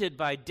prevented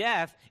by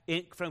death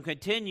from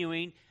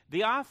continuing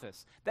the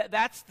office.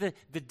 That's the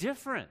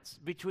difference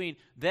between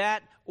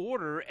that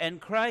order and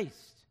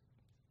Christ.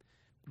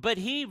 But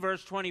he,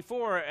 verse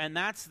 24, and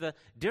that's the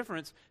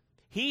difference,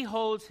 he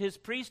holds his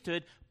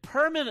priesthood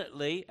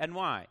permanently, and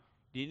why?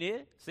 Do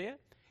you see it?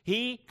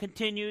 He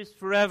continues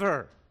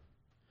forever.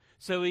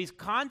 So he's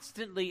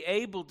constantly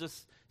able to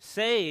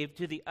save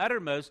to the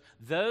uttermost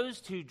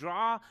those who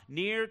draw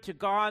near to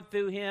God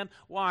through him.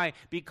 Why?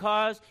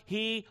 Because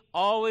he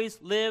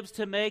always lives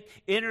to make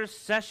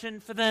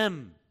intercession for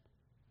them.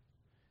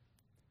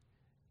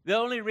 The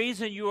only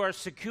reason you are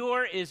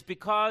secure is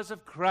because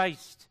of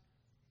Christ,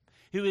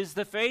 who is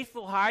the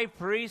faithful high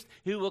priest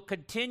who will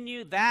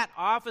continue that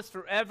office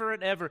forever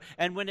and ever.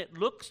 And when it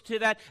looks to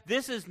that,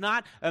 this is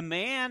not a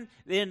man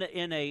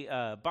in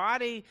a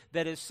body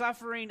that is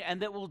suffering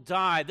and that will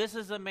die. This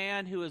is a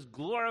man who is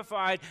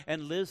glorified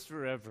and lives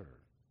forever.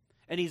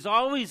 And he's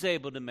always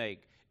able to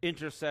make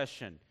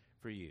intercession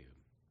for you.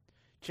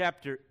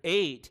 Chapter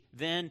 8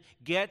 then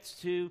gets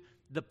to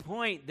the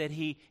point that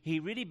he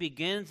really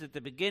begins at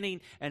the beginning,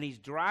 and he's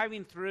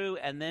driving through,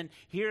 and then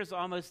here's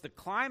almost the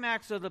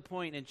climax of the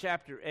point in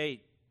chapter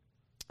 8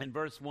 and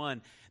verse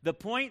 1. The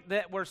point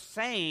that we're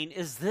saying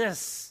is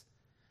this.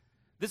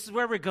 This is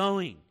where we're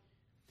going.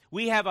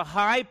 We have a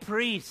high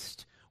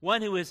priest,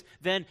 one who is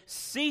then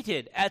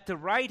seated at the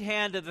right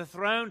hand of the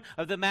throne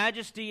of the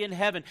majesty in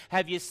heaven.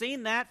 Have you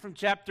seen that from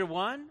chapter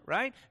 1,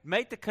 right?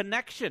 Make the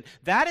connection.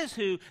 That is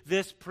who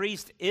this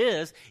priest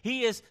is.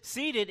 He is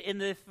seated in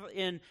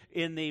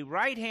the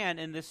right hand,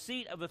 in the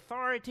seat of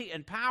authority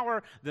and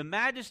power, the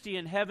majesty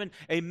in heaven,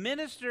 a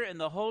minister in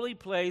the holy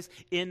place,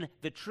 in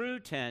the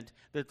true tent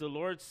that the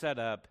Lord set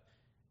up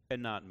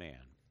and not man.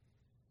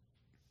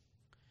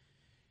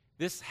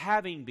 This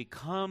having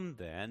become,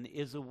 then,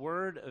 is a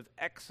word of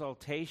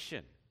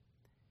exaltation.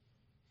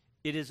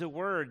 It is a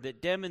word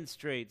that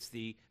demonstrates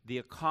the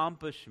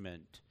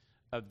accomplishment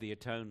of the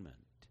atonement.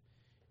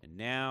 And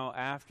now,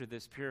 after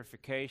this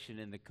purification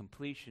and the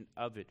completion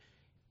of it,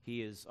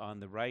 he is on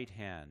the right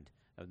hand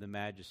of the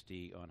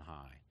majesty on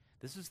high.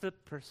 This is the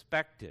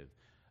perspective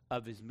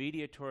of his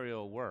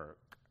mediatorial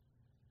work,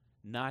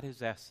 not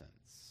his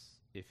essence,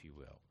 if you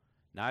will,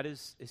 not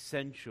his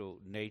essential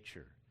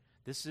nature.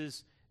 This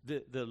is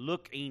the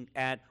looking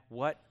at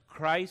what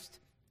Christ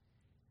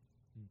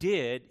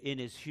did in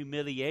his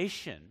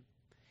humiliation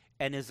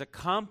and his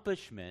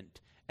accomplishment,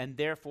 and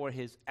therefore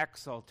his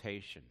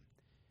exaltation.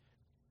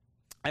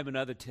 I have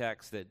another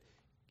text that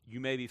you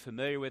may be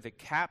familiar with. It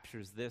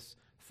captures this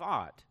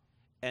thought,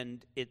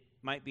 and it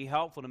might be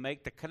helpful to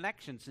make the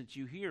connection since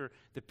you hear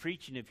the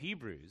preaching of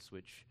Hebrews,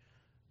 which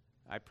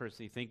I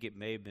personally think it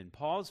may have been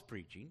Paul's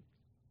preaching.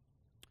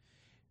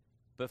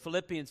 But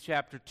Philippians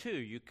chapter 2,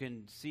 you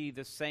can see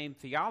the same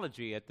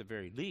theology at the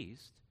very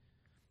least.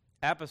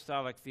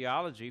 Apostolic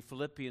theology,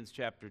 Philippians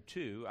chapter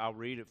 2, I'll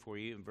read it for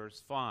you in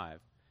verse 5,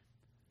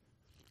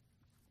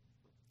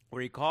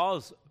 where he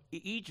calls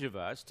each of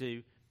us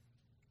to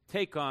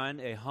take on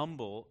a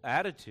humble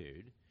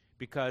attitude,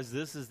 because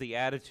this is the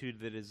attitude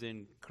that is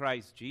in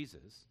Christ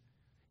Jesus.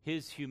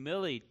 His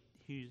humility,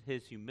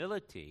 his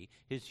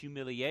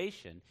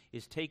humiliation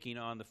is taking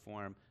on the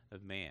form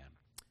of man.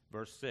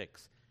 Verse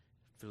 6,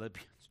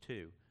 Philippians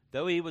 2.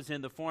 Though he was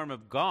in the form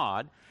of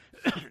God,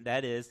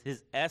 that is,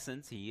 his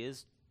essence, he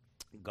is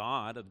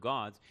God of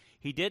gods,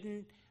 he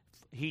didn't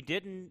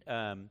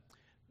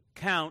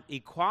count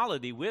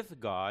equality with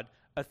God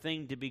a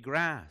thing to be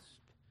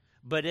grasped,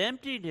 but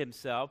emptied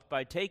himself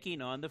by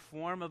taking on the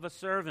form of a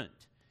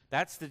servant.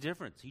 That's the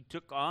difference. He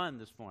took on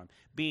this form,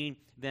 being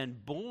then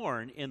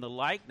born in the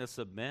likeness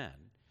of men.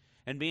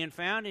 And being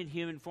found in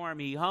human form,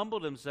 he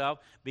humbled himself,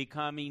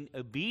 becoming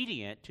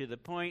obedient to the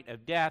point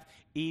of death,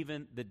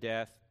 even the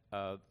death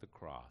of the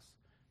cross.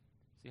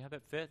 See how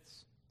that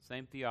fits?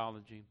 Same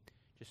theology,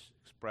 just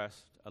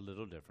expressed a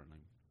little differently.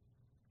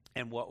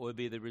 And what would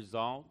be the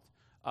result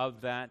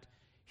of that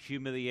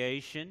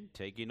humiliation,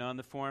 taking on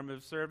the form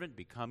of servant,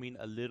 becoming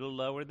a little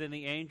lower than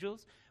the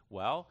angels?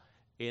 Well,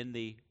 in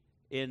the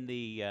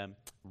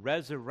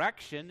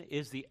resurrection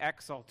is the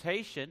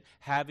exaltation,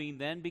 having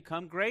then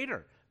become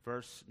greater.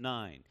 Verse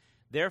 9,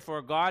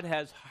 therefore God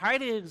has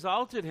highly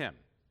exalted him,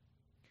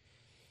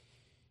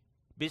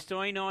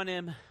 bestowing on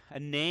him a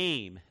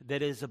name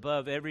that is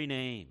above every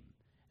name.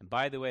 And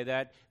by the way,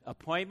 that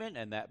appointment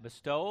and that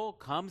bestowal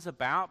comes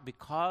about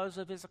because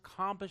of his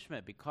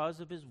accomplishment, because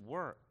of his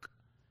work.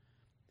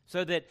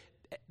 So that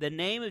the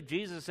name of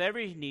Jesus,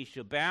 every knee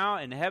shall bow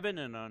in heaven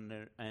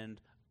and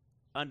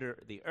under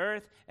the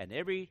earth, and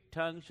every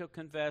tongue shall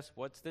confess,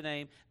 what's the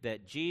name?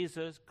 That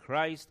Jesus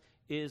Christ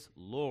is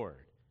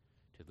Lord,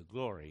 to the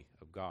glory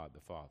of God the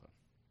Father.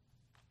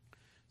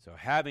 So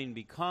having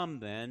become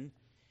then,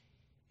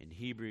 in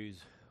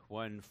Hebrews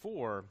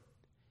 1:4,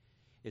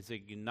 it's an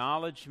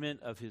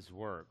acknowledgement of his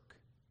work,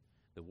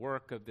 the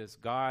work of this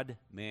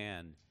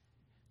God-man.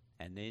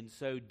 And in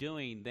so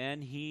doing,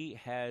 then he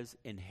has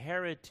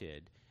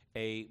inherited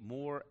a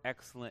more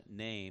excellent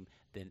name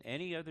than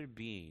any other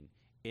being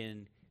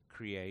in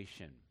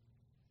creation.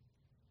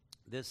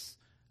 This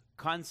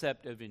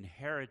concept of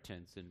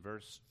inheritance in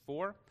verse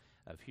 4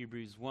 of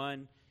Hebrews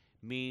 1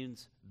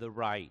 means the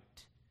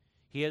right.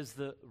 He has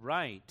the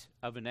right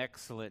of an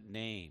excellent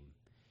name.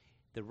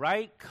 The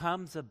right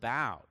comes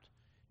about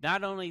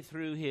not only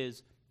through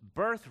his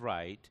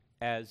birthright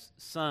as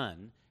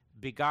son,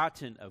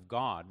 begotten of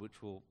God,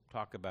 which we'll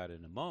talk about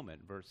in a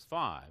moment, verse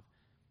 5,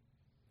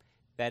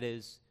 that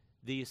is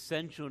the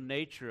essential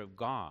nature of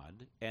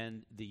God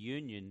and the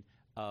union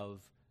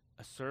of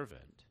a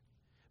servant,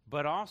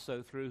 but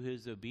also through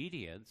his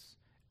obedience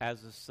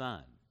as a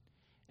son.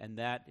 And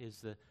that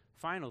is the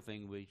final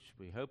thing which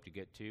we hope to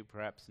get to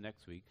perhaps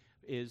next week,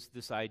 is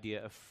this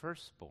idea of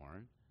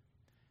firstborn,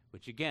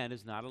 which again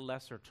is not a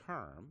lesser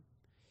term.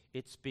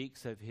 It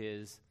speaks of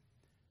his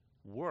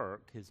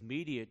work, his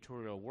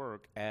mediatorial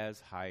work as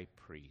high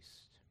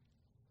priest.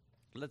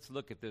 Let's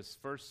look at this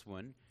first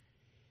one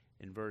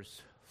in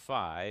verse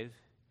 5.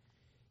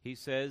 He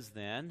says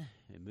then,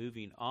 and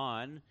moving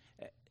on,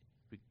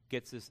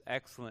 gets this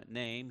excellent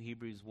name,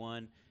 Hebrews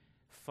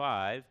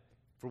 1:5,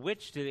 for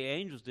which to the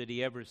angels did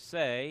he ever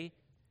say,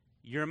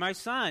 "You're my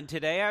son,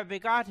 today I've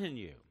begotten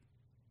you."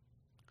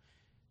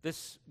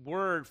 This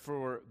word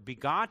for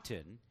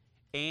begotten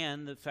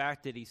and the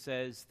fact that he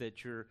says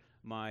that you're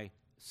my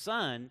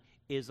son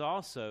is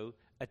also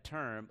a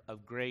term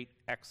of great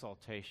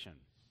exaltation.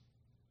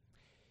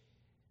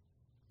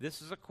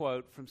 This is a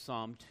quote from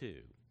Psalm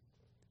 2.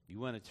 If you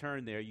want to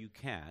turn there, you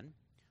can.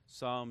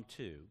 Psalm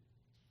 2.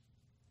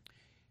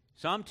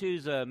 Psalm 2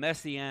 is a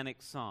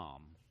messianic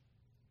psalm.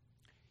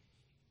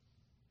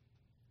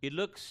 It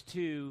looks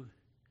to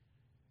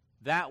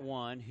that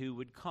one who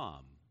would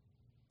come,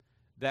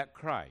 that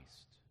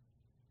Christ.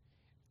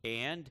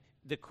 And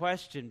the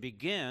question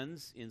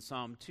begins in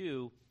Psalm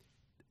 2,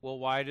 well,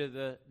 why do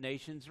the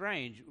nations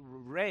rage?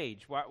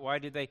 Why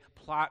do they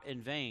plot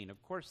in vain?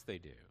 Of course they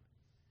do.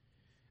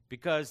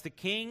 Because the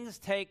kings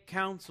take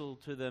counsel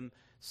to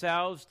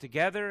themselves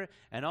together,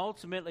 and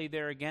ultimately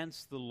they're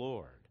against the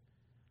Lord.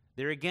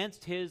 They're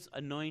against his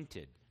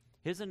anointed.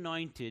 His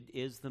anointed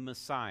is the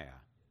Messiah.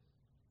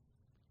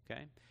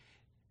 Okay?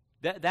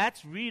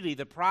 That's really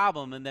the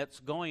problem, and that's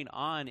going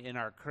on in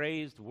our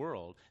crazed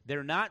world.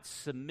 They're not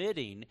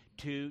submitting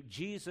to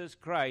Jesus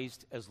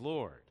Christ as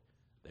Lord.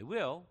 They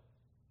will,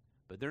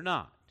 but they're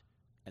not.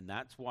 And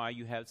that's why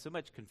you have so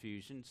much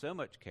confusion, so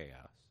much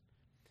chaos.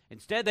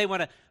 Instead, they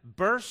want to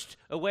burst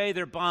away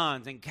their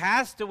bonds and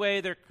cast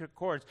away their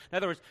cords. In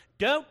other words,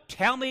 don't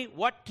tell me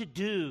what to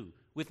do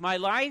with my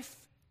life,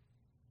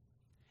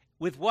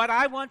 with what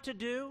I want to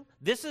do.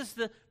 This is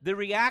the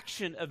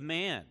reaction of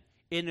man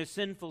in a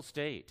sinful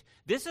state.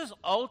 This is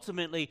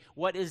ultimately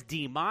what is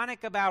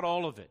demonic about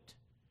all of it.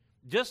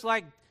 Just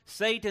like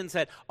Satan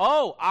said,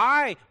 oh,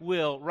 I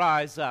will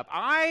rise up.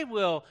 I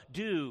will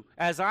do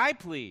as I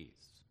please.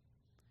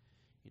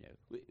 You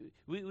know,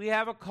 we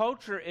have a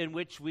culture in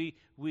which we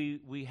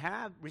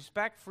have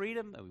respect,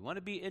 freedom, and we want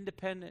to be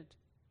independent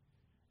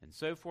and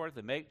so forth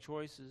and make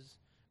choices.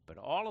 But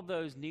all of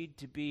those need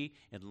to be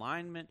in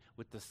alignment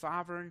with the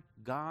sovereign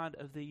God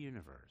of the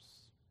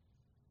universe.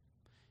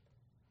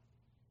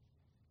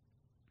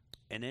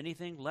 And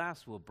anything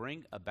less will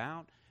bring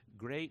about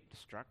great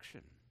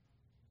destruction.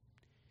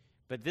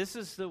 But this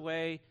is the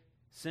way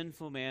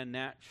sinful man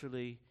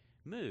naturally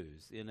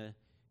moves.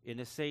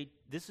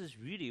 This is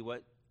really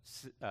what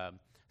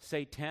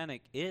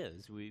satanic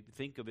is. We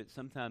think of it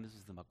sometimes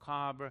as the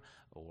macabre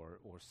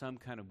or some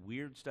kind of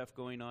weird stuff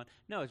going on.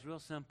 No, it's real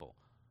simple.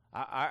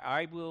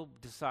 I will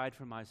decide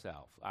for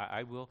myself.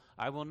 I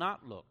will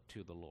not look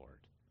to the Lord.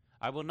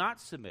 I will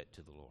not submit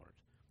to the Lord.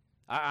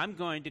 I'm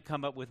going to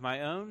come up with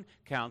my own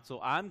counsel.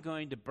 I'm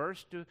going to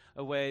burst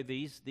away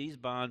these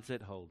bonds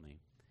that hold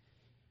me.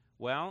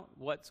 Well,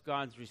 what's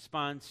God's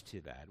response to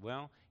that?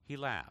 Well, he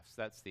laughs.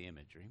 That's the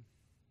imagery.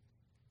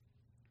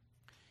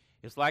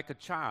 It's like a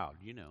child,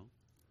 you know.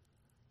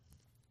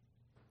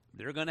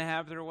 They're going to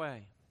have their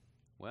way.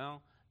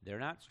 Well, they're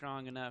not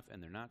strong enough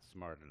and they're not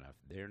smart enough.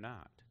 They're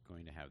not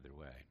going to have their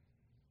way.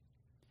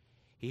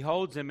 He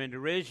holds them in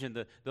derision.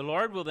 The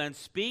Lord will then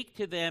speak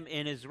to them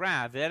in his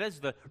wrath. That is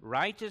the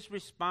righteous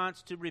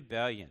response to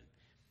rebellion.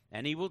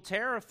 And he will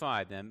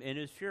terrify them in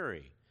his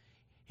fury.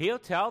 He'll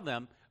tell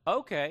them,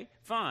 okay,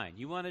 fine,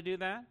 you want to do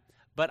that?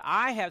 But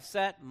I have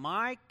set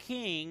my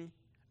king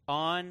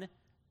on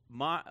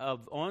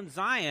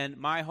Zion,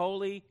 my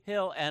holy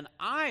hill, and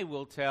I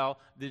will tell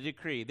the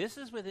decree. This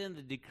is within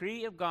the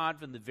decree of God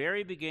from the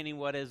very beginning.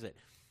 What is it?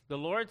 The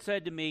Lord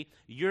said to me,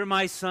 you're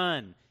my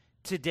son.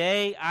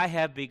 Today I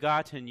have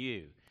begotten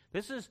you.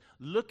 This is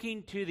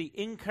looking to the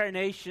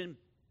incarnation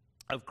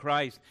of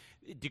Christ,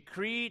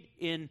 decreed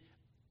in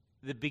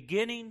the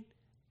beginning,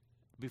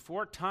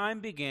 before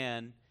time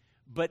began,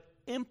 but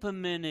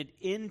implemented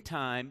in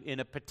time in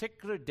a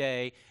particular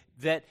day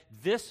that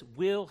this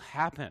will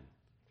happen.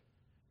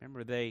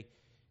 Remember,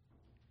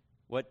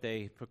 what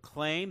they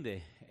proclaimed,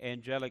 the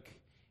angelic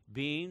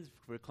beings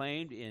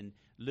proclaimed in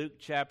Luke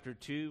chapter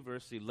 2,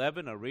 verse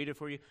 11. I'll read it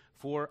for you.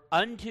 For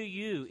unto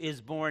you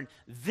is born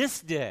this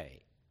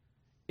day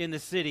in the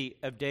city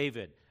of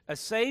David a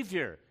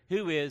Savior,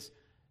 who is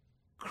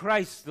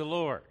Christ the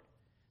Lord.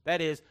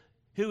 That is,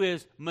 who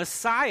is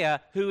Messiah,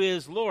 who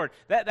is Lord.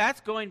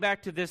 That's going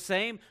back to this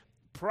same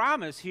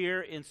promise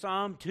here in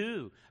Psalm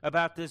 2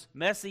 about this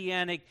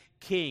messianic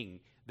king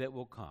that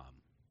will come.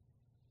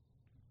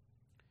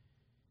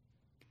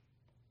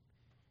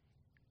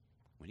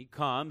 When he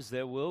comes,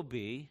 there will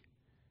be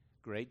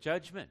great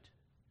judgment.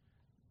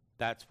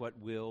 That's what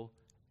will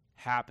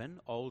happen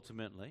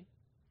ultimately.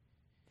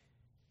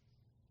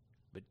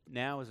 But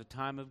now is a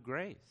time of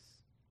grace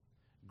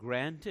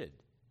granted,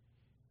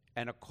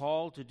 and a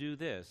call to do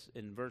this.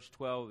 In verse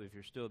 12, if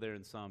you're still there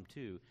in Psalm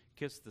 2,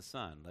 kiss the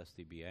Son, lest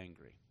he be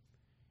angry.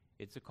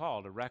 It's a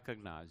call to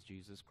recognize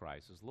Jesus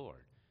Christ as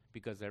Lord,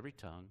 because every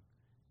tongue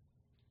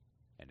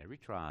and every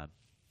tribe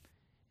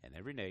and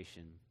every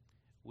nation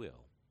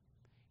will,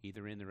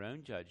 either in their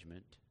own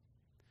judgment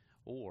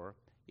or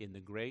in the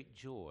great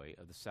joy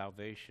of the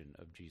salvation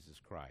of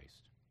Jesus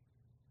Christ.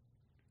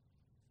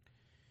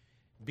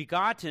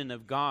 Begotten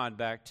of God,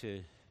 back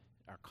to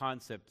our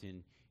concept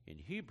in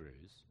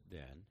Hebrews,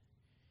 then,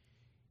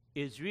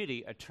 is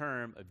really a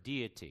term of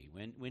deity.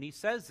 When he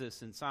says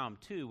this in Psalm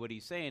 2, what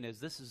he's saying is,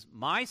 this is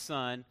my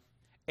Son,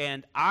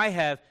 and I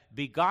have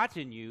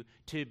begotten you.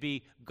 To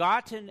be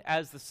begotten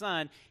as the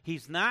Son,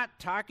 he's not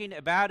talking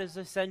about his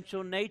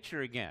essential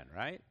nature again,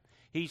 right?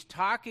 He's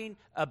talking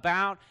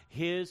about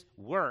his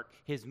work,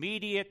 his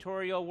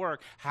mediatorial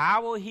work.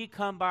 How will he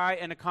come by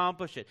and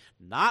accomplish it?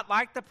 Not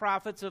like the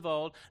prophets of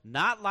old,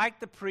 not like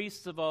the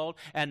priests of old,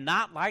 and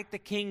not like the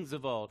kings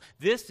of old.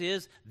 This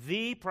is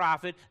the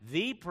prophet,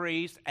 the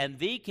priest, and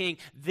the king.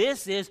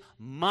 This is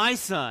my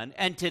Son,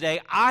 and today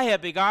I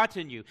have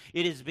begotten you.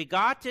 It is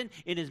begotten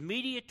in his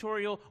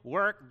mediatorial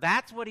work.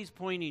 That's what he's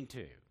pointing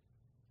to.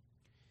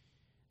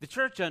 The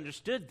church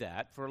understood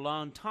that for a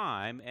long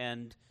time,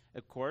 and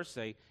of course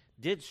they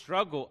did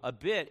struggle a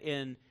bit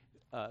in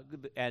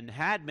and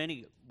had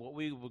many what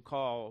we would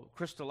call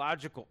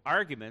Christological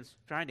arguments,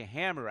 trying to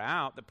hammer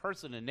out the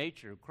person and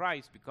nature of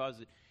Christ,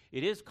 because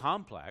it is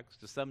complex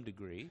to some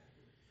degree.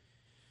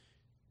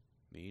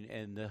 I mean,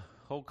 and the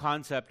whole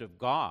concept of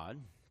God,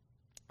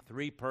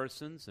 three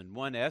persons and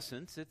one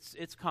essence,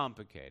 it's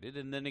complicated.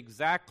 And then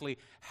exactly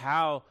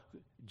how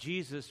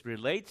Jesus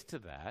relates to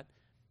that,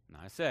 and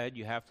I said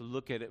you have to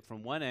look at it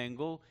from one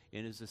angle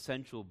in his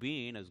essential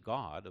being as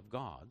God of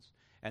gods,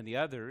 and the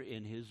other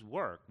in his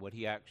work, what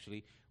he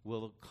actually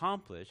will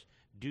accomplish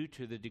due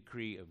to the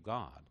decree of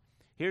God.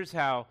 Here's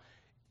how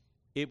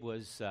it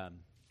was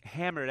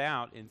hammered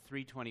out in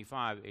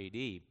 325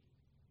 AD,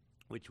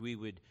 which we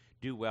would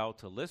do well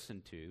to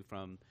listen to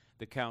from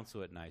the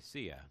Council at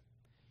Nicaea.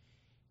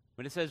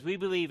 When it says, we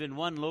believe in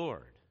one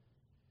Lord,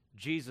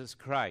 Jesus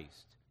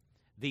Christ,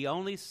 the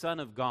only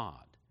Son of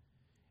God.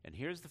 And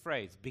here's the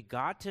phrase,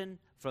 begotten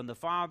from the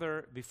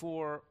Father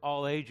before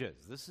all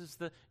ages. This is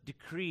the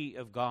decree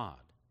of God.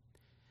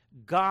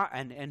 God,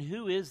 and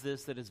who is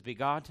this that is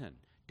begotten?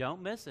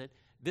 Don't miss it.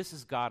 This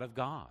is God of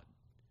God.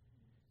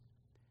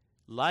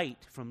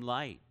 Light from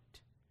light.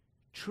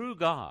 True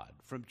God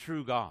from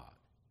true God.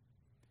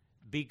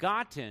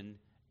 Begotten,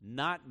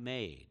 not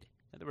made.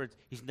 In other words,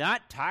 he's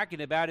not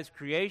talking about his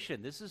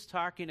creation. This is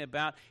talking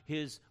about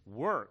his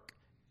work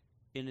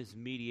in his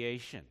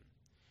mediation.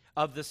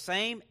 Of the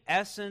same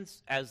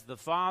essence as the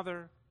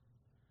Father,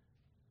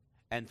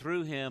 and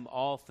through him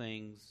all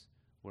things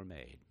were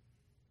made.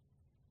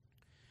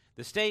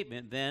 The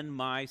statement, then,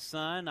 my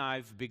Son,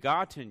 I've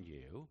begotten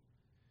you,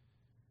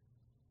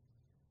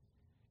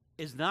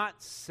 is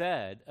not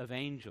said of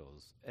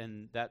angels,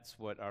 and that's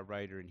what our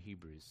writer in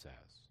Hebrews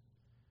says.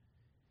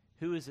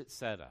 Who is it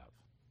said of?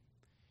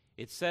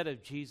 It's said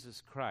of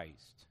Jesus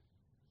Christ.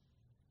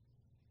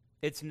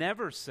 It's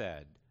never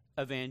said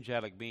of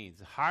angelic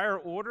beings. Higher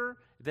order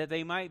that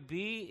they might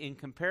be in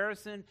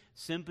comparison,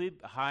 simply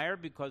higher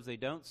because they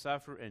don't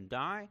suffer and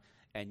die,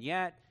 and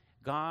yet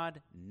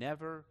God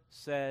never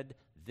said,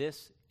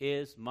 this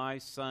is my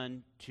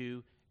Son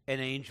to an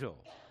angel.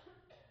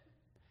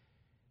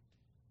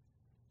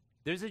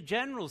 There's a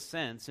general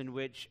sense in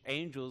which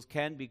angels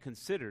can be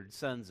considered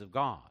sons of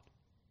God,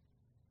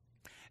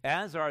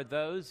 as are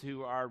those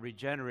who are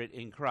regenerate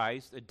in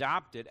Christ,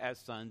 adopted as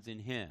sons in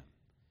him.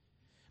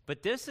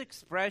 But this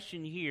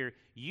expression here,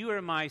 you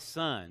are my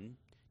Son,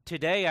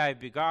 today I have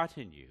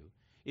begotten you,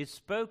 is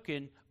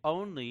spoken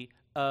only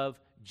of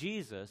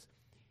Jesus,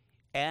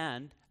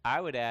 and I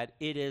would add,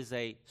 it is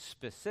a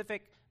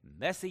specific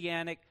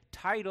messianic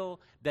title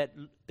that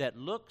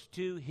looks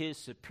to his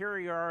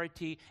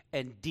superiority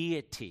and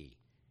deity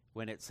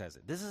when it says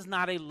it. This is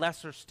not a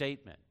lesser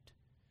statement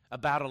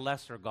about a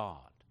lesser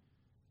God.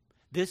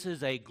 This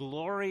is a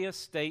glorious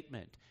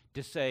statement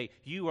to say,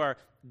 you are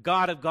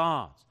God of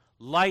gods,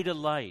 light of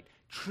light,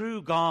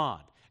 true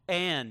God,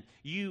 and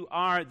you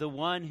are the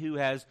one who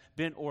has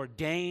been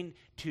ordained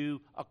to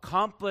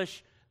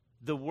accomplish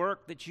the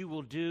work that you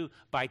will do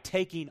by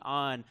taking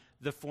on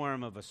the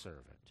form of a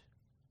servant.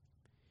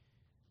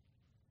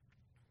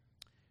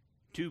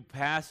 two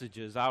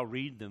passages. I'll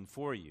read them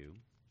for you.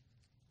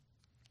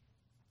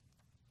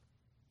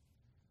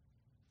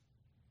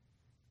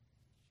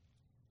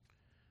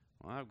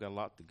 Well, I've got a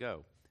lot to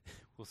go.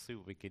 We'll see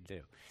what we can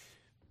do.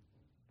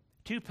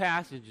 Two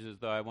passages,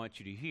 though, I want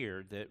you to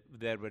hear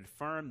that would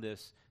affirm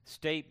this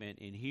statement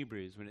in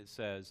Hebrews when it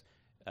says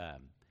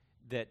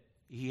that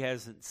he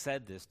hasn't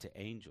said this to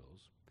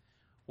angels.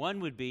 One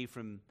would be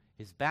from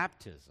his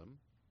baptism,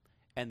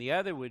 and the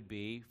other would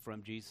be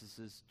from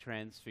Jesus'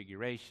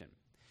 transfiguration.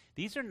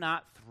 These are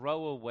not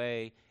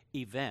throwaway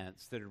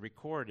events that are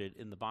recorded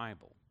in the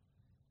Bible.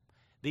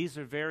 These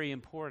are very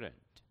important.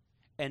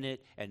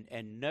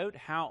 And note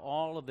how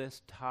all of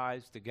this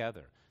ties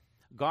together.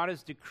 God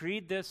has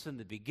decreed this in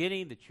the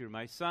beginning, that you're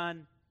my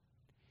son.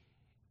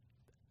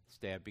 This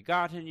day I've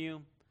begotten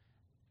you.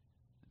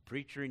 The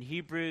preacher in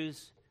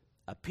Hebrews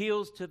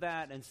appeals to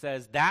that and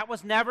says, that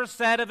was never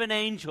said of an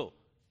angel.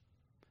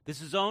 This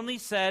is only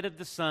said of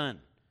the Son.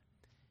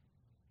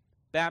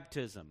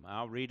 Baptism.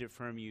 I'll read it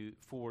from you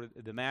for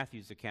the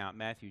Matthew's account,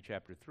 Matthew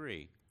chapter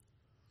 3.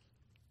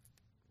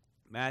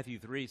 Matthew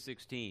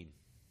 3:16.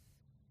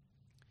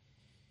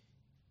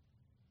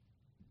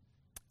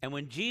 And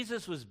when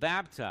Jesus was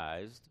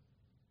baptized,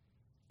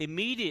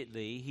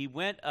 immediately he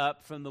went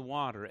up from the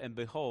water, and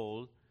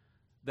behold,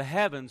 the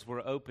heavens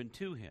were opened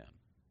to him.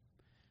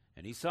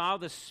 And he saw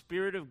the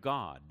Spirit of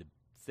God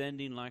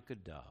descending like a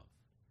dove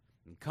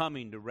and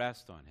coming to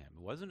rest on him.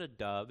 It wasn't a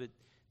dove,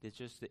 it's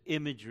just the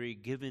imagery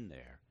given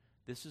there.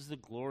 This is the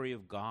glory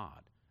of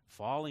God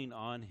falling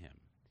on him.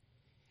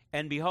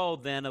 And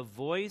behold, then a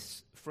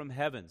voice from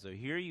heaven. So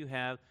here you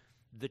have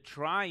the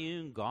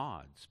triune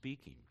God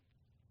speaking.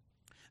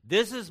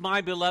 This is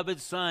my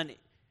beloved Son,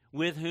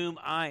 with whom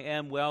I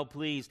am well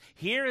pleased.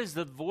 Here is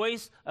the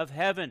voice of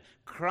heaven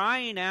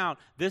crying out,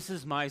 this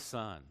is my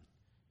Son,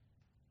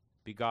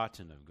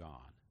 begotten of God.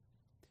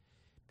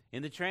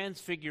 In the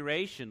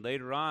Transfiguration,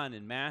 later on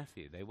in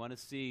Matthew, they want to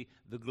see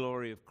the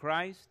glory of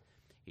Christ.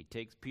 He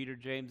takes Peter,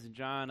 James, and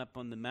John up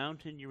on the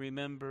mountain, you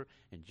remember,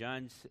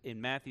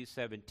 in Matthew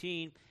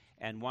 17.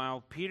 And while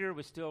Peter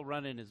was still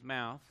running his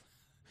mouth,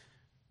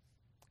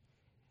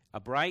 a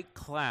bright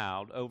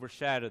cloud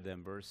overshadowed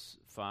them, verse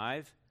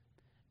 5.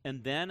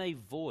 And then a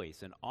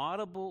voice, an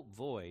audible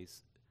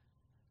voice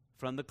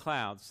from the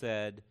cloud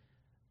said,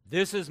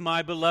 this is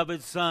my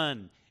beloved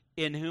Son,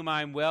 in whom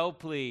I'm well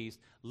pleased.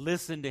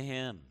 Listen to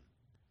him.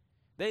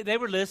 They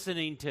were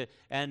listening to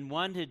and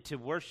wanted to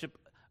worship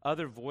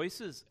other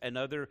voices and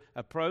other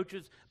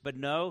approaches, but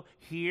no,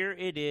 here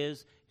it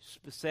is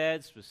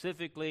said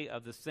specifically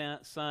of the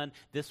Son.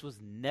 This was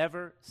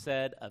never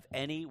said of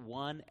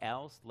anyone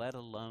else, let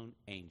alone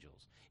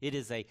angels. It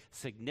is a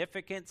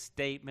significant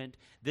statement.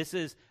 This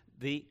is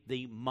the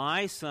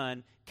my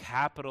Son,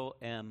 capital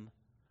M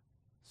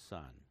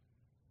Son.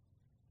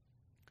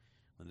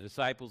 When the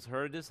disciples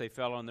heard this, they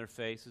fell on their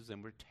faces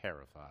and were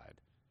terrified.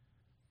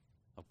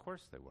 Of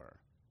course they were.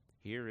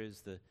 Here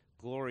is the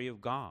glory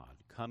of God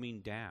coming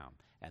down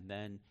and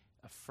then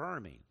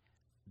affirming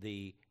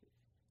the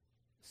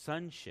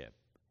sonship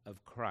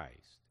of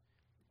Christ,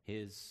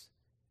 his,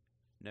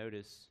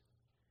 notice,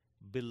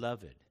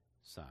 beloved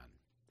Son.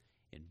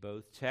 In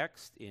both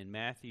texts, in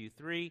Matthew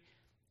 3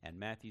 and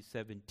Matthew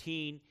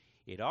 17,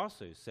 it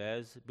also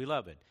says,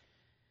 beloved.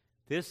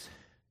 This,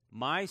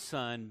 my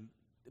Son,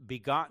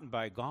 begotten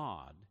by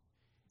God,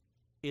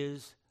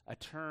 is a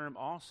term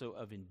also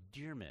of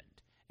endearment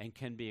and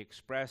can be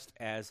expressed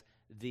as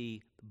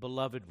the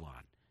beloved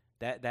one.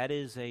 That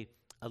is a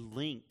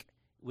link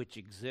which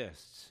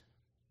exists.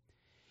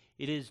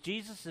 It is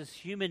Jesus'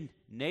 human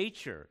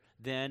nature,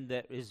 then,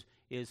 that is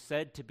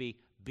said to be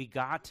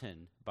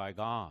begotten by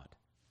God.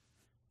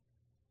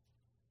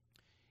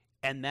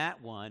 And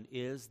that one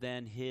is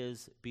then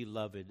his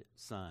beloved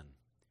Son.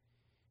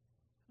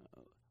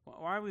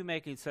 Why are we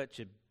making such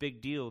a big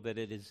deal that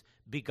it is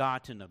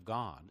begotten of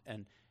God?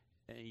 And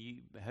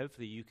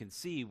hopefully you can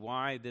see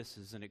why this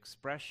is an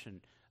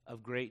expression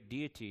of great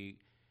deity,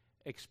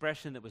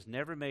 expression that was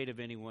never made of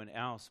anyone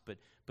else. But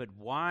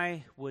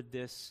why would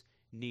this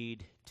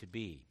need to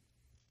be?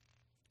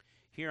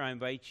 Here I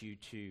invite you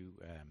to,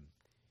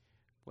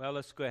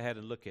 let's go ahead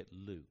and look at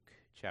Luke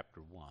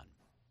chapter 1.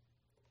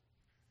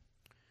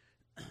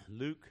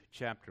 Luke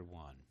chapter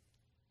 1.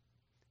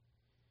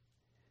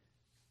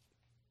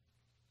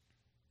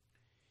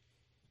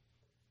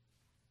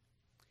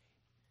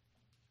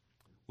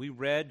 We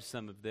read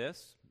some of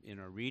this in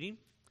our reading,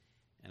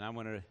 and I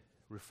want to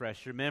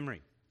refresh your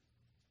memory.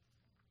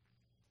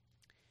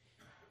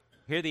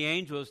 Here the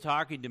angel is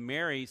talking to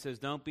Mary. He says,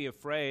 don't be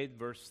afraid,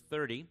 verse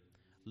 30,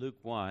 Luke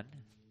 1.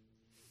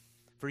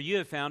 For you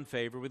have found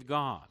favor with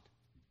God.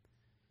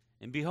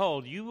 And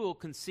behold, you will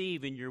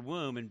conceive in your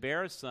womb and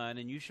bear a son,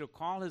 and you shall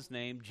call his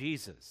name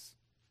Jesus.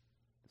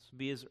 This will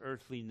be his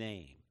earthly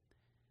name.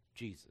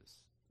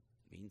 Jesus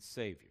means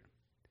Savior.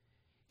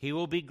 He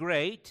will be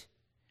great,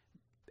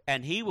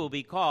 and he will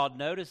be called,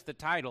 notice the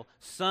title,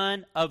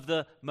 Son of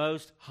the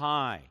Most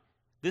High.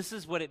 This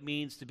is what it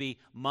means to be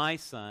my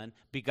Son,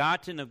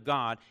 begotten of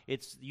God.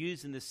 It's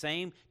used in the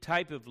same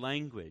type of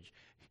language.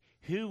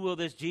 Who will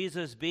this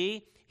Jesus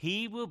be?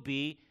 He will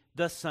be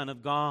the Son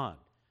of God,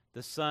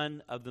 the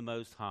Son of the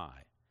Most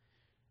High.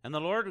 And the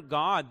Lord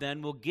God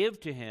then will give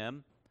to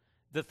him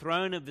the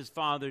throne of his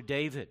father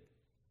David.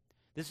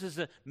 This is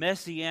a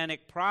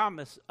messianic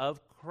promise of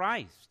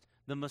Christ,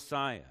 the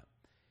Messiah.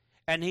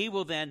 And he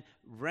will then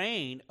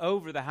reign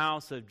over the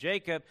house of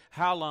Jacob.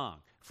 How long?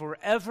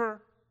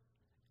 Forever.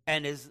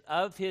 And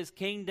of his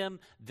kingdom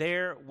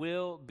there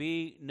will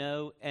be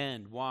no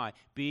end. Why?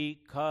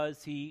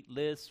 Because he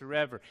lives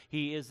forever.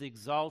 He is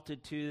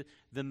exalted to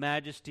the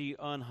majesty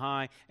on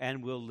high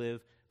and will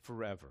live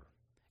forever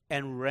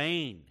and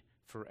reign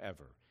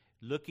forever.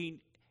 Looking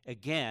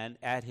again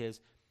at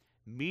his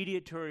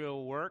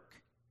mediatorial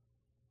work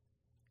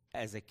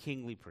as a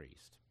kingly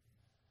priest.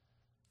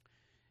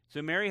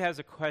 So Mary has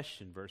a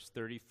question, verse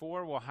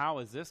 34. Well, how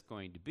is this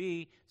going to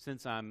be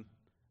since I'm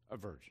a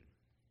virgin?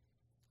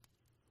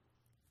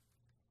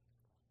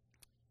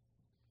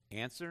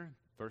 Answer,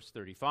 verse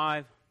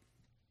 35.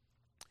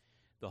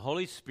 The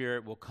Holy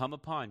Spirit will come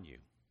upon you,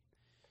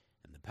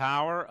 and the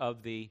power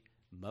of the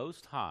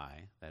Most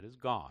High, that is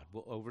God,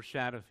 will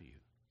overshadow you.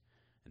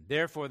 And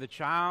therefore the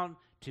child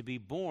to be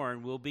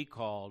born will be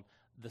called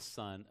the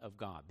Son of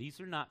God. These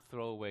are not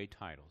throwaway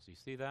titles. You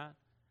see that?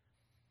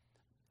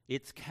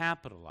 It's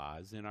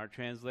capitalized in our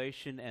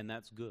translation, and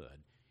that's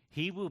good.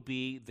 He will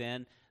be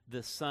then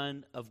the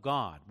Son of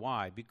God.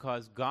 Why?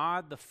 Because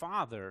God the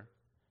Father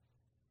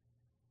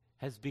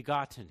has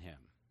begotten him.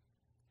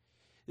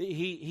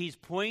 He's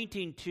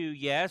pointing to,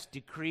 yes,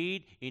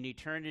 decreed in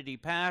eternity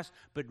past,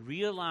 but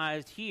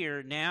realized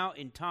here, now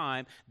in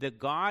time, that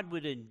God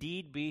would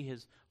indeed be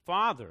his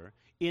Father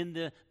in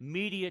the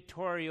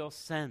mediatorial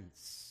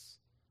sense.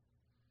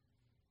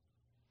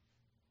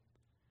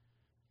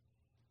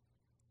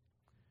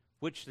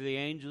 Which of the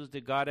angels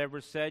did God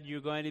ever said,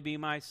 you're going to be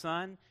my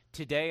son?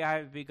 Today I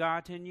have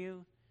begotten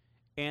you?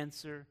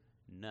 Answer,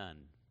 none.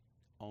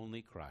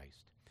 Only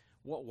Christ.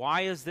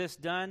 Why is this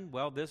done?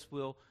 Well, this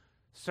will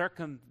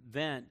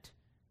circumvent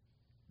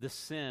the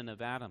sin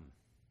of Adam.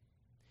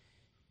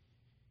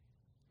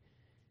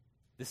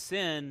 The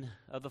sin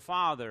of the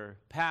father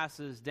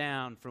passes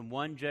down from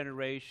one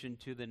generation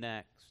to the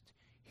next.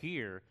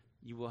 Here,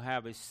 you will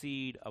have a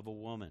seed of a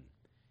woman,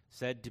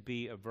 said to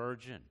be a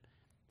virgin.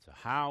 So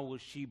how will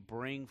she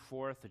bring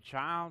forth a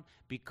child?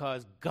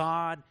 Because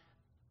God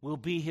will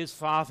be his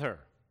father.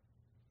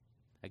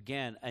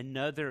 Again,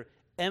 another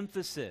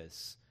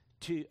emphasis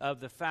of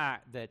the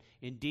fact that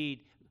indeed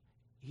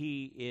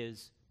he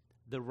is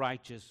the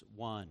righteous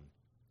one.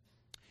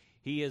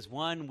 He is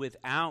one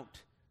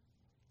without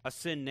a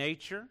sin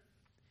nature.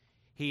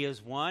 He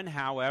is one,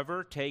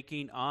 however,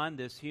 taking on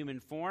this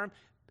human form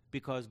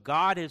because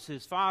God is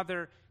his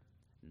father,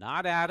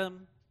 not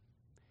Adam.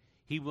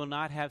 He will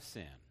not have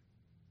sin.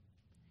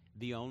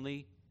 The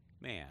only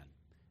man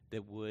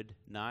that would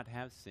not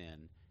have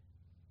sin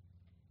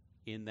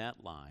in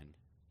that line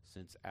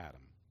since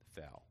Adam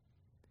fell.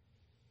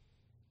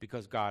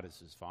 Because God is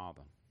his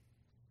father.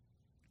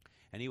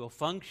 And he will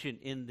function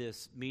in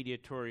this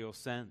mediatorial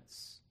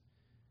sense.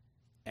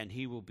 And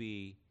he will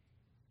be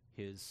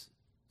his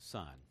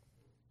son.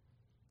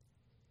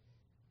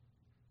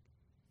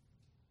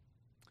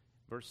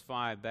 Verse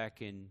 5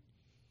 back in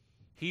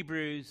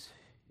Hebrews,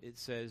 it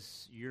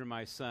says, you're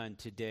my son,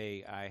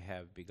 today I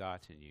have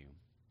begotten you.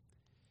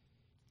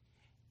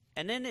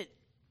 And then it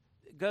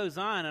goes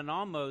on an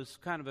almost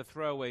kind of a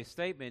throwaway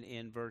statement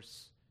in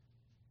verse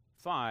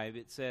 5.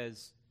 It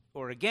says,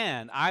 or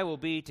again, I will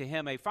be to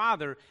him a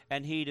father,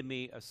 and he to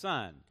me a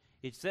son.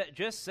 It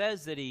just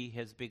says that he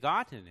has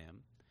begotten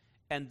him,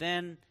 and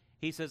then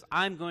he says,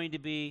 I'm going to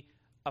be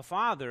a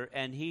father,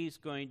 and he's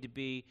going to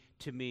be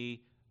to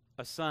me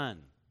a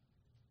son.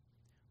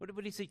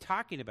 What is he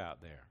talking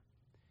about there?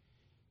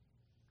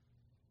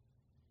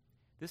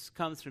 This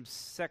comes from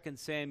 2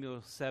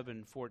 Samuel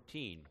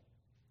 7:14,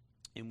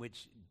 in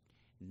which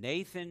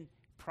Nathan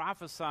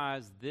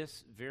prophesies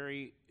this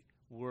very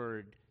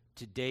word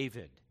to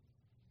David,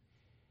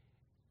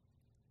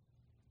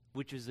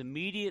 which is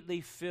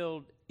immediately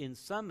filled in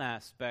some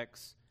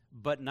aspects,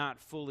 but not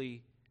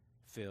fully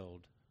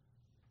filled.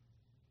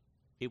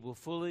 It will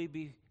fully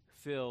be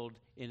filled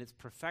in its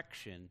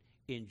perfection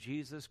in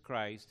Jesus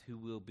Christ, who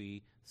will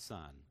be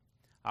Son.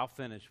 I'll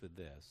finish with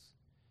this.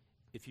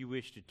 If you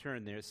wish to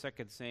turn there,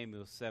 2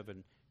 Samuel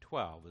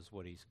 7:12 is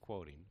what he's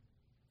quoting.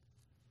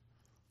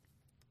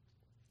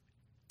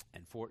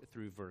 And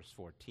through verse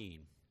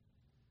 14.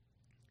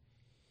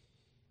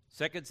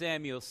 2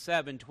 Samuel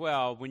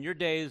 7:12, when your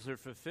days are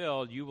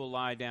fulfilled, you will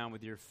lie down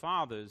with your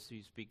fathers.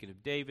 He's speaking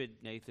of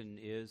David. Nathan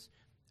is,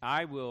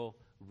 I will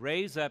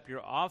raise up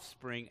your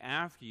offspring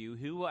after you,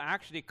 who will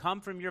actually come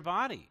from your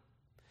body.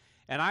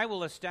 And I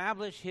will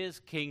establish his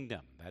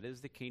kingdom. That is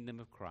the kingdom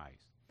of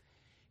Christ.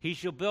 He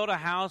shall build a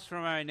house for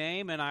my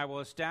name, and I will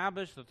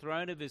establish the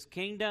throne of his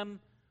kingdom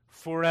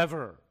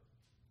forever.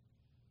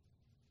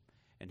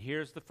 And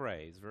here's the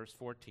phrase, verse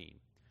 14.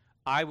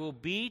 I will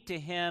be to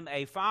him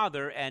a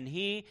father, and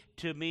he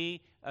to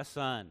me a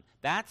son.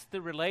 That's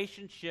the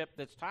relationship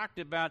that's talked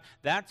about.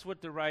 That's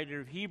what the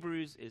writer of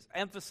Hebrews is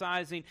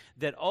emphasizing,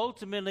 that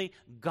ultimately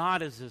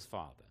God is his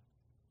father,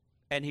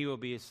 and he will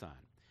be his son.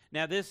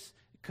 Now, this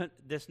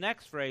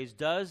next phrase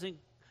does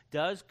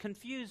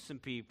confuse some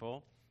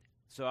people,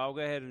 so I'll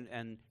go ahead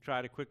and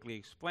try to quickly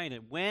explain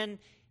it. When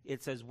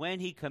it says,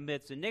 when he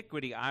commits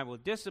iniquity, I will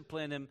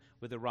discipline him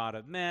with the rod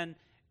of men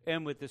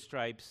and with the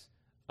stripes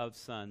of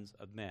sons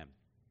of men.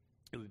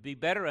 It would be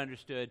better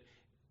understood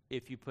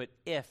if you put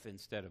if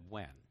instead of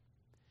when.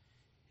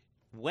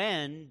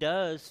 When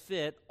does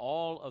fit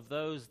all of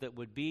those that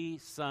would be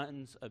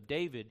sons of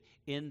David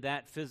in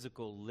that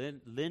physical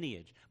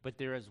lineage. But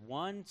there is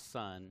one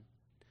son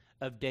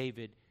of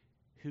David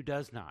who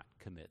does not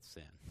commit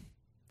sin.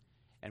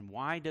 And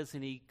why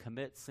doesn't he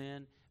commit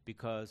sin?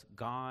 Because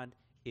God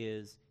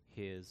is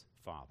his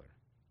father.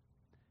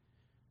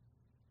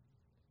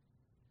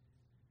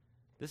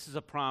 This is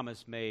a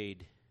promise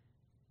made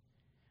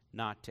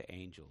not to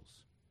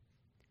angels.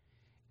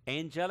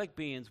 Angelic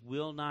beings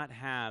will not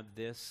have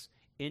this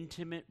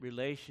intimate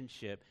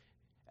relationship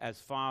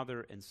as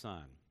father and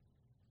son.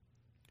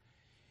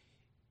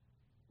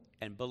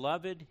 And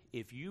beloved,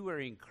 if you are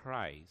in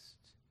Christ,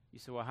 you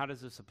say, well, how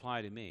does this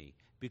apply to me?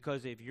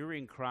 Because if you're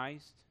in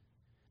Christ,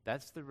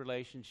 that's the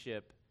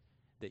relationship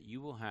that you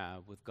will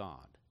have with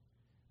God,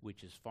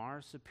 which is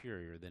far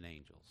superior than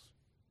angels.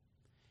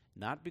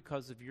 Not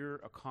because of your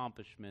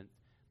accomplishment,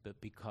 but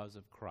because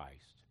of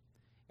Christ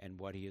and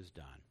what he has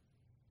done.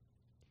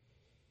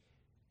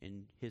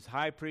 In his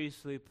high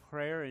priestly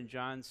prayer in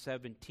John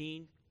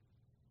 17,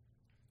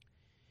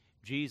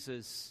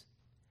 Jesus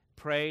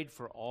prayed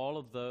for all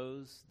of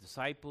those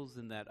disciples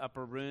in that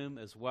upper room,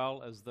 as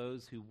well as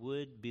those who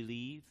would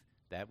believe,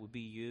 that would be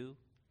you,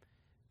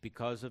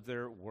 because of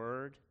their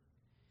word.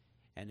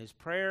 And his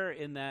prayer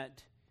in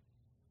that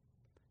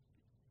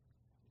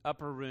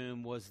upper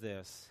room was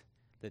this,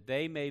 that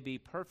they may be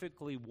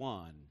perfectly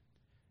one,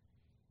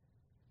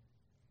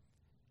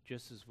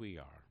 just as we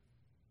are.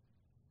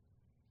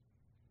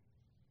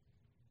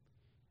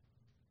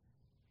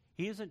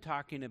 He isn't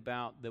talking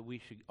about that we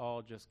should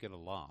all just get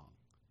along.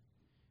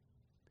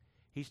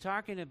 He's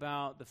talking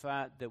about the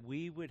fact that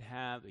we would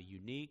have a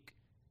unique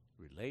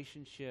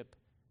relationship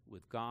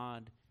with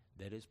God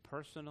that is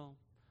personal,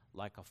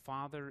 like a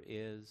father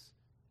is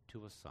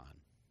to a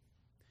son.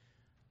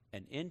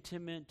 An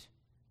intimate,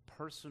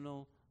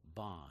 personal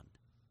bond.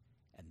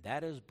 And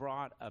that is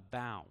brought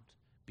about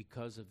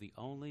because of the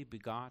only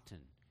begotten,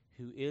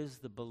 who is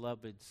the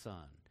beloved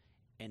Son.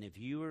 And if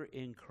you are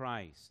in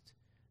Christ,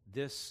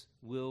 this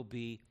will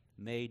be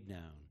made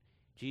known.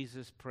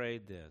 Jesus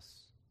prayed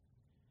this.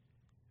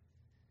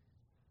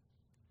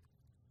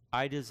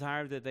 I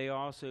desire that they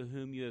also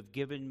whom you have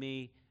given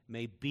me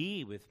may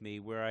be with me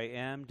where I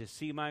am, to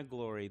see my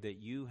glory that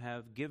you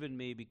have given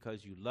me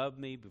because you loved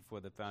me before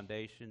the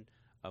foundation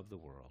of the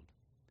world.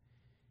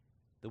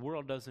 The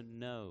world doesn't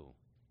know,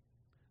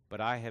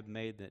 but I have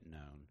made it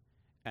known,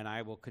 and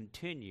I will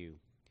continue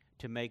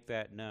to make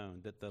that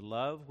known, that the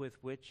love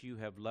with which you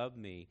have loved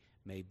me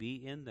may be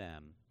in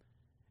them,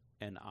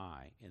 and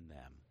I in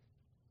them.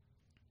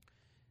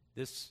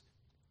 This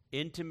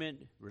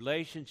intimate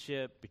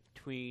relationship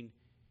between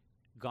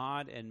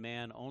God and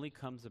man only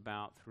comes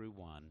about through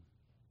one,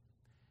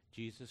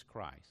 Jesus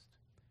Christ.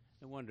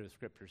 No wonder the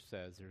Scripture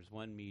says there's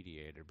one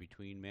mediator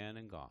between man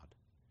and God,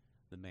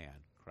 the man,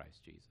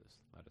 Christ Jesus.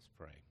 Let us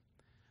pray.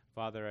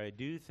 Father, I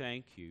do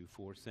thank you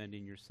for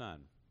sending your Son,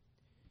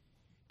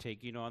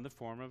 taking on the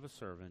form of a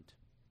servant,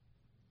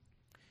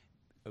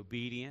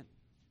 obedient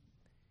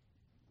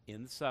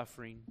in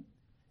suffering,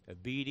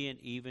 obedient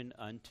even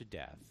unto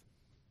death.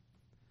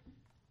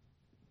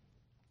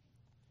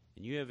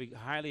 And you have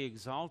highly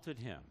exalted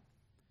him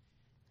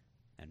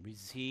and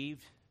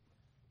received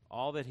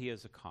all that he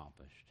has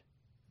accomplished.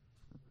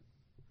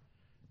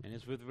 And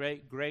it's with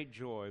great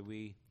joy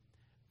we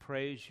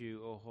praise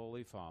you, O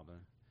Holy Father,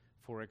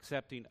 for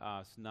accepting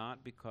us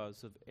not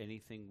because of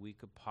anything we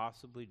could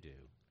possibly do,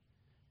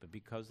 but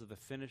because of the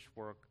finished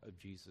work of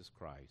Jesus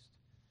Christ,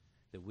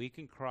 that we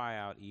can cry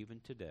out even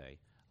today,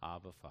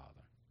 Abba, Father.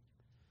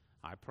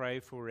 I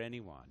pray for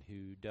anyone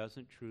who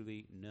doesn't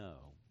truly know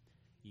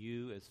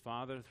you as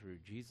Father through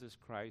Jesus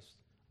Christ,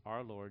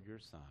 our Lord, your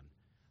Son.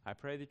 I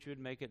pray that you would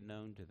make it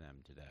known to them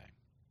today.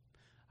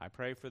 I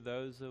pray for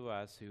those of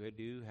us who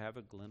do have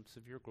a glimpse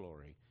of your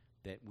glory,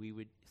 that we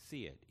would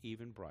see it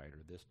even brighter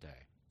this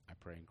day. I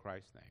pray in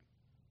Christ's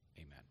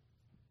name. Amen.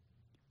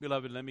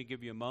 Beloved, let me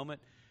give you a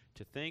moment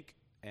to think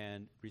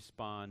and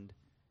respond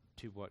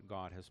to what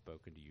God has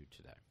spoken to you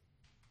today.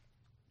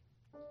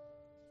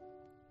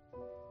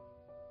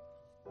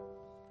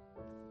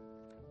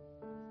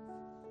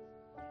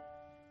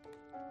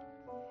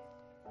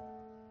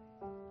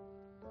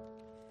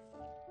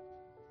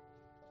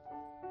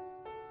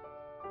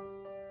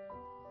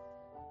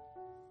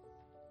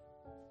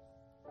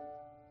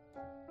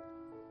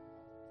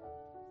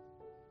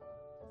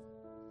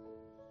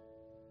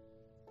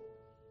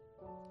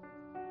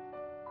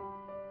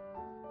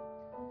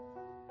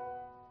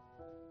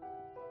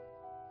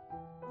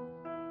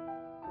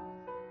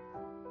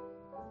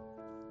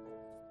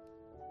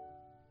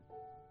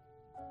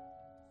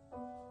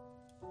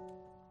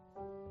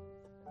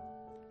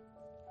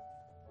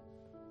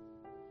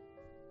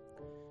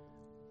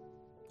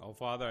 Oh,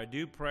 Father, I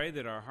do pray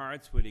that our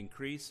hearts would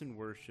increase in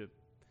worship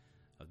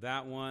of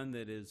that one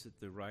that is at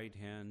the right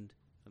hand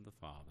of the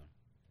Father.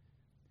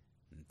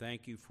 And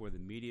thank you for the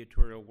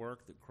mediatorial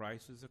work that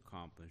Christ has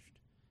accomplished.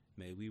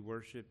 May we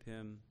worship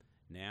him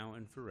now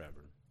and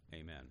forever.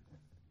 Amen.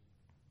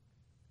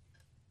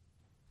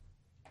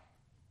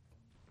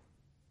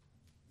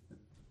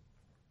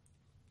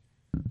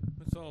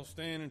 Let's all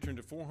stand and turn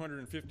to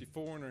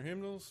 454 in our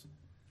hymnals.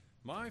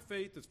 My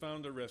faith has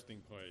found a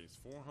resting place.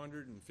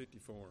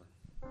 454.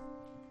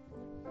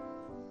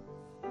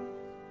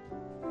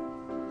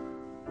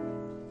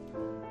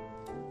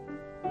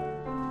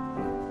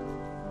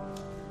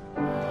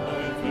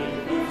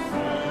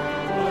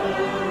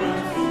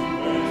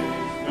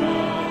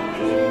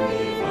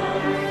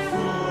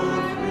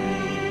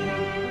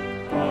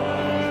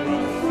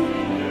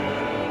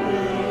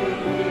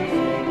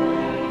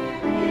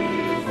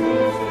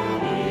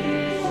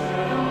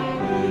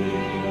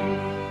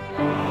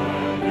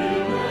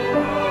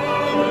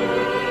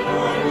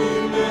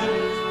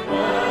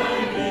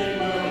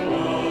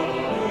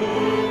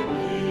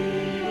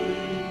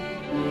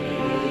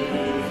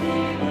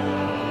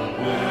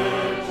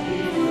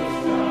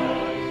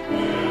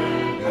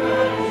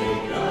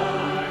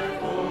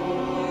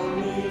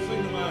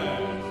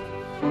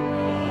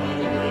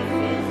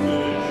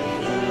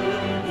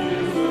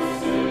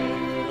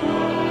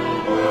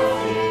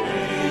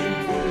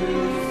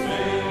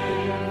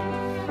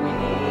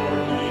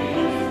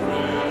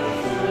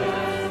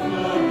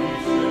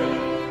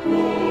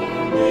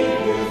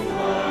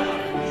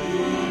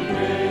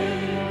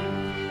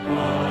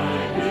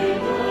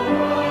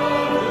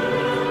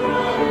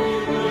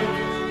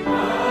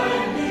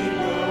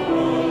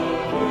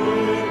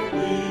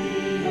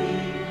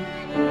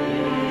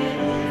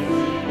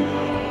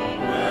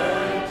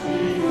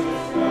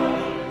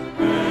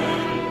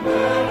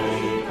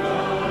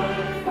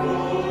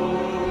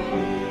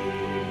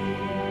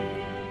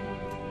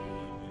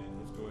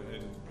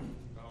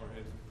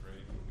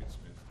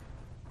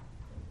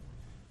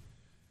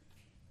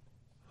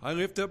 I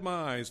lift up my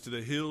eyes to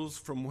the hills,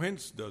 from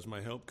whence does my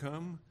help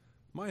come?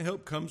 My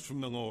help comes from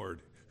the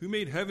Lord, who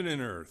made heaven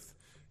and earth.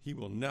 He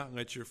will not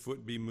let your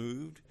foot be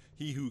moved.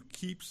 He who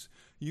keeps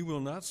you will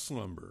not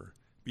slumber.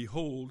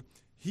 Behold,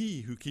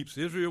 he who keeps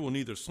Israel will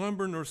neither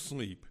slumber nor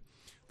sleep.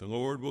 The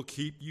Lord will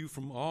keep you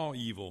from all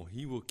evil.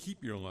 He will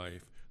keep your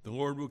life. The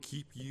Lord will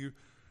keep you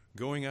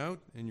going out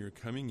and your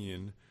coming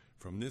in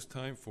from this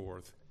time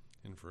forth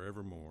and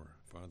forevermore.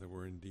 Father,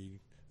 we're indeed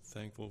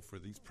thankful for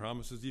these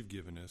promises you've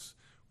given us.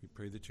 We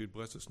pray that you would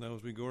bless us now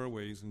as we go our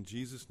ways. In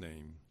Jesus'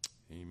 name,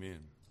 amen.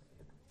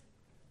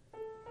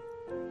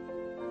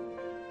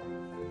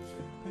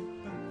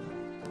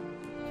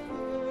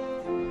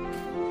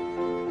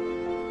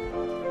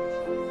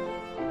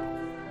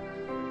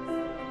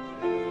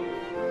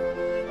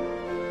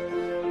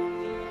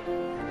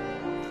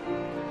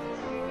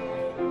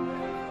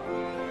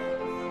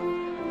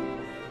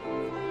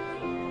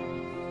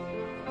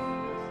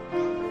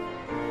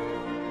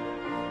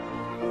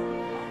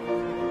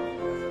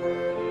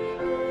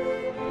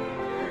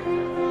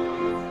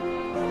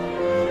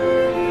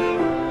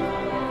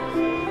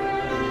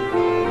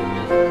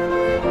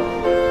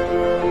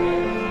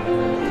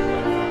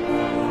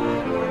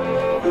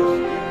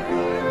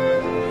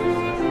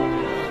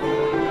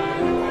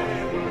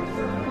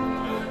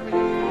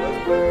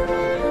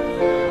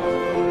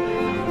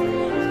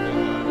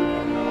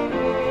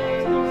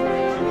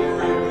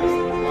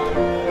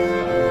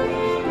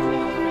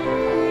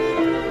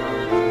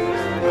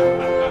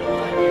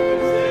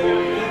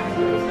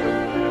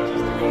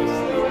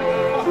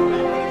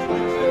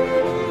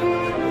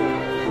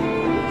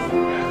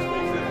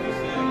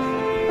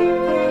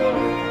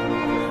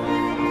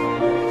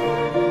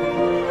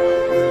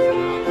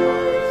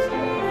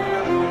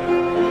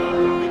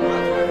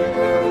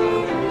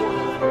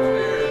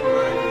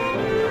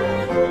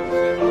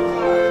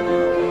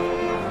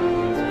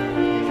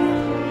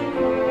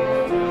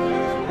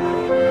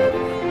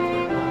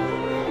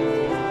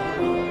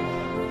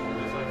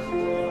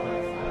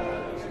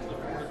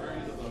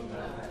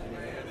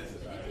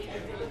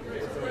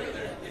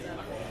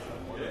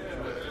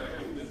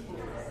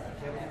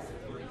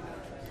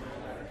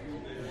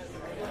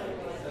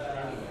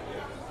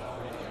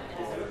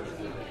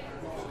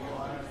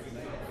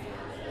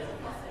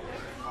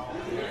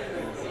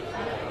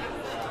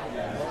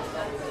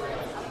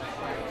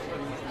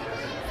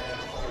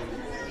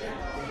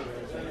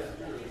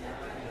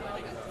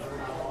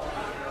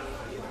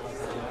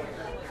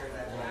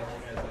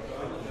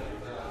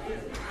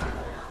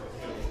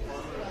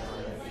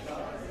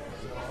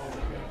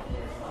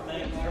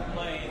 Thanks for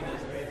playing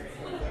this